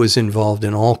he was involved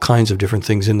in all kinds of different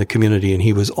things in the community, and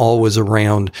he was always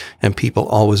around, and people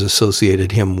always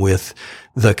associated him with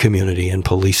the community and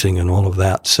policing and all of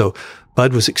that. So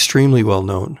Bud was extremely well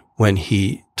known when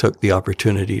he took the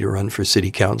opportunity to run for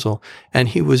city council, and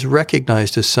he was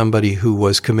recognized as somebody who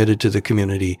was committed to the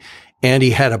community, and he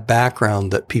had a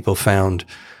background that people found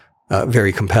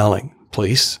very compelling.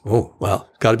 Police, oh, well,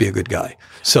 got to be a good guy.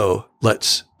 So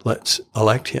let's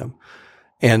elect him.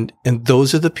 And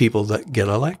those are the people that get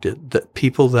elected, the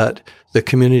people that the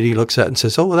community looks at and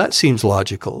says, oh, well, that seems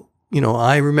logical.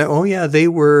 I remember, oh yeah, they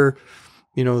were,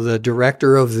 the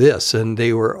director of this, and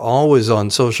they were always on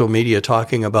social media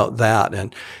talking about that.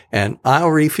 And I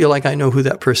already feel like I know who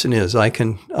that person is. I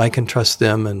can trust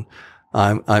them, and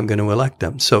I'm going to elect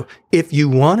them. So if you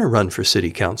want to run for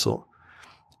city council,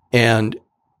 and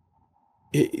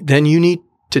then you need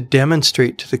to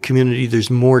demonstrate to the community there's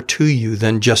more to you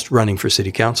than just running for city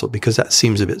council, because that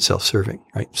seems a bit self-serving,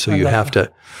 right? So you have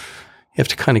to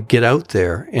kind of get out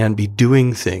there and be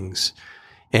doing things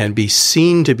and be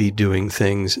seen to be doing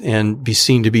things, and be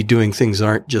seen to be doing things that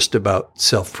aren't just about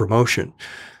self-promotion,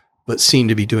 but seen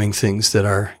to be doing things that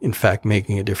are in fact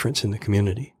making a difference in the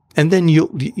community. And then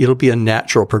it'll be a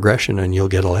natural progression and you'll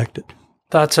get elected.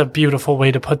 That's a beautiful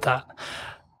way to put that.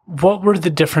 What were the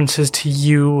differences to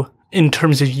you in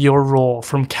terms of your role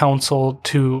from council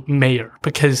to mayor?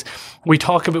 Because we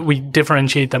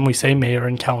differentiate them, we say mayor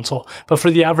and council, but for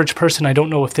the average person, I don't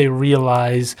know if they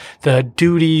realize the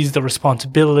duties, the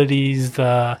responsibilities,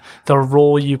 the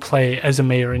role you play as a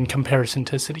mayor in comparison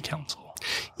to city council.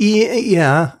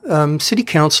 Yeah. City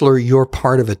councilor, you're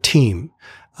part of a team.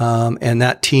 And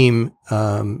that team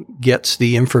gets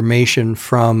the information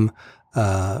from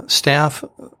staff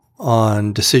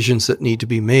on decisions that need to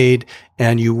be made,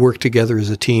 and you work together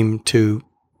as a team to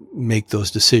make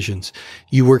those decisions.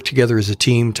 You work together as a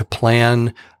team to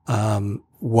plan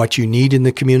what you need in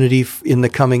the community in the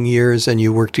coming years, and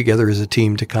you work together as a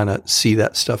team to kind of see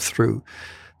that stuff through.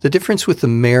 The difference with the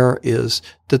mayor is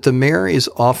that the mayor is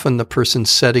often the person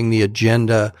setting the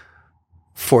agenda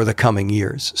for the coming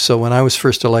years. So when I was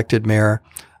first elected mayor,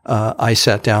 I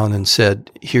sat down and said,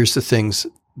 here's the things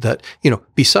that,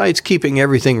 besides keeping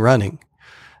everything running,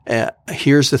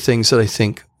 here's the things that I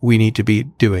think we need to be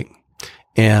doing.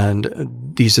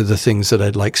 And these are the things that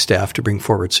I'd like staff to bring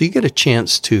forward. So you get a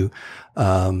chance to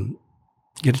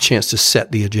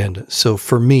set the agenda. So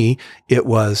for me, it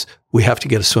was, we have to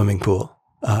get a swimming pool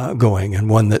going, and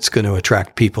one that's going to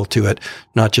attract people to it,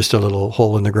 not just a little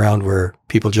hole in the ground where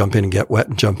people jump in and get wet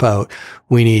and jump out.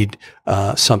 We need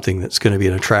something that's going to be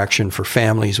an attraction for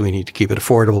families. We need to keep it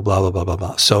affordable, blah, blah, blah, blah,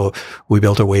 blah. So we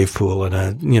built a wave pool and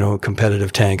a,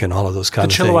 competitive tank and all of those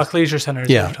kinds of things. The Chilliwack Leisure Center.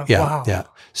 Yeah.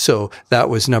 So that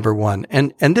was number one.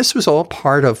 And this was all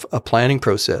part of a planning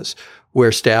process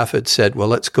where staff had said, well,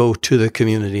 let's go to the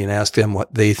community and ask them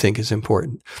what they think is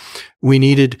important. We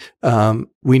needed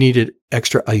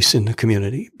extra ice in the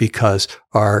community because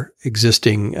our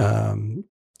existing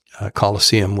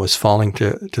Coliseum was falling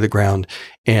to the ground,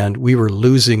 and we were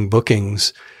losing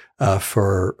bookings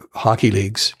for hockey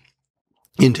leagues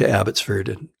into Abbotsford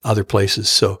and other places.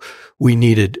 So we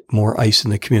needed more ice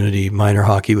in the community. Minor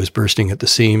hockey was bursting at the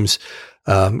seams.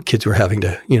 Kids were having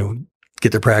to,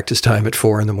 get their practice time at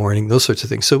 4 a.m, those sorts of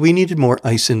things. So we needed more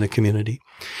ice in the community.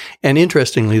 And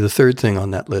interestingly, the third thing on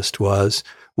that list was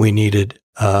we needed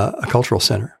a cultural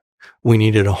center. We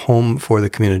needed a home for the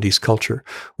community's culture.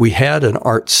 We had an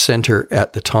arts center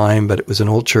at the time, but it was an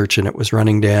old church and it was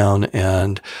running down,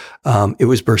 and it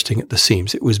was bursting at the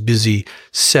seams. It was busy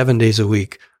 7 days a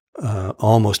week,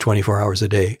 almost 24 hours a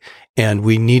day. And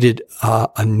we needed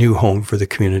a new home for the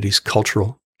community's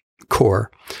cultural core.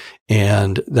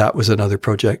 And that was another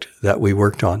project that we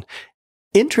worked on.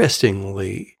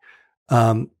 Interestingly,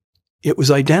 it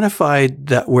was identified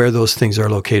that where those things are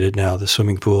located now, the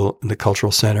swimming pool and the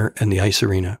cultural center and the ice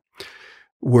arena,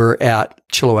 were at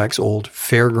Chilliwack's old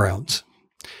fairgrounds.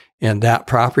 And that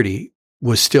property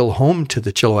was still home to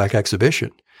the Chilliwack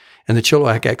exhibition. And the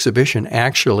Chilliwack exhibition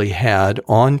actually had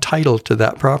on title to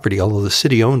that property, although the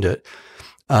city owned it,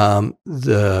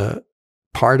 the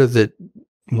part of the,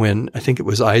 when I think it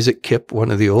was Isaac Kipp, one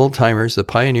of the old timers, the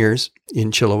pioneers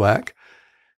in Chilliwack,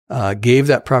 gave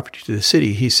that property to the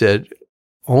city. He said,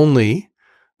 only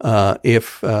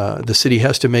if the city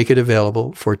has to make it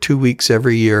available for 2 weeks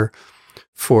every year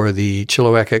for the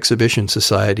Chilliwack Exhibition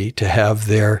Society to have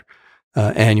their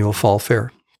annual fall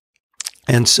fair.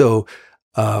 And so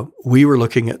we were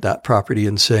looking at that property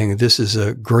and saying, this is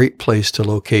a great place to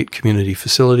locate community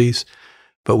facilities,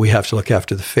 but we have to look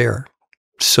after the fair.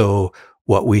 So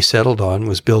what we settled on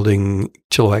was building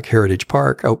Chilliwack Heritage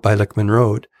Park out by Lickman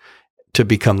Road to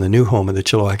become the new home of the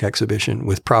Chilliwack exhibition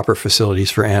with proper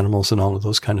facilities for animals and all of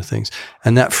those kind of things.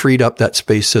 And that freed up that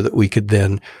space so that we could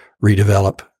then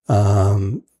redevelop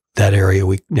that area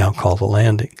we now call the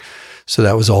Landing. So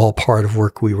that was all part of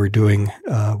work we were doing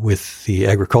with the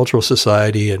Agricultural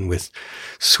Society and with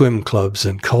swim clubs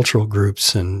and cultural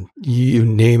groups, and you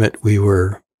name it, we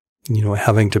were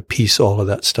having to piece all of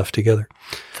that stuff together.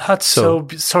 That's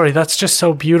that's just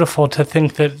so beautiful to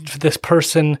think that this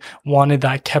person wanted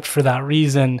that kept for that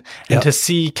reason, and to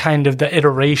see kind of the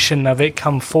iteration of it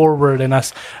come forward and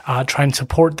us try and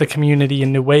support the community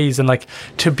in new ways, and like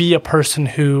to be a person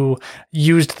who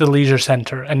used the leisure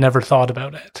center and never thought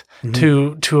about it.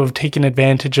 Mm-hmm. To have taken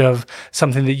advantage of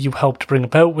something that you helped bring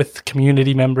about with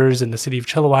community members in the city of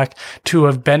Chilliwack, to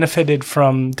have benefited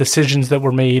from decisions that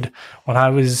were made when I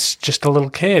was just a little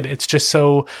kid. It's just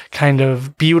so kind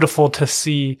of beautiful to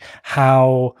see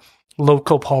how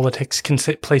local politics can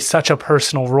play such a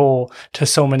personal role to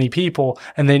so many people,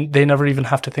 and they never even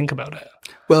have to think about it.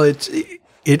 Well,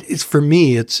 it's for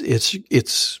me,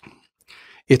 it's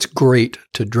great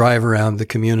to drive around the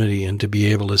community and to be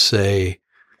able to say,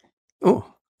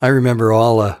 oh, I remember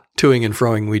all toing and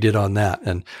froing we did on that.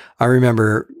 And I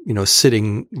remember,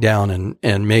 sitting down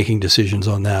and making decisions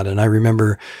on that. And I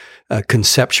remember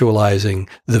conceptualizing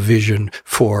the vision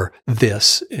for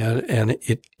this. And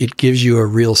it gives you a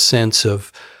real sense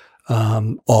of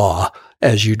awe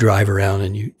as you drive around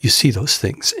and you see those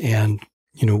things. And,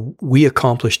 we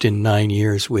accomplished in 9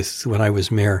 years when I was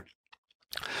mayor,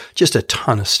 just a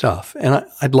ton of stuff. And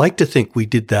I'd like to think we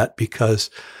did that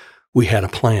because we had a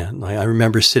plan. I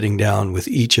remember sitting down with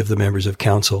each of the members of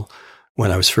council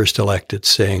when I was first elected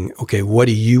saying, okay, what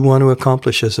do you want to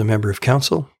accomplish as a member of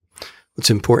council?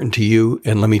 What's important to you?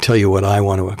 And let me tell you what I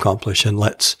want to accomplish. And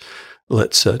let's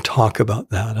talk about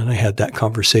that. And I had that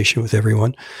conversation with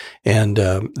everyone. And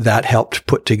that helped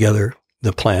put together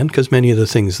the plan, because many of the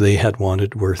things they had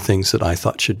wanted were things that I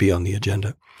thought should be on the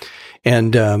agenda.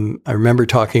 And I remember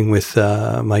talking with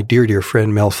my dear, dear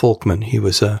friend, Mel Folkman.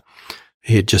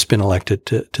 He had just been elected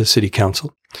to city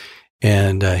council.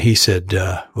 And he said,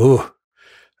 oh,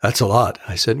 that's a lot.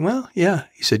 I said, well, yeah.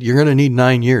 He said, you're going to need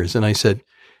 9 years. And I said,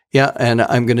 yeah, and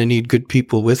I'm going to need good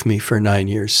people with me for 9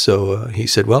 years. So he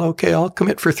said, well, okay, I'll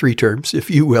commit for 3 terms,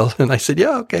 if you will. And I said,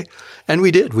 yeah, okay. And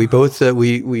we did. We both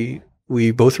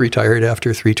we both retired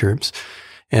after 3 terms.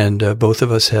 And both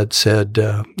of us had said,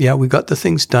 yeah, we got the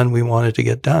things done we wanted to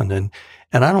get done. And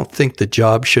I don't think the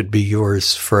job should be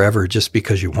yours forever just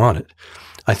because you want it.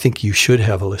 I think you should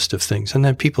have a list of things. And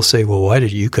then people say, well,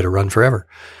 you could have run forever.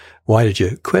 Why did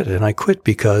you quit? And I quit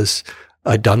because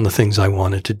I'd done the things I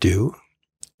wanted to do.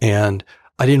 And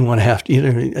I didn't want to have to, I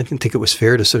didn't think it was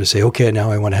fair to sort of say, okay, now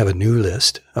I want to have a new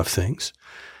list of things.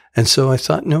 And so I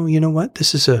thought, no, you know what?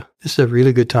 This is a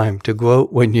really good time to go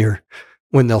out when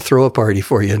they'll throw a party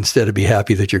for you instead of be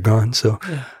happy that you're gone. So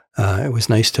it was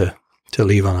nice to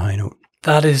leave on a high note.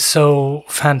 That is so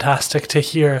fantastic to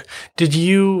hear. Did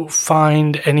you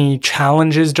find any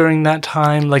challenges during that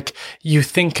time? Like, you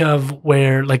think of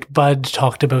where, like, Bud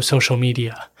talked about social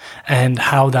media and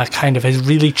how that kind of has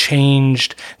really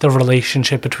changed the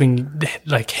relationship between,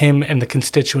 like, him and the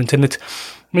constituents. And it's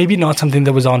maybe not something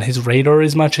that was on his radar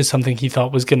as much as something he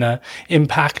thought was going to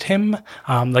impact him.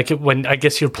 When I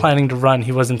guess you're planning to run,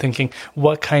 he wasn't thinking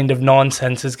what kind of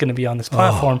nonsense is going to be on this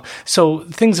platform. Oh. So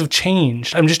things have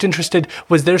changed. I'm just interested,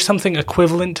 was there something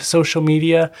equivalent to social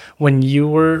media when you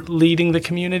were leading the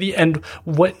community? And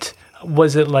what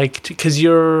was it like? Because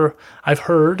I've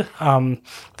heard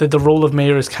that the role of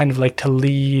mayor is kind of like to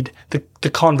lead the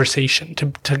conversation,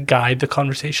 to guide the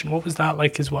conversation. What was that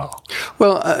like as well?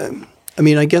 Well,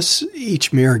 I guess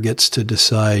each mayor gets to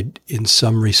decide in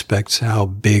some respects how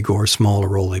big or small a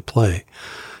role they play.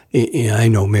 I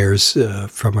know mayors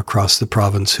from across the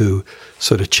province who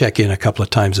sort of check in a couple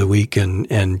of times a week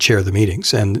and chair the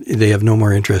meetings, and they have no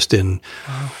more interest in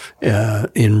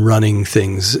running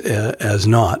things as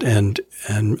not. And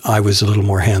I was a little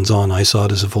more hands-on. I saw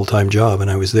it as a full-time job, and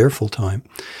I was there full-time.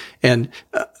 And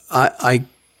the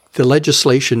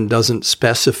legislation doesn't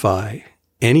specify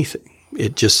anything.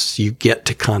 It just, you get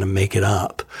to kind of make it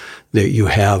up that you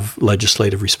have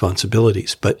legislative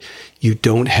responsibilities, but you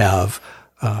don't have,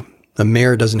 the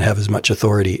mayor doesn't have as much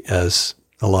authority as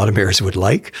a lot of mayors would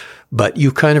like, but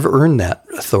you kind of earn that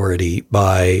authority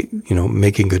by,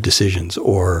 making good decisions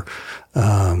or,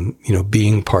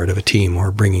 being part of a team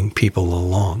or bringing people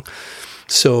along.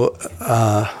 So,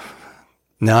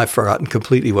 now I've forgotten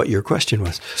completely what your question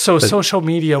was. So social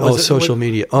media was social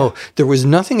media. There was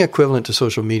nothing equivalent to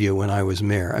social media when I was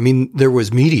mayor. I mean, there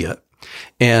was media.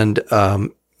 And,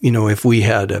 if we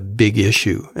had a big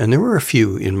issue, and there were a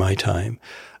few in my time,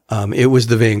 it was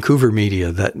the Vancouver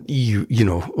media that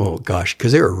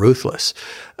because they were ruthless.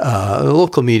 The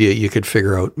local media, you could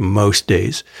figure out most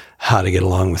days how to get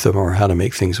along with them or how to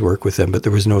make things work with them, but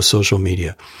there was no social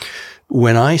media.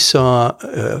 When I saw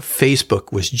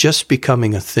Facebook was just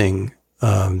becoming a thing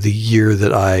the year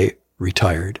that I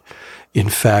retired. In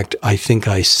fact, I think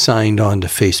I signed on to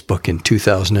Facebook in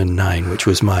 2009, which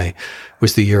was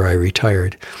the year I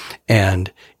retired.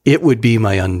 And it would be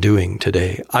my undoing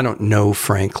today. I don't know,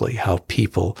 frankly, how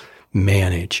people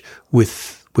manage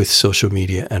with social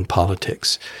media and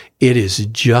politics. It is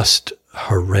just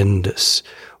horrendous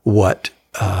what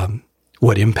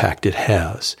impact it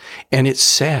has. And it's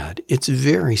sad. It's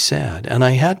very sad. And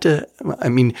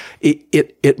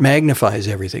it magnifies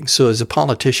everything. So as a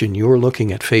politician, you're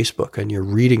looking at Facebook and you're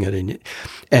reading it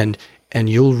and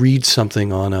you'll read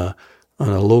something on a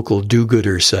local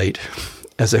do-gooder site,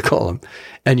 as I call them,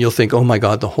 and you'll think, oh my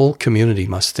God, the whole community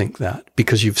must think that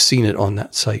because you've seen it on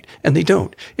that site. And they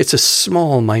don't. It's a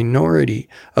small minority,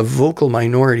 a vocal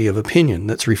minority of opinion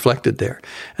that's reflected there.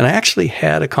 And I actually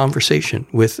had a conversation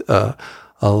with a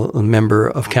member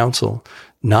of council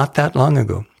not that long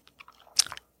ago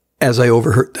as I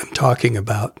overheard them talking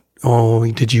about,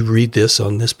 did you read this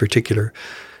on this particular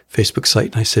Facebook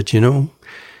site? And I said,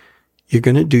 you're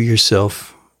going to do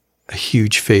yourself a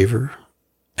huge favor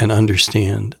and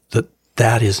understand that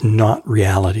that is not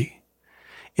reality.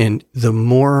 And the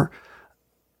more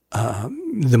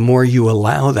you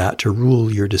allow that to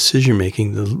rule your decision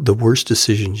making, the worse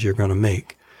decisions you're going to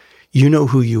make. You know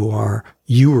who you are.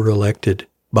 You were elected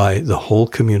by the whole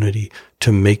community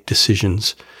to make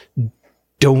decisions.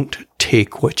 Don't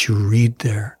take what you read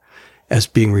there as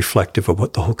being reflective of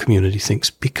what the whole community thinks,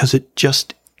 because it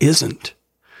just isn't.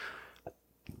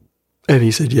 And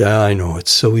he said, yeah, I know.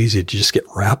 It's so easy to just get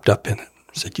wrapped up in it.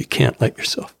 I said, you can't let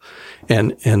yourself.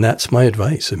 And that's my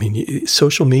advice. I mean,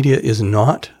 social media is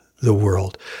not the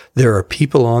world. There are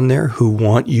people on there who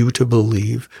want you to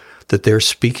believe that they're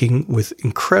speaking with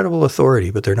incredible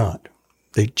authority, but they're not.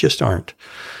 They just aren't.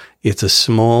 It's a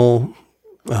small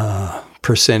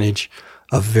percentage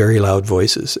of very loud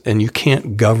voices, and you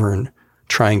can't govern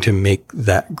trying to make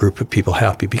that group of people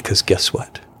happy, because guess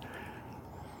what?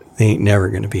 They ain't never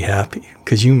going to be happy,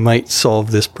 because you might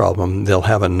solve this problem. They'll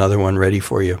have another one ready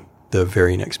for you the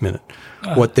very next minute.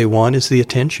 What they want is the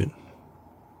attention.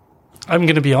 I'm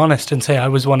going to be honest and say I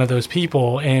was one of those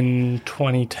people in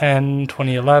 2010,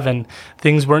 2011.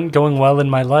 Things weren't going well in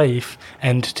my life,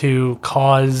 and to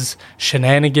cause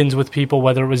shenanigans with people,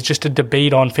 whether it was just a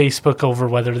debate on Facebook over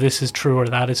whether this is true or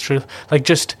that is true, like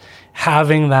just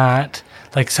having that,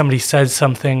 like somebody says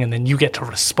something and then you get to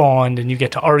respond and you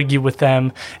get to argue with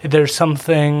them. There's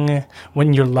something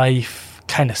when your life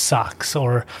kind of sucks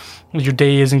or your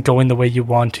day isn't going the way you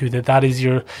want to, that is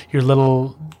your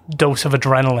little dose of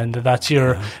adrenaline, that's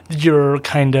your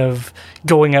kind of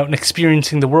going out and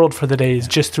experiencing the world for the day is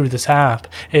just through this app.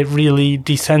 It really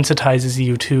desensitizes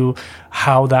you to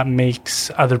how that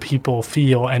makes other people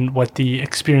feel and what the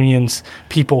experience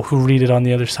people who read it on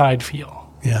the other side feel.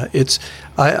 Yeah, it's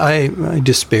I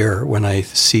despair when I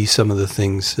see some of the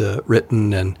things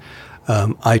written, and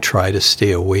I try to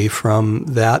stay away from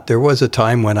that. There was a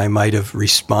time when I might have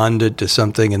responded to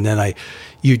something, and then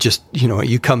you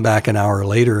come back an hour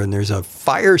later and there's a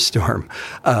firestorm,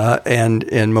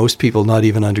 and most people not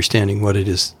even understanding what it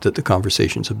is that the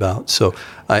conversation's about. So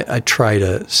I try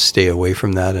to stay away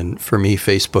from that. And for me,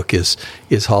 Facebook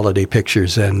is holiday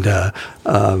pictures and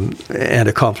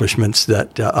accomplishments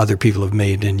that other people have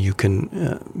made, and you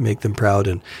can make them proud.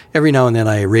 And every now and then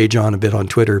I rage on a bit on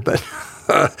Twitter, but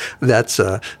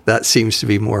that seems to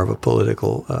be more of a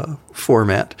political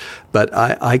format. But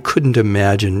I couldn't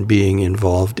imagine being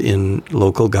involved in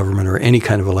local government or any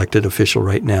kind of elected official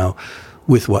right now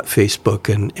with what Facebook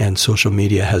and social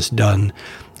media has done.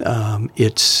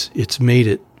 It's made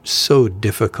it so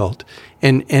difficult.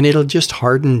 And it'll just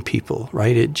harden people,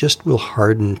 right? It just will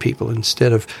harden people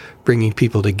instead of bringing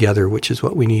people together, which is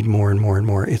what we need more and more and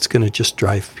more. It's going to just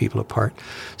drive people apart.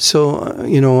 So,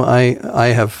 I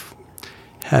have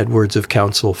had words of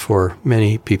counsel for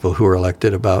many people who are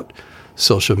elected about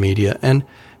social media. And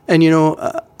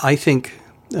I think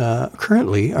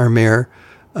currently our mayor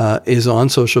is on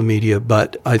social media,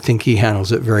 but I think he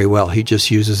handles it very well. He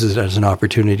just uses it as an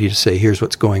opportunity to say, here's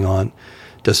what's going on,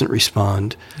 doesn't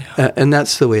respond. Yeah. And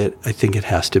that's the way I think it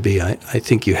has to be. I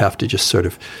think you have to just sort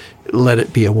of let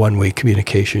it be a one-way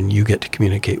communication. You get to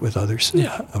communicate with others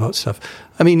about stuff.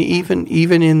 I mean, even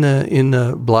in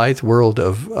the Blythe world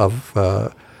of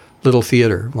little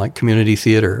theater, like community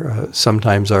theater,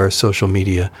 sometimes our social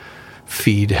media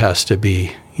feed has to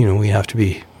be, we have to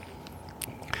be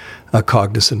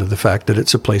cognizant of the fact that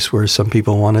it's a place where some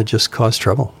people want to just cause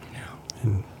trouble. Yeah.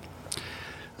 And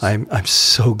I'm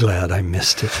so glad I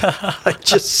missed it. I'm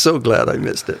just so glad I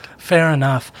missed it. Fair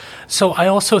enough. So I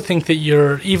also think that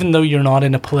even though you're not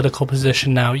in a political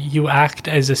position now, you act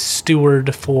as a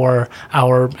steward for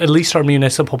at least our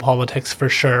municipal politics for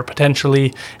sure.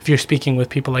 Potentially, if you're speaking with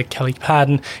people like Kelly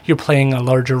Padden, you're playing a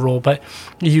larger role, but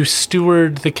you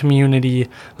steward the community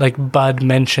like Bud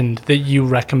mentioned that you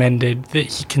recommended that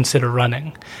he consider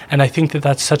running. And I think that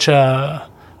that's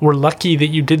we're lucky that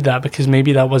you did that, because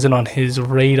maybe that wasn't on his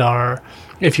radar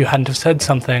if you hadn't have said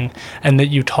something, and that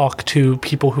you talk to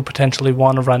people who potentially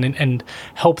want to run and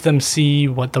help them see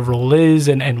what the role is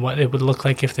and what it would look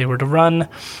like if they were to run.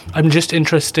 I'm just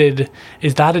interested,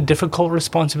 is that a difficult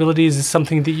responsibility? Is this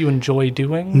something that you enjoy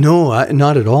doing? No,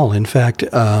 not at all. In fact,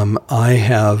 I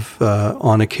have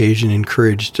on occasion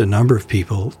encouraged a number of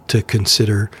people to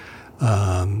consider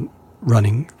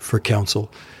running for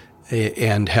council,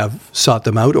 and have sought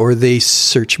them out, or they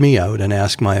search me out and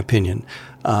ask my opinion.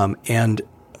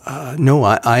 No,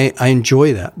 I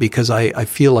enjoy that, because I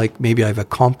feel like maybe I've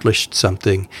accomplished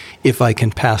something if I can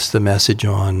pass the message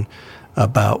on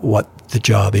about what the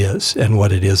job is and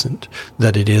what it isn't,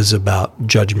 that it is about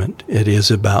judgment. It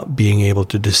is about being able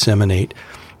to disseminate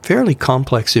fairly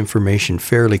complex information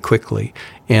fairly quickly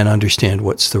and understand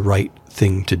what's the right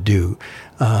thing to do.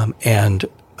 And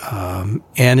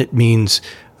it means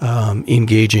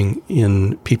engaging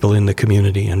in people in the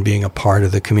community and being a part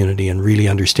of the community and really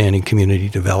understanding community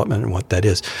development and what that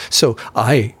is. So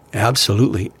I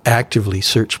absolutely actively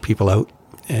search people out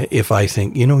if I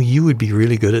think, you would be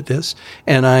really good at this.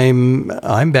 And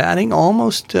I'm batting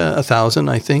almost 1,000,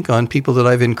 I think, on people that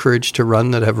I've encouraged to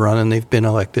run that have run and they've been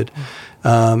elected,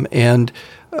 and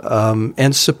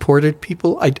supported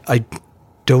people. I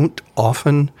don't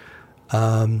often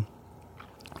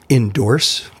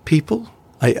endorse people.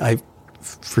 I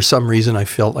for some reason, I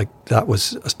felt like that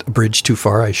was a bridge too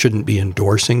far. I shouldn't be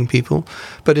endorsing people.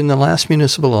 But in the last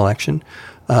municipal election,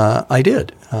 I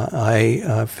did.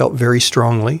 I felt very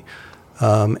strongly.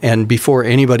 And before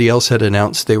anybody else had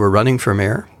announced they were running for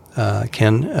mayor,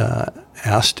 Ken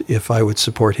asked if I would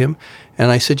support him. And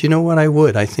I said, you know what, I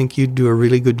would. I think you'd do a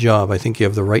really good job. I think you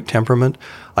have the right temperament.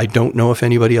 I don't know if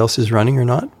anybody else is running or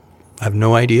not. I have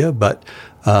no idea, but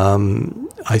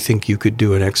I think you could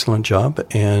do an excellent job.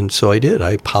 And so I did.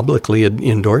 I publicly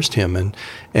endorsed him, and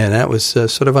that was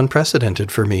sort of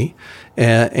unprecedented for me,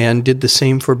 and did the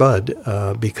same for Bud,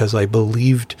 because I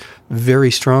believed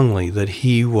very strongly that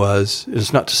he was,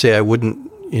 it's not to say I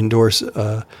wouldn't endorse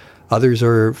others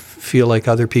or feel like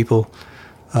other people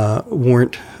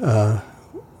weren't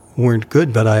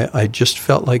good, but I just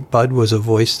felt like Bud was a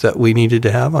voice that we needed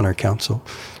to have on our council,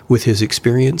 with his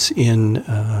experience in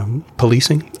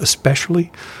policing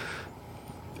especially,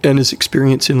 and his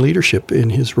experience in leadership in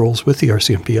his roles with the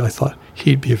RCMP. I thought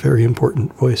he'd be a very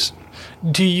important voice.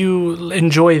 Do you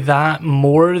enjoy that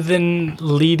more than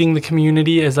leading the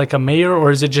community as like a mayor,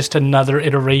 or is it just another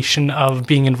iteration of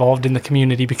being involved in the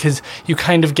community? Because you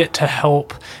kind of get to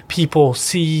help people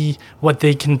see what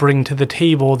they can bring to the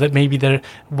table that maybe there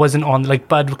wasn't on, like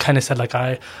Bud kind of said, like,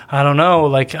 I don't know,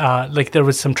 like there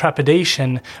was some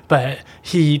trepidation, but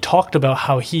he talked about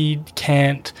how he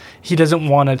doesn't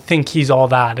want to think he's all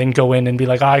that and go in and be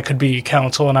like, I could be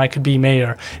council and I could be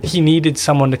mayor. He needed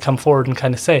someone to come forward and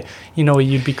kind of say,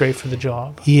 you'd be great for the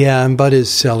job. Yeah, and Bud is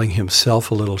selling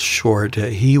himself a little short.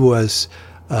 He was,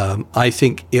 I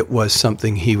think it was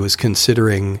something he was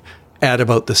considering at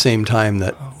about the same time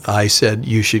that I said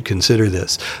you should consider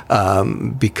this,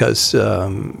 because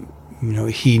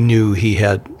he knew he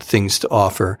had things to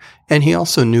offer, and he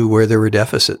also knew where there were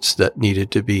deficits that needed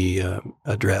to be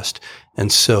addressed.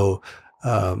 And so,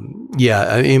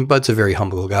 Bud's a very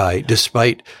humble guy,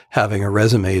 despite having a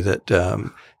resume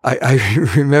that. I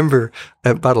remember,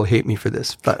 Bud will hate me for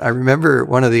this, but I remember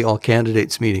one of the all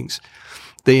candidates meetings,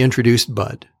 they introduced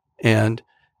Bud, and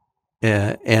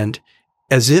as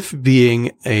if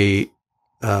being the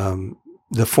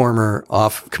former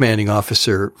commanding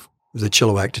officer of the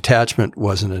Chilliwack detachment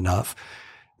wasn't enough,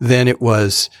 then it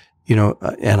was,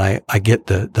 and I get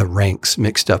the ranks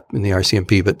mixed up in the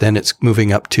RCMP, but then it's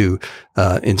moving up to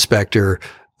inspector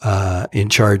in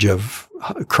charge of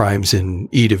crimes in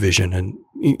E Division, and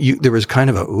there was kind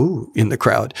of a ooh in the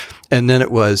crowd, and then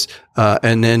it was,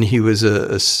 and then he was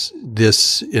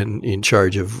this in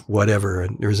charge of whatever,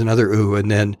 and there was another ooh,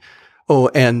 and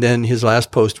then his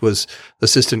last post was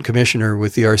assistant commissioner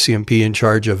with the RCMP in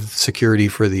charge of security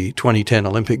for the 2010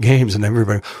 Olympic Games, and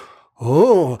everybody,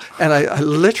 and I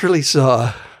literally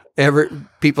saw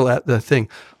people at the thing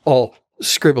all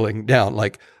scribbling down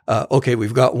like. Okay,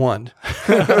 we've got one.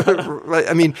 Right?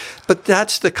 I mean, but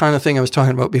that's the kind of thing I was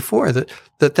talking about before,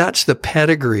 that's the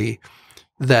pedigree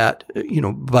that,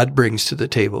 Bud brings to the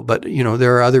table. But,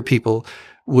 there are other people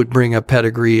would bring a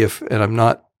pedigree and I'm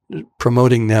not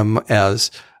promoting them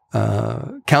as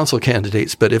council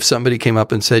candidates, but if somebody came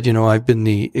up and said, I've been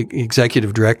the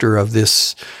executive director of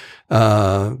this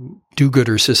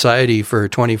do-gooder society for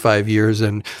 25 years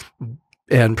and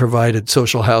provided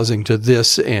social housing to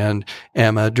this, and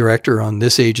am a director on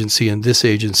this agency, and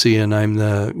I'm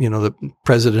the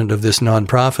president of this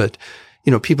nonprofit.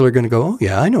 People are going to go, oh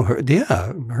yeah, I know her.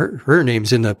 Yeah, her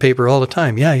name's in the paper all the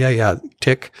time. Yeah.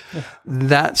 Tick. Yeah.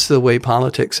 That's the way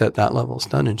politics at that level is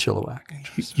done in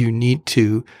Chilliwack. You need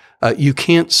to. You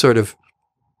can't sort of,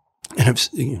 and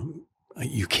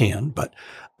you can, but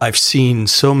I've seen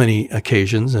so many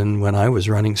occasions, and when I was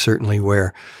running, certainly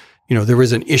where. There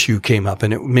was an issue came up,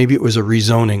 and maybe it was a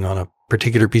rezoning on a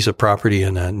particular piece of property,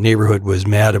 and a neighborhood was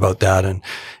mad about that,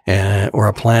 or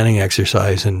a planning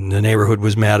exercise, and the neighborhood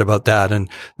was mad about that, and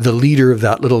the leader of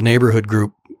that little neighborhood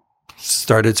group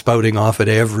started spouting off at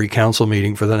every council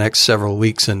meeting for the next several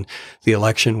weeks, and the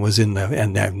election was and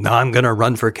now I'm going to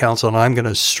run for council, and I'm going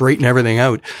to straighten everything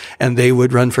out, and they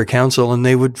would run for council, and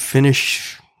they would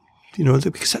finish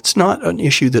because that's not an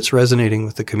issue that's resonating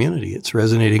with the community. It's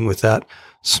resonating with that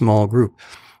small group.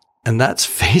 And that's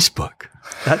Facebook.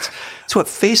 That's what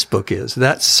Facebook is.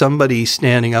 That's somebody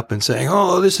standing up and saying,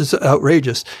 oh, this is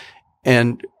outrageous.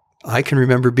 And I can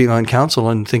remember being on council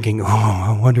and thinking, oh,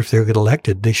 I wonder if they'll get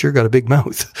elected. They sure got a big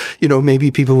mouth.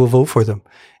 Maybe people will vote for them.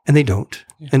 And they don't.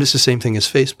 Yeah. And it's the same thing as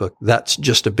Facebook. That's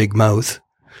just a big mouth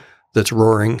that's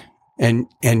roaring, and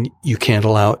you can't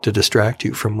allow it to distract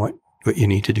you from what you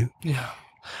need to do. Yeah.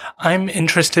 I'm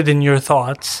interested in your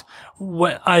thoughts.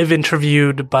 I've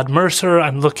interviewed Bud Mercer.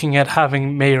 I'm looking at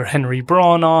having Mayor Henry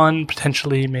Braun on,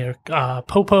 potentially Mayor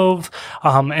Popov,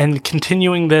 and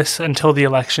continuing this until the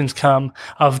elections come,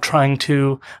 of trying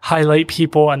to highlight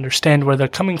people, understand where they're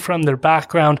coming from, their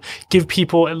background, give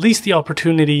people at least the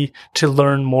opportunity to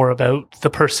learn more about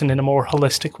the person in a more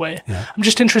holistic way. Yeah. I'm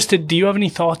just interested, do you have any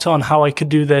thoughts on how I could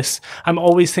do this? I'm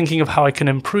always thinking of how I can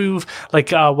improve.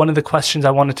 One of the questions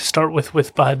I wanted to start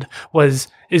with Bud was,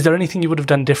 is there anything you would have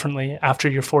done differently after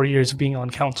your 4 years of being on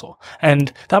council?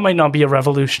 And that might not be a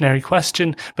revolutionary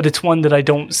question, but it's one that I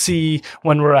don't see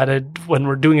when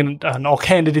we're doing an all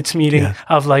candidates meeting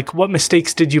of what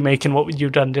mistakes did you make and what would you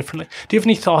have done differently? Do you have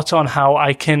any thoughts on how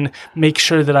I can make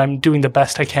sure that I'm doing the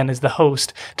best I can as the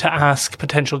host to ask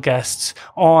potential guests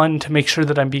on to make sure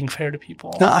that I'm being fair to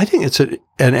people? No, I think it's an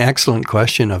excellent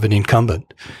question of an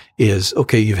incumbent is,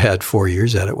 okay, you've had 4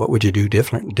 years at it. What would you do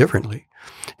differently?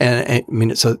 And I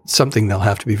mean, it's something they'll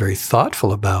have to be very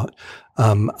thoughtful about.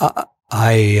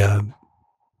 I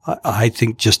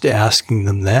think just asking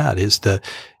them that is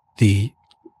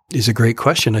is a great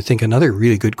question. I think another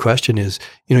really good question is,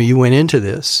 you went into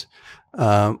this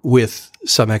with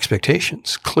some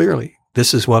expectations. Clearly,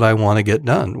 this is what I want to get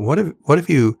done. What have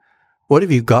you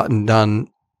gotten done,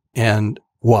 and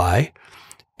why?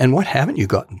 And what haven't you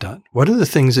gotten done? What are the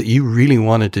things that you really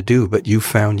wanted to do, but you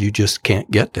found you just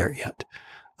can't get there yet?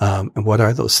 And what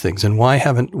are those things? And why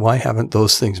haven't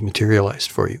those things materialized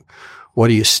for you?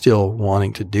 What are you still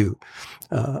wanting to do?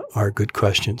 Are good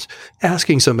questions.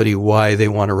 Asking somebody why they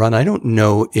want to run, I don't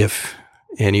know if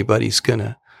anybody's going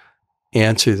to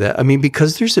answer that. I mean,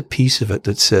 because there's a piece of it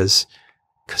that says,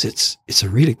 because it's a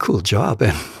really cool job,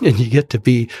 and you get to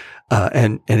be,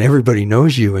 and everybody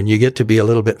knows you, and you get to be a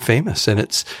little bit famous, and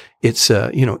it's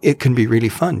it can be really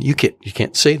fun. You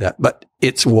can't say that, but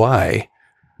it's why.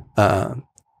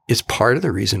 It's part of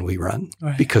the reason we run,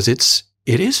 right? Because it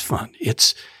is fun.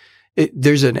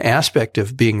 There's an aspect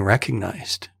of being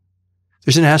recognized.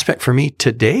 There's an aspect for me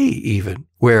today, even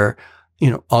where,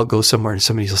 I'll go somewhere and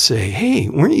somebody will say, "Hey,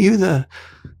 weren't you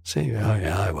say, oh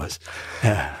yeah, I was.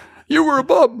 Yeah. You were a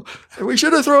bum. We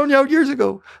should have thrown you out years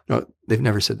ago." No, they've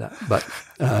never said that, but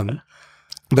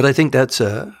I think that's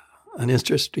an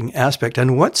interesting aspect.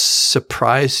 And what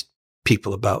surprised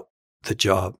people about the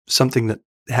job, something that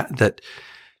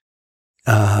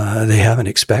they haven't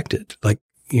expected. Like,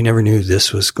 you never knew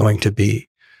this was going to be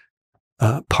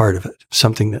part of it.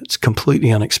 Something that's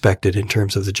completely unexpected in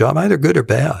terms of the job, either good or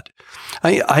bad.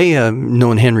 I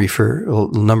known Henry for a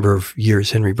number of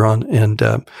years, Henry Braun, and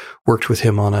worked with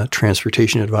him on a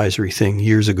transportation advisory thing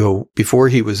years ago before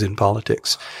he was in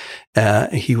politics.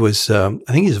 He was, I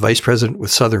think he was vice president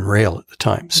with Southern Rail at the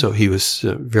time. So he was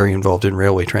very involved in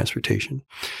railway transportation.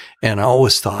 And I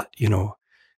always thought,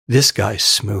 this guy's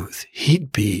smooth.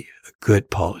 He'd be a good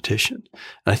politician.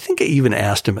 And I think I even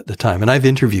asked him at the time, and I've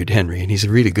interviewed Henry, and he's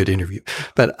a really good interview,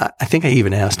 but I think I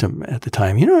even asked him at the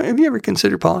time, have you ever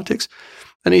considered politics?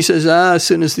 And he says, as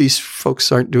soon as these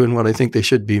folks aren't doing what I think they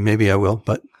should be, maybe I will,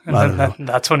 but I don't know.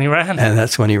 That's when he ran. And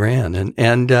that's when he ran.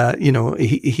 And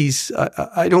he's,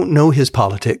 I don't know his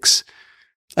politics.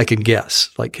 I can guess,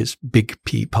 like his big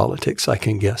P politics, I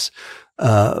can guess.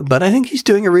 But I think he's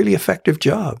doing a really effective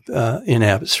job in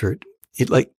Abbotsford.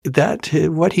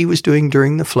 What he was doing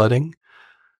during the flooding,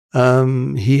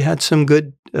 he had some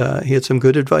good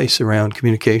advice around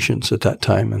communications at that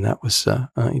time, and that was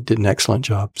he did an excellent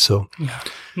job. So, yeah.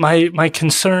 My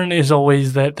concern is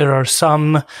always that there are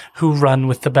some who run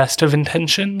with the best of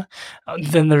intention,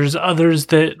 then there's others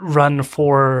that run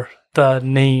for the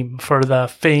name, for the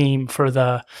fame, for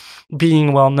the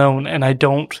being well known, and I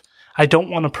don't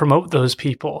want to promote those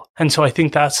people. And so I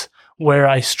think that's where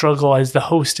I struggle as the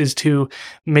host, is to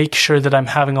make sure that I'm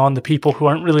having on the people who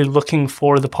aren't really looking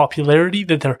for the popularity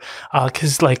that they're,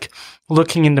 cause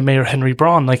looking into Mayor Henry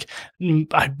Braun, like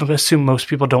I assume most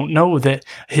people don't know that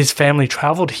his family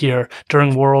traveled here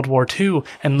during World War II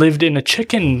and lived in a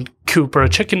chicken coop or a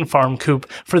chicken farm coop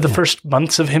for the first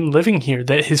months of him living here,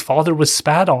 that his father was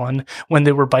spat on when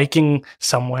they were biking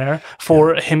somewhere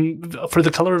for him, for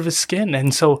the color of his skin.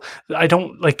 And so I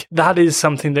don't like, that is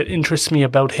something that interests me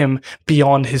about him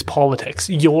beyond his politics.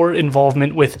 Your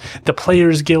involvement with the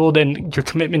Players Guild and your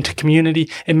commitment to community,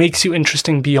 it makes you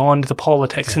interesting beyond the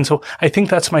politics. And so I think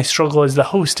that's my struggle as the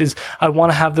host, is I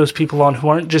want to have those people on who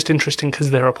aren't just interesting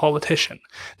because they're a politician.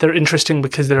 They're interesting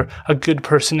because they're a good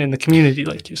person in the community,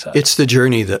 like you said. It's the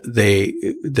journey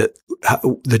the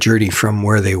journey from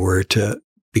where they were to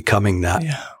becoming that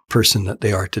person that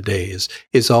they are today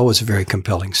is always a very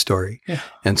compelling story. Yeah.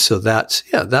 And so that's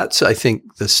I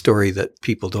think the story that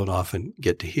people don't often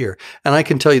get to hear. And I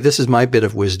can tell you, this is my bit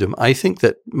of wisdom. I think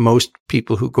that most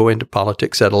people who go into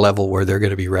politics at a level where they're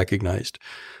going to be recognized,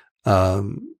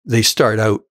 they start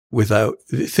out without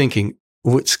thinking,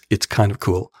 oh, it's kind of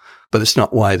cool, but it's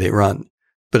not why they run.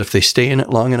 But if they stay in it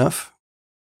long enough,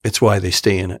 it's why they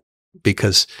stay in it,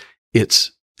 because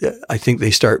I think they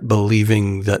start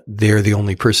believing that they're the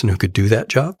only person who could do that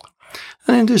job.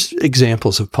 And there's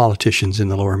examples of politicians in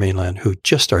the Lower Mainland who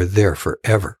just are there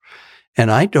forever.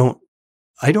 And I don't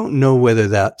know whether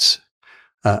that's,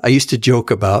 I used to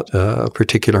joke about a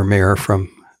particular mayor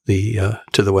from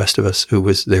to the west of us who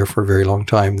was there for a very long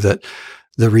time, that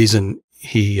the reason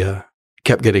he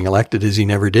kept getting elected is he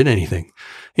never did anything.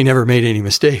 He never made any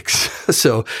mistakes.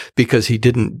 So, because he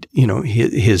didn't, he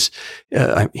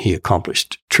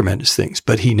accomplished tremendous things,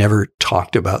 but he never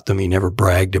talked about them. He never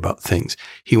bragged about things.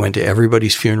 He went to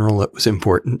everybody's funeral that was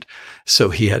important. So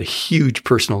he had a huge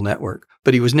personal network,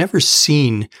 but he was never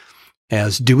seen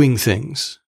as doing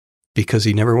things because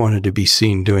he never wanted to be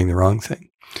seen doing the wrong thing.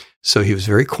 So he was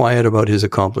very quiet about his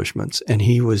accomplishments, and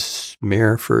he was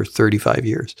mayor for 35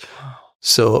 years.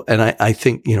 So, and I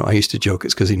think, I used to joke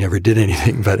it's because he never did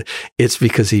anything, but it's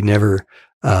because he never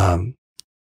sort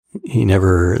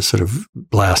of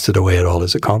blasted away at all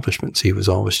his accomplishments. He was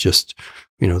always just,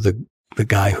 the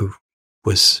guy who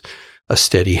was a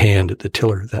steady hand at the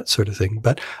tiller, that sort of thing.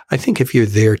 But I think if you're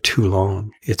there too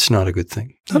long, it's not a good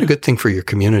thing. It's not a good thing for your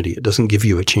community. It doesn't give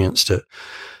you a chance to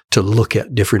look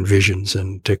at different visions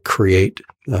and to create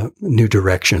new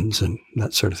directions and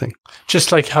that sort of thing.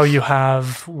 Just like how you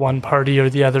have one party or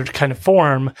the other kind of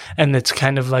form, and it's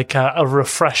kind of like a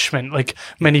refreshment. Like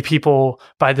many people,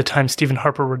 by the time Stephen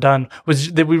Harper were done,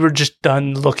 was that we were just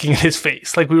done looking at his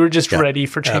face. Like we were just ready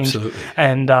for change. Absolutely.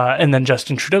 And then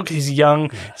Justin Trudeau, he's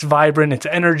young, it's vibrant, it's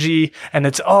energy, and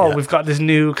it's, we've got this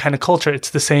new kind of culture.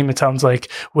 It's the same, it sounds like,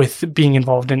 with being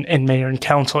involved in mayor and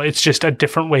council. It's just a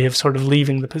different way of sort of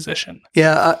leaving the position.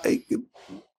 Yeah.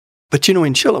 But in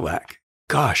Chilliwack,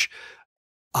 gosh,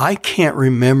 I can't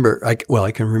remember. I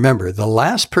can remember the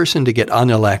last person to get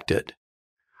unelected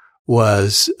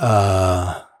was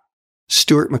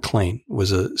Stuart McLean,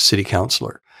 was a city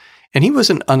councillor. And he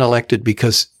wasn't unelected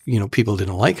because, people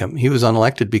didn't like him. He was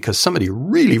unelected because somebody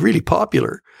really, really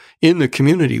popular in the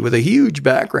community with a huge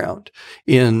background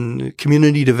in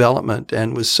community development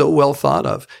and was so well thought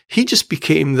of. He just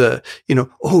became the,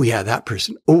 oh yeah, that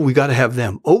person. Oh, we got to have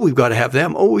them. Oh, we've got to have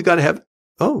them. Oh, we got to have,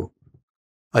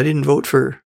 I didn't vote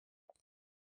for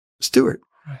Stuart.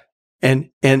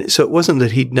 Right. And so it wasn't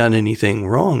that he'd done anything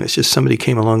wrong. It's just somebody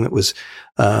came along that was,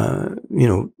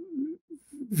 and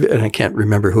I can't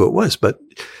remember who it was, but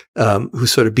who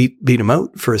sort of beat him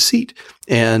out for a seat.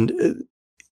 And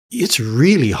it's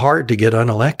really hard to get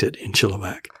unelected in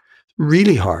Chilliwack.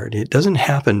 Really hard. It doesn't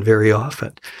happen very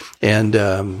often.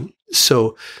 And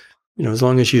so, as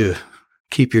long as you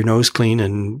keep your nose clean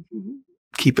and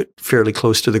keep it fairly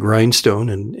close to the grindstone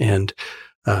and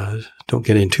don't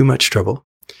get in too much trouble,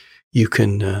 you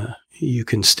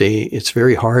can stay. It's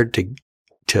very hard to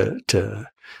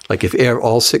like if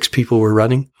all 6 people were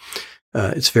running,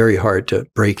 it's very hard to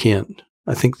break in.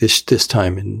 I think this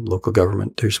time in local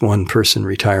government, there's one person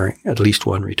retiring, at least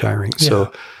one retiring. Yeah.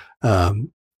 So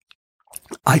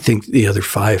I think the other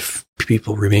 5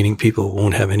 remaining people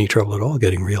won't have any trouble at all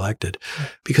getting reelected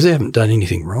because they haven't done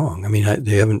anything wrong. I mean,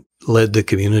 they haven't led the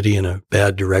community in a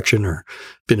bad direction or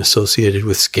been associated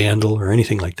with scandal or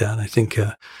anything like that. I think,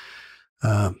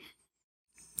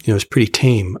 it's pretty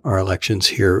tame, our elections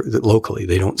here locally.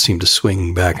 They don't seem to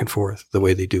swing back and forth the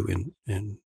way they do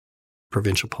in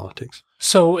provincial politics.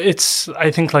 So it's,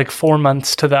 I think, like 4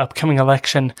 months to the upcoming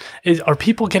election. Are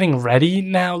people getting ready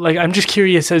now? Like, I'm just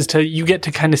curious as to, you get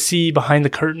to kind of see behind the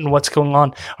curtain what's going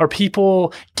on. Are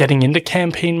people getting into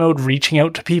campaign mode, reaching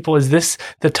out to people? Is this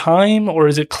the time, or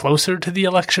is it closer to the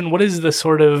election? What is the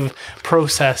sort of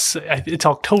process? It's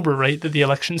October, right, that the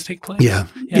elections take place? Yeah.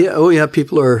 Oh, yeah.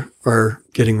 People are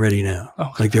getting ready now.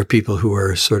 Okay. Like, there are people who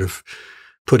are sort of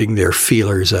putting their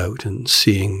feelers out and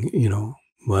seeing,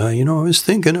 well, I was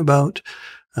thinking about,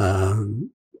 I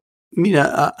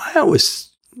always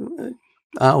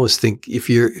think if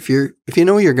you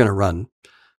know you're going to run,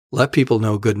 let people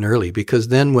know good and early, because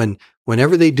then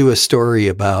whenever they do a story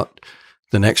about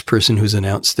the next person who's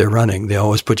announced they're running, they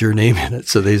always put your name in it.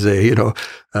 So they say,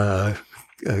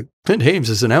 Clint Hames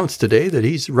has announced today that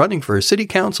he's running for city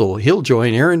council. He'll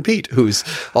join Aaron Pete, who's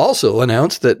also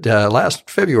announced that last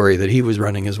February that he was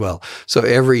running as well. So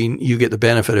you get the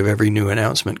benefit of every new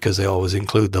announcement, because they always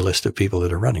include the list of people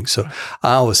that are running. So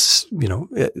I always,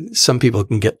 some people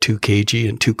can get too cagey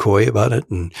and too coy about it,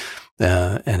 and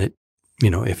it,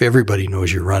 if everybody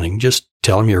knows you're running, just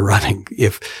tell them you're running.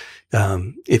 If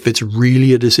it's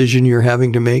really a decision you're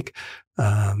having to make,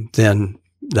 then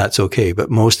that's okay. But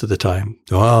most of the time,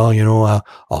 well,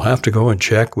 I'll have to go and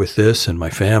check with this and my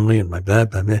family and my blah,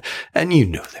 blah, blah. And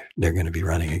they're going to be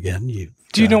running again.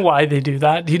 Do you know why they do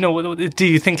that? Do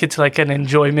you think it's like an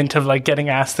enjoyment of like getting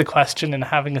asked the question and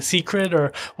having a secret,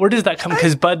 or where does that come?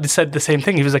 Because Bud said the same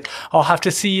thing. He was like, I'll have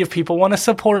to see if people want to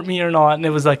support me or not. And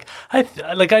it was like, I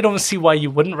don't see why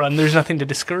you wouldn't run. There's nothing to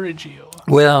discourage you.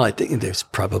 Well, I think there's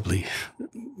probably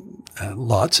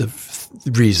lots of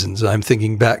reasons. I'm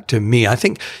thinking back to me. I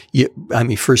think,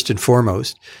 first and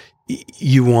foremost,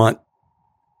 you want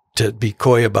to be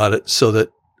coy about it so that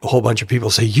a whole bunch of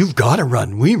people say, you've got to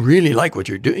run. We really like what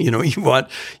you're doing. You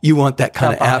want that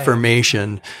kind of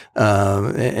affirmation.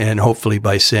 And hopefully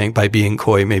by being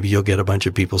coy, maybe you'll get a bunch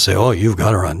of people say, oh, you've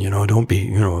got to run. Don't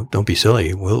be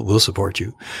silly. We'll support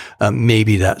you.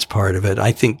 Maybe that's part of it.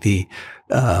 I think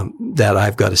that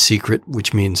I've got a secret,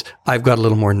 which means I've got a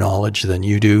little more knowledge than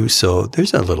you do. So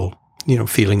there's a little,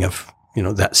 feeling of,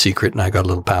 that secret, and I got a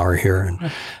little power here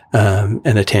and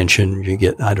attention you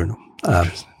get. I don't know.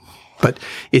 But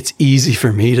it's easy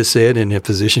for me to say it in a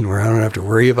position where I don't have to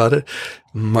worry about it.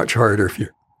 Much harder if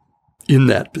you're in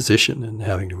that position and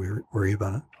having to worry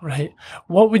about it. Right.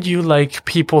 What would you like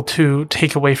people to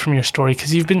take away from your story?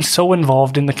 Because you've been so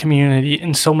involved in the community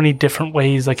in so many different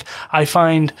ways. Like, I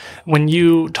find when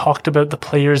you talked about the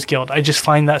Players Guild, I just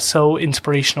find that so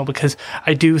inspirational, because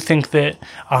I do think that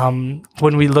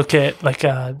when we look at like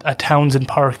a Townsend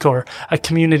Park or a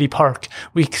community park,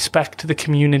 we expect the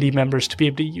community members to be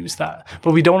able to use that.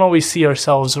 But we don't always see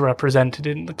ourselves represented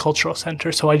in the cultural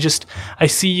center. So I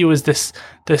see you as this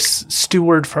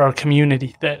steward for our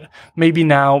community, that maybe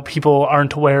now people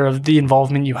aren't aware of the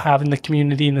involvement you have in the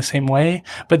community in the same way,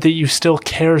 but that you still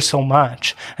care so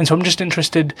much. And so I'm just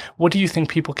interested, what do you think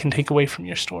people can take away from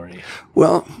your story?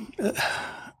 Well,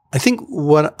 I think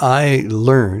what I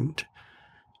learned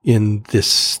in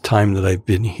this time that I've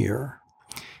been here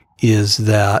is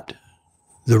that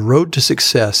the road to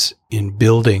success in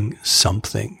building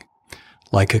something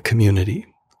like a community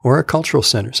or a cultural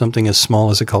center, something as small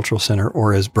as a cultural center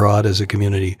or as broad as a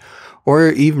community or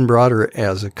even broader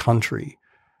as a country,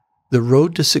 the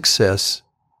road to success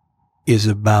is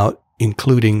about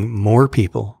including more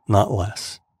people, not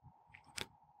less.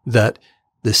 That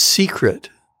the secret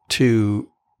to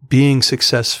being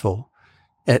successful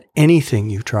at anything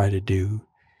you try to do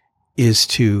is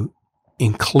to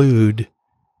include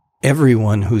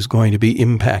everyone who's going to be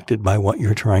impacted by what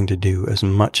you're trying to do as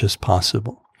much as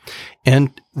possible.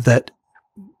 And that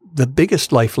the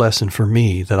biggest life lesson for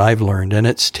me that I've learned, and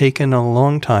it's taken a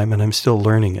long time and I'm still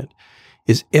learning it,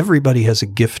 is everybody has a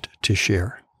gift to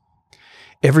share.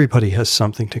 Everybody has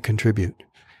something to contribute.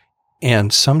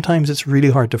 And sometimes it's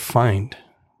really hard to find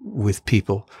with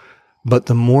people. But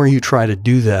the more you try to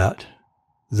do that,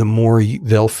 the more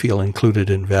they'll feel included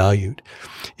and valued.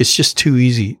 It's just too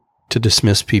easy to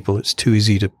dismiss people. It's too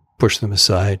easy to push them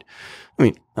aside. I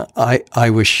mean, I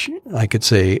wish I could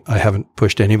say I haven't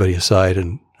pushed anybody aside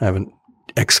and I haven't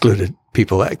excluded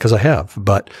people, because I have,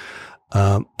 but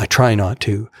I try not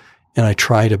to, and I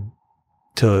try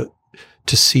to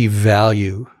see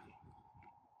value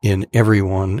in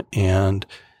everyone and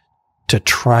to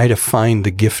try to find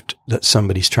the gift that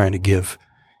somebody's trying to give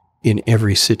in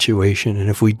every situation. And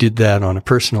if we did that on a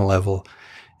personal level,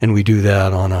 and we do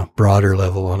that on a broader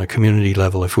level, on a community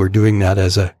level, if we're doing that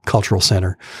as a cultural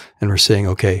center and we're saying,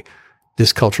 okay,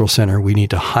 this cultural center, we need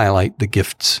to highlight the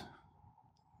gifts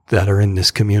that are in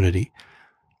this community.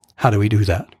 How do we do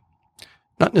that?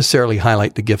 not necessarily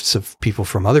highlight the gifts of people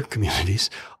from other communities,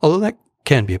 although that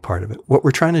can be a part of it. What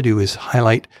we're trying to do is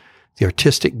highlight the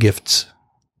artistic gifts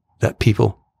that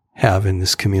people have in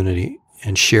this community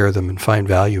and share them and find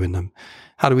value in them.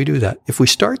 How do we do that? If we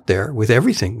start there with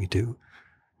everything we do,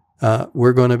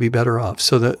 we're going to be better off.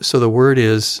 So the word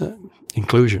is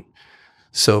inclusion.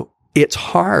 So it's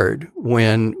hard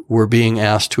when we're being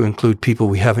asked to include people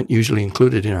we haven't usually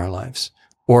included in our lives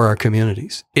or our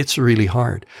communities. It's really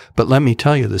hard. But let me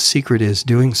tell you, the secret is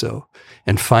doing so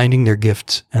and finding their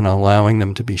gifts and allowing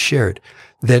them to be shared.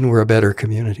 Then we're a better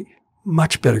community,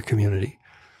 much better community.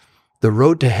 The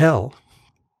road to hell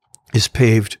is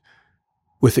paved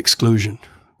with exclusion,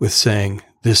 with saying,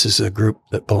 this is a group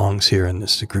that belongs here and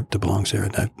this is a group that belongs there,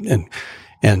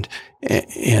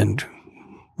 and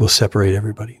we'll separate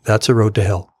everybody. That's a road to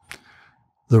hell.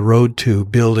 The road to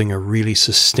building a really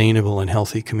sustainable and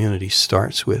healthy community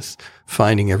starts with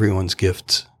finding everyone's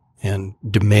gifts and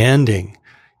demanding,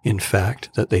 in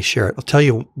fact, that they share it. I'll tell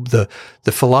you the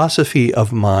philosophy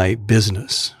of my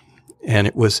business, and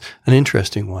it was an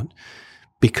interesting one,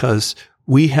 because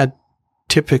we had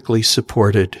typically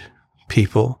supported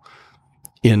people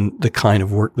in the kind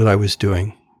of work that I was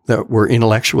doing that were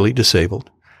intellectually disabled.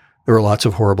 There were lots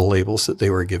of horrible labels that they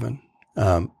were given.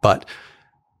 But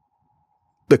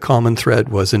the common thread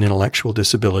was an intellectual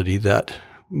disability that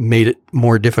made it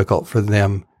more difficult for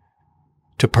them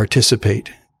to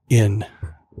participate in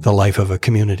the life of a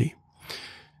community.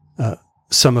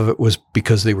 Some of it was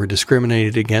because they were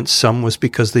discriminated against. Some was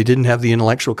because they didn't have the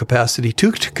intellectual capacity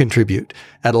to contribute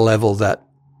at a level that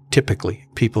typically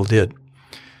people did.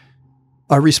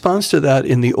 Our response to that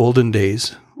in the olden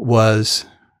days was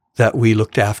that we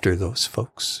looked after those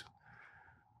folks.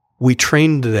 We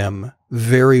trained them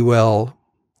very well,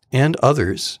 and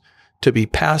others, to be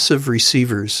passive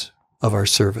receivers of our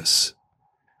service.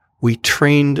 We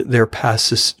trained their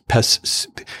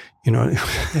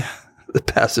the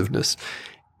passiveness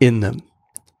in them.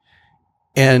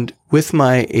 And with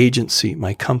my agency,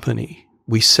 my company,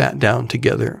 we sat down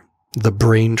together, the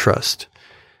Brain Trust,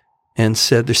 and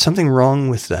said, there's something wrong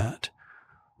with that.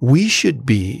 We should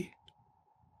be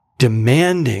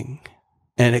demanding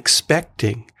and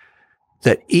expecting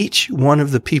that each one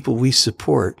of the people we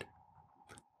support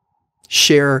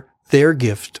share their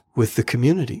gift with the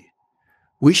community.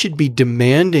 We should be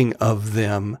demanding of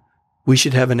them, we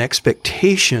should have an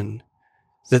expectation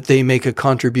that they make a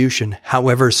contribution,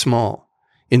 however small,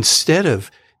 instead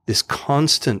of this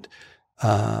constant,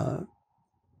 we'll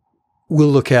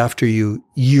look after you,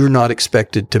 you're not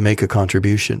expected to make a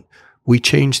contribution. We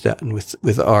changed that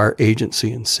with our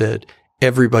agency and said,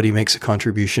 everybody makes a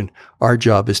contribution. Our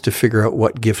job is to figure out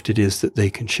what gift it is that they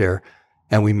can share,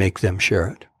 and we make them share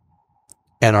it.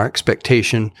 And our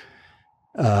expectation,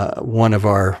 one of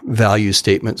our value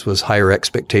statements was higher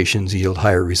expectations yield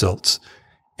higher results.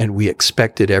 And we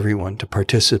expected everyone to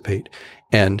participate.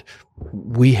 And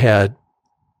we had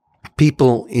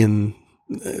people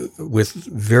with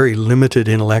very limited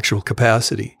intellectual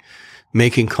capacity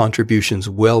making contributions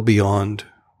well beyond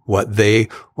what they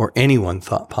or anyone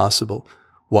thought possible.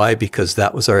 Why? Because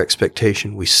that was our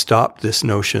expectation. We stopped this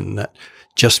notion that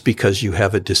just because you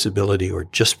have a disability or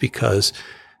just because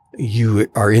you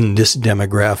are in this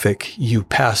demographic, you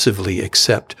passively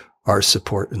accept our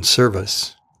support and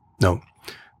service. No,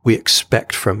 we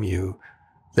expect from you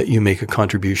that you make a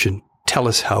contribution. Tell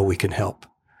us how we can help.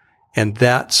 And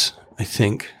that's, I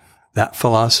think, that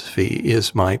philosophy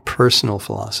is my personal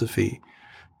philosophy.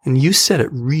 And you said it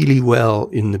really well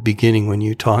in the beginning when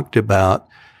you talked about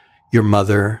your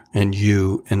mother and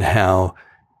you and how,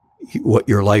 what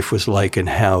your life was like and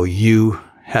how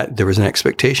there was an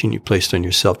expectation you placed on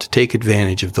yourself to take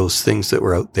advantage of those things that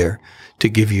were out there to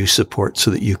give you support so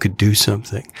that you could do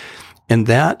something. And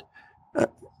that,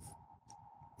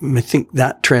 I think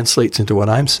that translates into what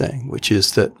I'm saying, which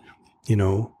is that,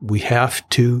 we have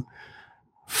to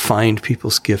find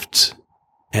people's gifts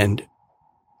and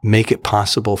make it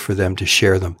possible for them to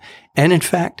share them. And in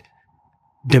fact,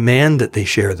 demand that they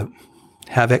share them,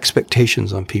 have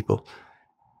expectations on people.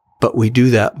 But we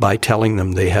do that by telling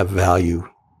them they have value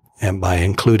and by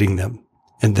including them,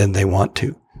 and then they want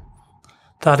to.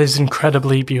 That is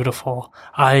incredibly beautiful.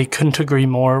 I couldn't agree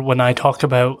more when I talk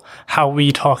about how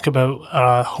we talk about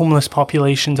homeless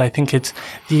populations. I think it's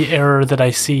the error that I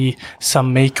see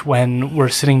some make when we're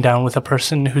sitting down with a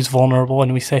person who's vulnerable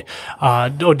and we say,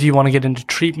 do you want to get into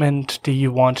treatment? Do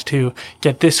you want to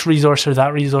get this resource or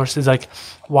that resource? It's like,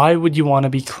 why would you want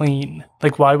to be clean?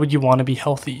 Like, why would you want to be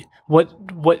healthy? What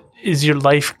is your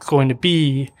life going to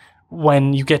be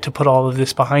when you get to put all of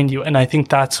this behind you? And I think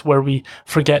that's where we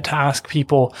forget to ask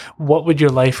people, what would your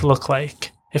life look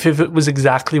like if it was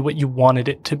exactly what you wanted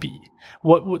it to be?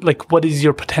 What is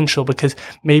your potential? Because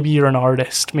maybe you're an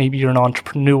artist, maybe you're an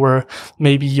entrepreneur,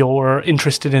 maybe you're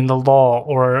interested in the law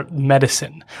or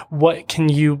medicine. What can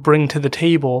you bring to the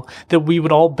table that we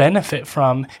would all benefit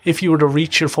from if you were to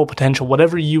reach your full potential,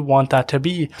 whatever you want that to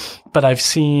be? But I've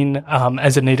seen,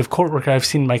 as a native court worker, I've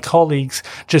seen my colleagues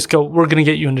just go, we're going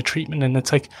to get you into treatment. And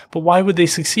it's like, but why would they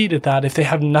succeed at that if they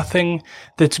have nothing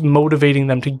that's motivating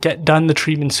them to get done the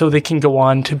treatment so they can go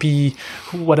on to be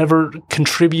whatever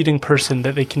contributing person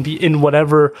that they can be in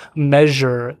whatever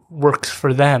measure works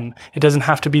for them? It doesn't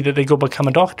have to be that they go become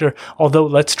a doctor, although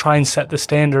let's try and set the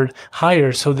standard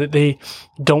higher so that they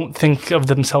don't think of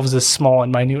themselves as small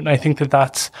and minute. And I think that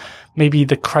that's maybe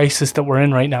the crisis that we're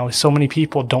in right now, is so many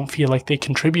people don't feel like they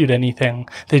contribute anything.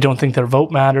 They don't think their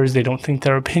vote matters. They don't think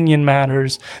their opinion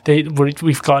matters.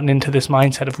 We've gotten into this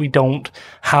mindset of we don't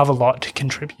have a lot to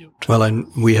contribute. Well, and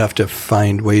we have to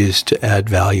find ways to add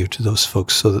value to those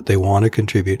folks so that they want to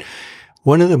contribute.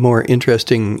 One of the more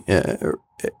interesting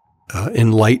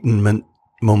enlightenment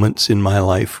moments in my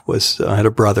life was I had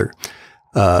a brother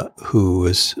who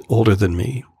was older than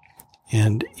me,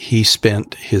 and he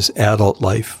spent his adult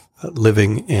life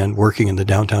living and working in the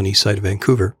downtown east side of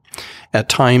Vancouver. At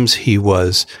times, he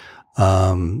was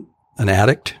an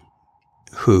addict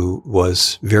who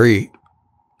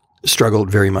struggled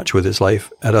very much with his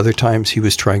life. At other times, he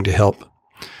was trying to help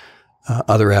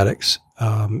other addicts.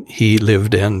 He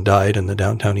lived and died in the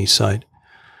downtown east side.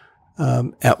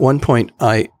 At one point,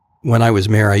 when I was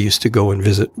mayor, I used to go and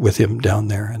visit with him down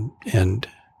there and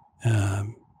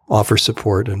offer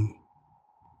support and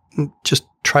just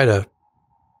try to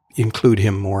include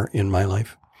him more in my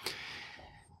life.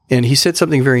 And he said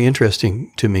something very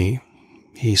interesting to me.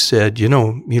 He said, you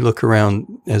look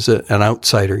around as an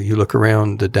outsider, you look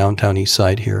around the downtown east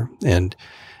side here and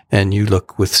you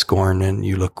look with scorn and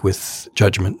you look with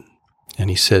judgment. And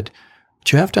he said,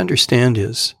 what you have to understand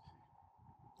is,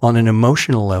 on an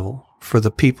emotional level, for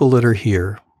the people that are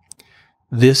here,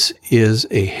 this is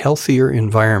a healthier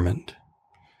environment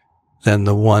than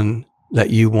the one that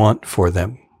you want for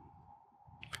them.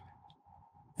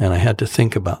 And I had to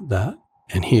think about that.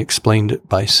 And he explained it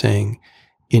by saying,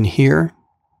 in here,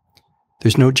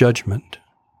 there's no judgment.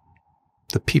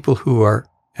 The people who are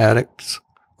addicts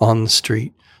on the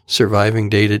street, surviving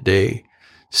day to day,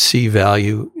 see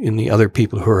value in the other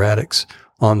people who are addicts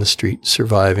on the street,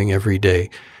 surviving every day.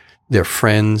 They're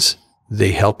friends.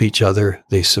 They help each other.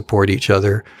 They support each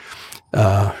other.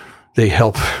 They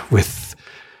help with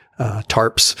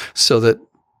tarps so that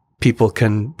people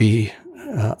can be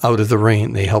out of the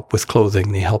rain. They help with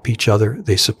clothing. They help each other.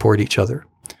 They support each other.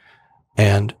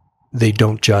 And they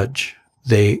don't judge.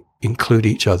 They include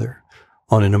each other.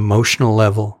 On an emotional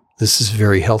level, this is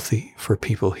very healthy for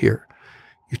people here.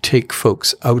 You take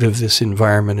folks out of this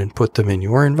environment and put them in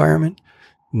your environment,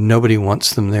 nobody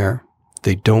wants them there.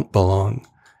 They don't belong.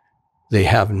 They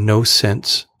have no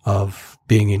sense of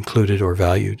being included or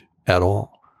valued at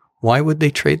all. Why would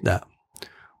they trade that?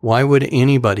 Why would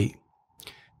anybody,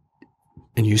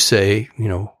 and you say,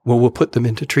 well, we'll put them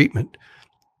into treatment.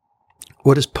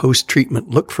 What does post-treatment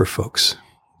look for folks?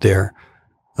 They're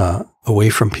away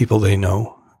from people they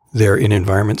know. They're in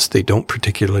environments they don't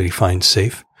particularly find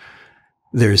safe.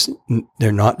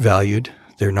 They're not valued.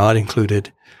 They're not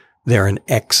included. They're an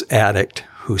ex-addict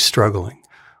who's struggling.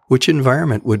 Which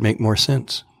environment would make more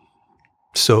sense?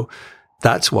 So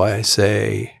that's why I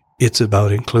say it's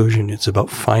about inclusion. It's about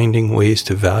finding ways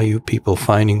to value people,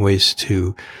 finding ways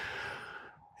to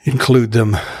include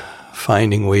them,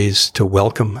 finding ways to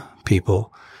welcome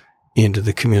people into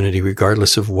the community,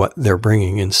 regardless of what they're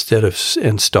bringing, and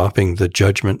stopping the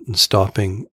judgment and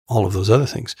stopping all of those other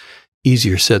things.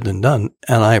 Easier said than done,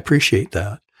 and I appreciate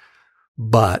that.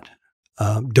 But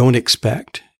don't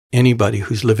expect anybody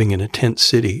who's living in a tent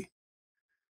city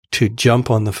to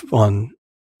jump on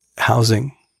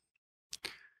housing,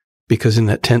 because in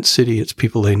that tent city, it's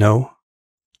people they know.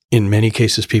 In many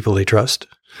cases, people they trust.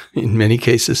 In many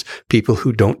cases, people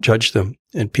who don't judge them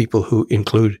and people who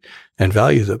include and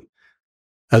value them,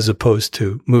 as opposed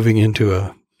to moving into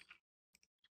a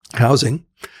housing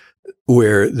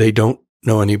where they don't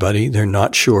know anybody. They're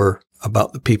not sure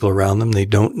about the people around them. They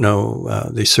don't know,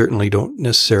 they certainly don't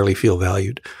necessarily feel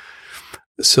valued.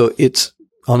 So it's,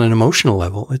 on an emotional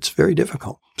level, it's very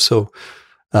difficult. So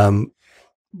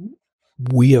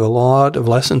we have a lot of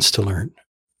lessons to learn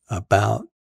about,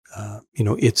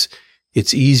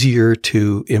 it's easier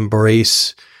to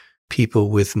embrace people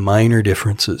with minor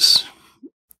differences.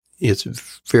 It's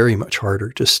very much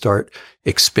harder to start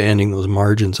expanding those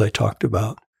margins I talked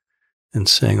about and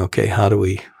saying, okay, how do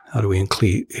we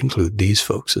include these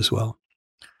folks as well?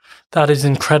 That is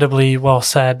incredibly well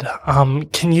said.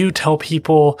 Can you tell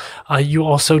people you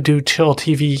also do Chill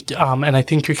TV, and I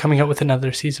think you're coming out with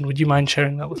another season. Would you mind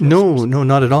sharing that with us? No,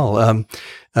 not at all.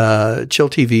 Chill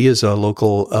TV is a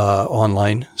local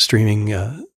online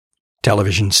streaming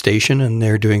television station, and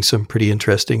they're doing some pretty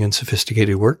interesting and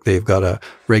sophisticated work. They've got a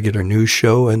regular news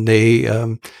show, and they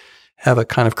have a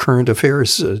kind of current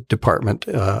affairs department.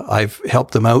 I've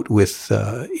helped them out with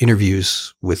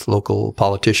interviews with local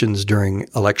politicians during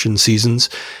election seasons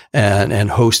and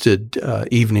hosted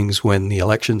evenings when the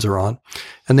elections are on.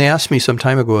 And they asked me some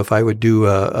time ago if I would do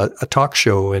a talk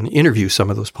show and interview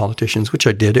some of those politicians, which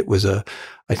I did. It was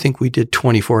I think we did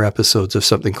 24 episodes of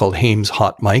something called Hames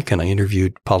Hot Mic, and I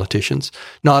interviewed politicians,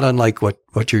 not unlike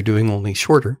what you're doing, only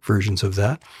shorter versions of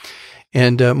that.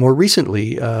 And more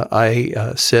recently,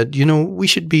 I said, we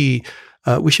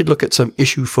should look at some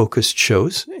issue-focused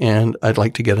shows, and I'd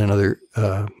like to get another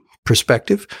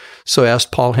perspective. So I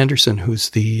asked Paul Henderson, who's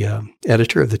the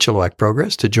editor of the Chilliwack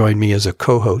Progress, to join me as a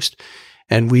co-host,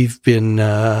 and we've been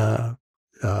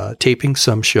taping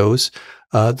some shows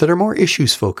that are more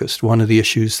issues-focused. One of the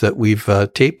issues that we've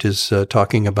taped is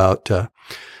talking about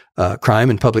crime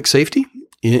and public safety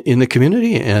in the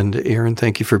community. And Aaron,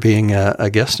 thank you for being a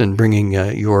guest and bringing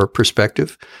your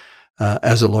perspective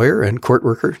as a lawyer and court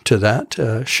worker to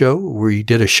that show. We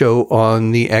did a show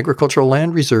on the agricultural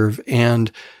land reserve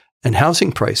and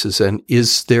housing prices. And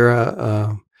is there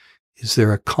a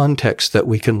context that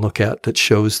we can look at that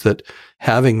shows that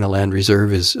having the land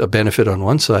reserve is a benefit on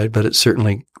one side, but it's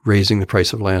certainly raising the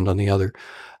price of land on the other?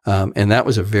 And that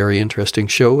was a very interesting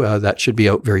show. That should be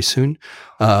out very soon.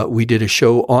 We did a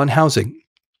show on housing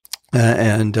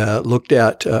and looked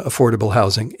at affordable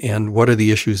housing and what are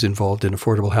the issues involved in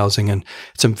affordable housing. And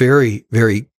some very,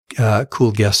 very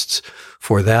cool guests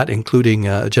for that, including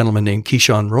a gentleman named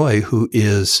Keyshawn Roy, who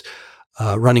is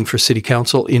running for city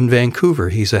council in Vancouver.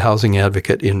 He's a housing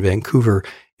advocate in Vancouver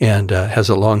and has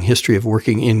a long history of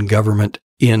working in government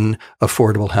in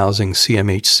affordable housing,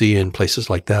 CMHC, and places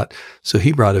like that. So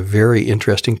he brought a very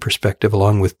interesting perspective,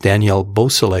 along with Danielle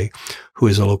Beausoleil, who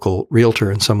is a local realtor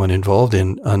and someone involved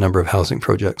in a number of housing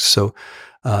projects. So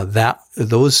that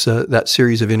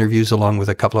series of interviews, along with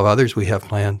a couple of others we have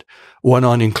planned, one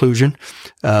on inclusion,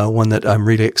 one that I'm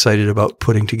really excited about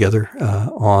putting together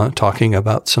on talking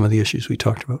about some of the issues we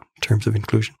talked about in terms of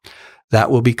inclusion. That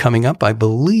will be coming up. I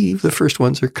believe the first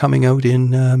ones are coming out in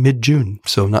mid-June.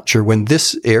 So I'm not sure when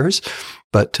this airs,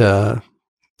 but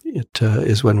it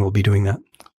is when we'll be doing that.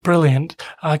 Brilliant.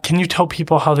 Can you tell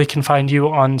people how they can find you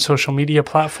on social media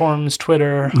platforms,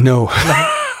 Twitter? No.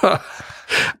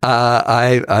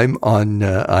 I'm on,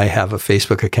 I have a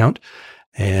Facebook account,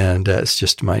 and it's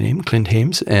just my name, Clint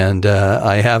Hames. And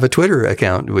I have a Twitter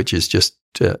account, which is just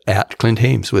at Clint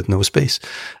Hames with no space.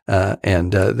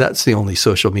 And that's the only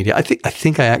social media. I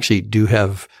think I actually do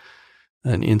have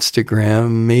an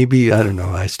Instagram, maybe. I don't know.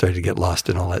 I started to get lost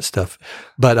in all that stuff.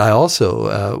 But I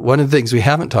also, one of the things we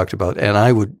haven't talked about, and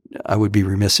I would be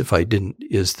remiss if I didn't,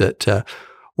 is that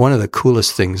one of the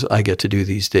coolest things I get to do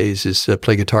these days is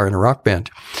play guitar in a rock band.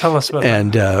 Tell us about that.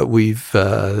 And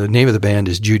the name of the band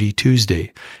is Judy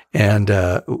Tuesday. And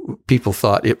people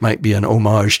thought it might be an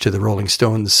homage to the Rolling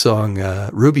Stones song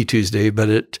Ruby Tuesday, but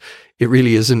it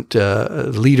really isn't.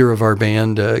 The leader of our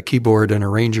band, keyboard and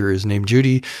arranger, is named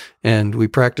Judy, and we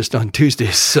practiced on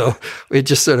Tuesdays. So it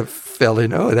just sort of fell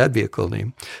in, oh, that'd be a cool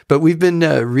name. But we've been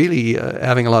really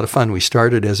having a lot of fun. We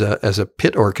started as a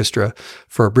pit orchestra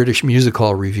for a British Music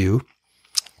Hall review,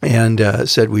 and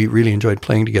said we really enjoyed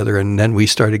playing together. And then we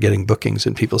started getting bookings,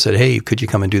 and people said, hey, could you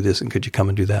come and do this, and could you come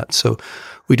and do that? So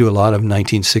we do a lot of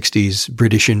 1960s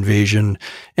British invasion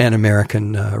and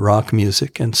American rock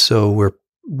music. And so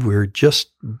we're just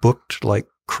booked like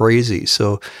crazy.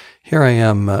 So here I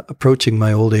am approaching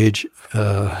my old age,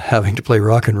 having to play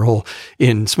rock and roll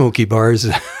in smoky bars.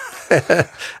 And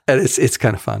it's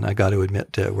kind of fun. I got to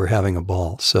admit, we're having a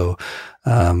ball. So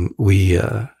we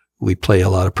play a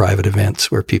lot of private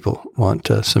events where people want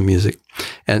some music.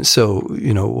 And so,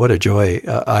 what a joy.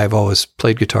 I've always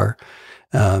played guitar,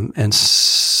 and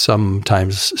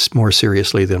sometimes more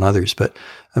seriously than others, but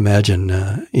imagine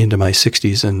into my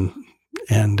 60s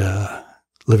and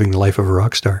living the life of a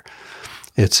rock star.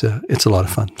 It's a lot of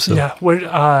fun. So yeah,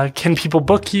 where can people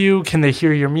book you? Can they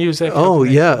hear your music? Oh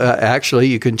yeah, actually,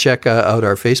 you can check out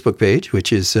our Facebook page,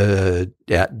 which is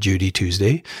at Judy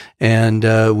Tuesday, and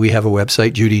we have a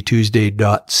website,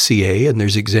 judytuesday.ca, and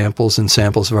there's examples and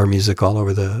samples of our music all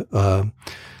over the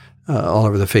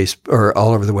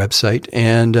website,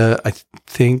 and I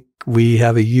think we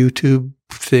have a YouTube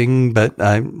thing, but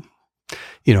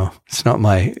it's not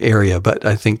my area, but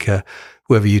I think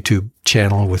we have a YouTube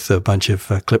channel with a bunch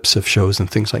of clips of shows and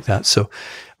things like that. So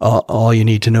all you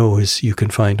need to know is you can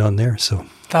find on there. So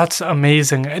that's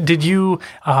amazing. Did you,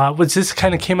 was this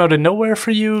kind of came out of nowhere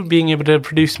for you, being able to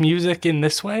produce music in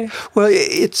this way? Well,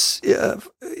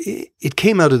 it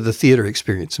came out of the theater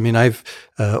experience. I mean, I've,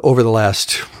 over the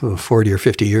last 40 or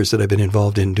 50 years that I've been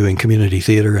involved in doing community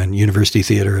theater and university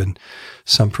theater and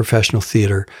some professional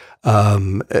theater,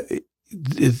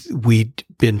 we'd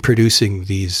been producing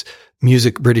these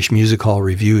British music hall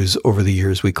reviews over the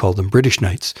years. We called them British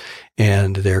Nights,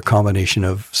 and they're a combination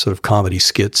of sort of comedy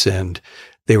skits, and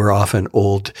they were often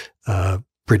old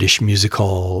British music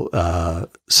hall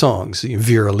songs,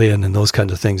 Vera Lynn and those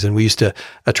kinds of things. And we used to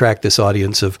attract this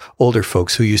audience of older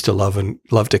folks who used to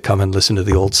love to come and listen to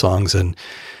the old songs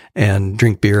and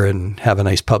drink beer and have a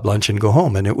nice pub lunch and go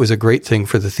home. And it was a great thing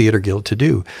for the Theatre Guild to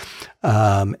do.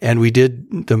 And we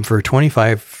did them for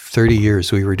 25, 30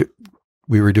 years.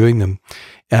 We were doing them.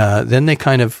 Then they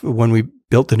kind of, when we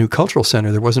built the new cultural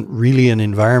center, there wasn't really an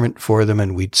environment for them,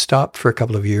 and we'd stopped for a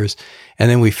couple of years, and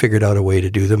then we figured out a way to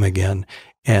do them again.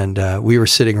 And we were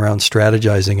sitting around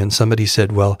strategizing, and somebody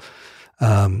said, well,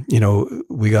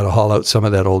 we got to haul out some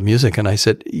of that old music. And I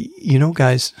said,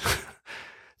 guys,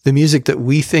 the music that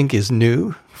we think is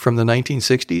new from the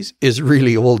 1960s is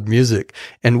really old music,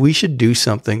 and we should do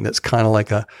something that's kind of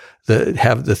like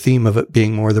have the theme of it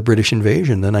being more the British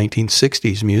invasion, the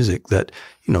 1960s music that,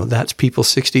 that's people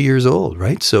 60 years old,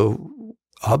 right? So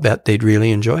I'll bet they'd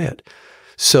really enjoy it.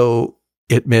 So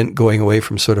it meant going away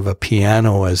from sort of a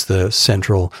piano as the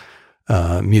central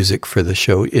music for the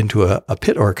show into a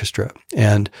pit orchestra.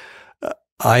 And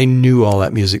I knew all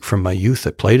that music from my youth.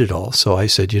 I played it all. So I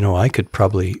said, I could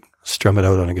probably strum it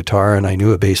out on a guitar, and I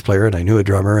knew a bass player, and I knew a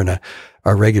drummer, and a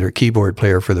regular keyboard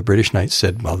player for the British Nights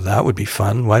said, well, that would be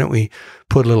fun. Why don't we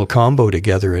put a little combo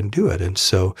together and do it? And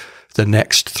so the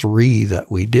next 3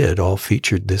 that we did all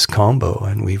featured this combo,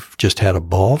 and we've just had a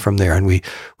ball from there. And we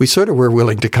sort of were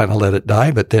willing to kind of let it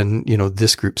die. But then,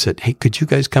 this group said, hey, could you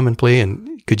guys come and play?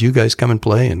 And could you guys come and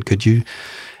play? And could you?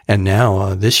 And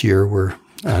now this year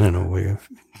we have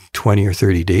 20 or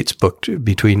 30 dates booked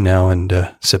between now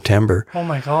and September. Oh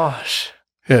my gosh.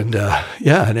 And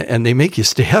and they make you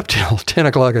stay up till 10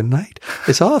 o'clock at night.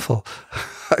 It's awful.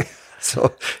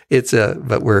 So it's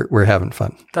but we're having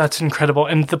fun. That's incredible.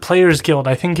 And the Players Guild,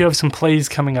 I think you have some plays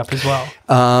coming up as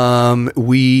well.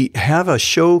 We have a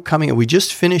show coming. We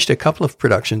just finished a couple of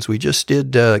productions. We just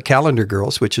did Calendar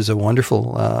Girls, which is a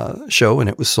wonderful show, and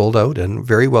it was sold out and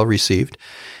very well received.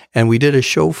 And we did a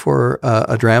show for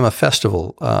a drama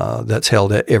festival that's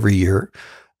held every year.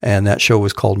 And that show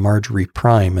was called Marjorie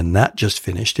Prime, and that just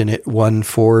finished, and it won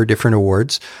 4 different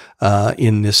awards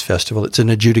in this festival. It's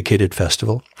an adjudicated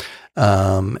festival.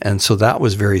 And so that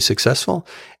was very successful.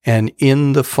 And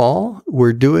in the fall,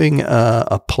 we're doing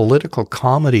a political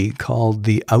comedy called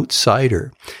The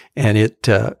Outsider. And it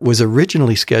was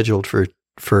originally scheduled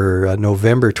for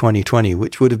November 2020,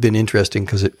 which would have been interesting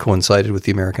because it coincided with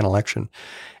the American election.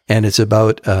 And it's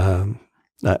about,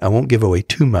 I won't give away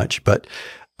too much, but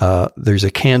there's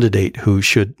a candidate who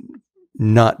should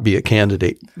not be a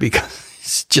candidate because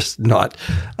he's just not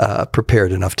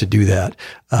prepared enough to do that,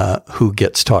 who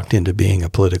gets talked into being a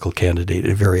political candidate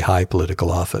in a very high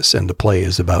political office. And the play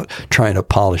is about trying to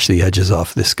polish the edges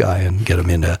off this guy and get him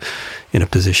in a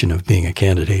position of being a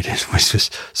candidate. It was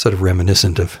just sort of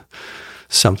reminiscent of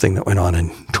something that went on in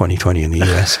 2020 in the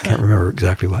U.S. I can't remember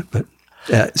exactly what, but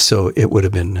so it would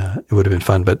have been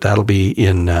fun. But that'll be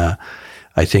in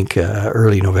I think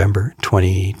early November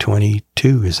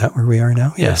 2022. Is that where we are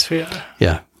now? Yes, we are.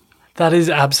 Yeah. That is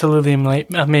absolutely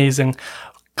amazing.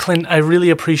 Clint, I really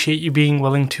appreciate you being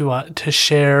willing to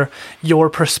share your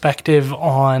perspective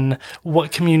on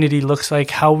what community looks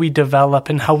like, how we develop,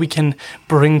 and how we can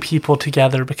bring people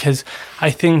together, because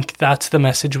I think that's the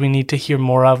message we need to hear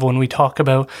more of when we talk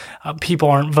about people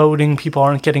aren't voting, people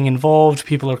aren't getting involved,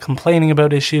 people are complaining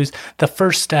about issues. The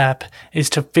first step is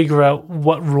to figure out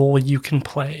what role you can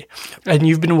play. And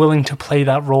you've been willing to play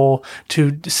that role,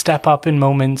 to step up in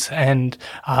moments and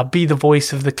be the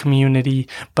voice of the community,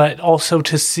 but also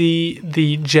to see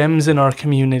the gems in our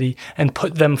community and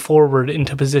put them forward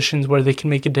into positions where they can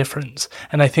make a difference.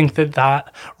 And I think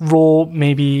that role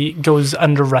maybe goes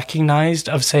under recognized,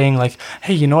 of saying like,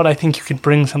 hey, you know what, I think you could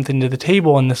bring something to the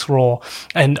table in this role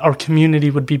and our community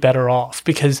would be better off,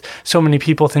 because so many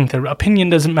people think their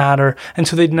opinion doesn't matter, and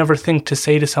so they'd never think to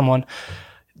say to someone,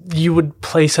 you would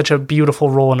play such a beautiful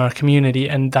role in our community,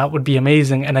 and that would be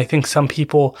amazing. And I think some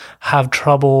people have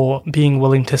trouble being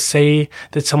willing to say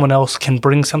that someone else can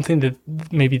bring something that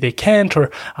maybe they can't,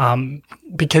 or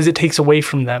because it takes away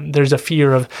from them. There's a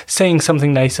fear of saying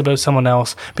something nice about someone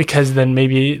else because then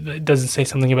maybe it doesn't say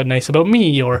something about nice about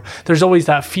me, or there's always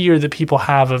that fear that people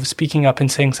have of speaking up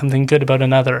and saying something good about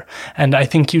another. And I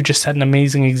think you just set an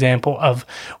amazing example of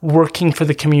working for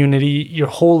the community your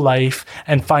whole life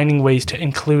and finding ways to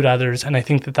include others. And I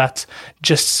think that that's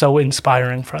just so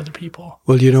inspiring for other people.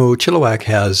 Well, Chilliwack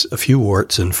has a few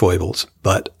warts and foibles,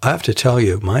 but I have to tell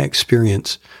you, my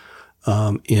experience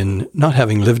in not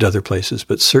having lived other places,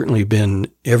 but certainly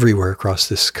been everywhere across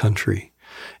this country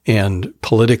and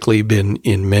politically been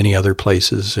in many other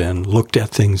places and looked at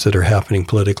things that are happening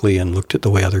politically and looked at the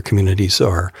way other communities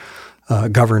are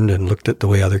governed and looked at the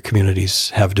way other communities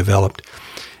have developed.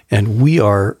 And we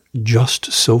are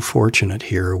just so fortunate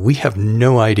here. We have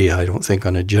no idea, I don't think,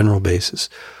 on a general basis,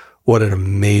 what an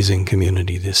amazing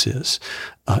community this is.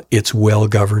 It's well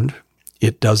governed.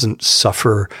 It doesn't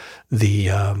suffer the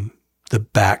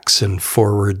backs and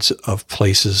forwards of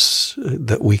places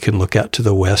that we can look at to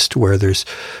the west where there's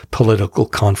political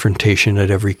confrontation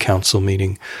at every council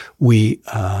meeting. We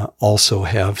also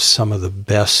have some of the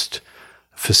best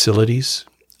facilities.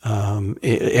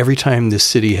 Every time this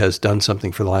city has done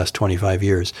something for the last 25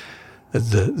 years,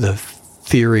 the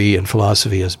theory and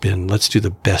philosophy has been, let's do the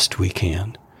best we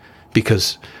can,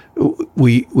 because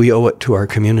we owe it to our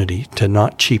community to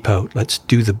not cheap out. Let's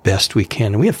do the best we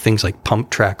can. And we have things like pump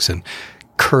tracks and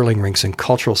curling rinks and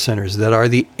cultural centers that are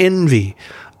the envy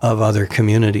of other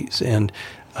communities. And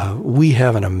we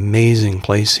have an amazing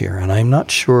place here. And I'm not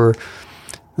sure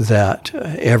that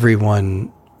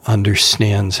everyone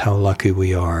understands how lucky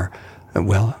we are.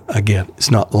 Well, again,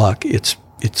 it's not luck. It's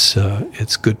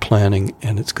good planning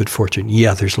and it's good fortune.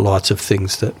 Yeah, there's lots of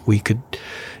things that we could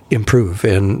improve,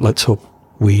 and let's hope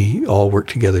we all work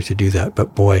together to do that.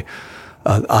 But boy,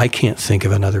 I can't think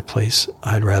of another place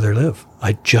I'd rather live.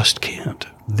 I just can't.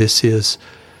 This is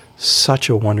such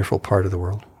a wonderful part of the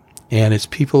world. And it's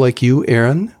people like you,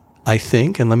 Aaron, I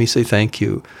think, and let me say thank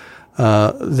you,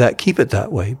 that keep it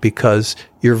that way, because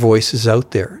your voice is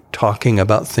out there talking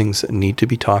about things that need to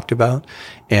be talked about,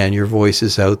 and your voice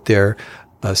is out there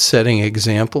setting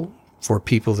example for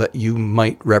people that you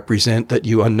might represent, that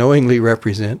you unknowingly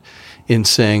represent, in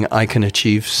saying, I can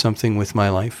achieve something with my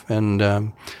life. And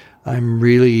I'm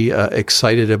really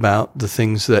excited about the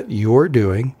things that you're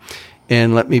doing.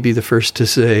 And let me be the first to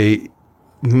say,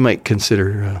 you might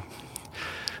consider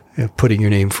putting your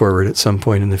name forward at some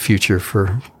point in the future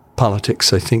for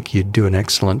politics. I think you'd do an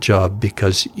excellent job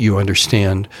because you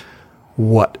understand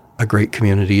what a great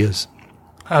community is.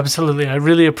 Absolutely. I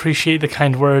really appreciate the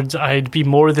kind words. I'd be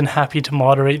more than happy to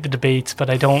moderate the debates, but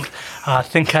I don't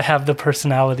think I have the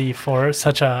personality for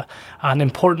such an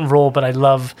important role. But I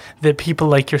love that people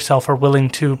like yourself are willing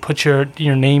to put your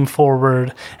name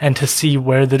forward and to see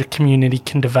where the community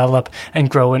can develop and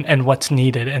grow and what's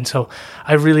needed. And so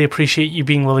I really appreciate you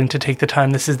being willing to take the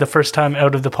time. This is the first time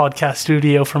out of the podcast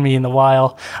studio for me in a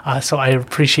while. So I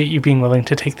appreciate you being willing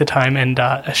to take the time and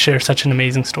share such an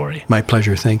amazing story. My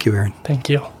pleasure. Thank you, Aaron. Thank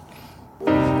you.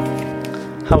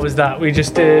 How was that? We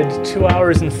just did 2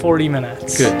 hours and 40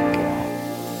 minutes. Good.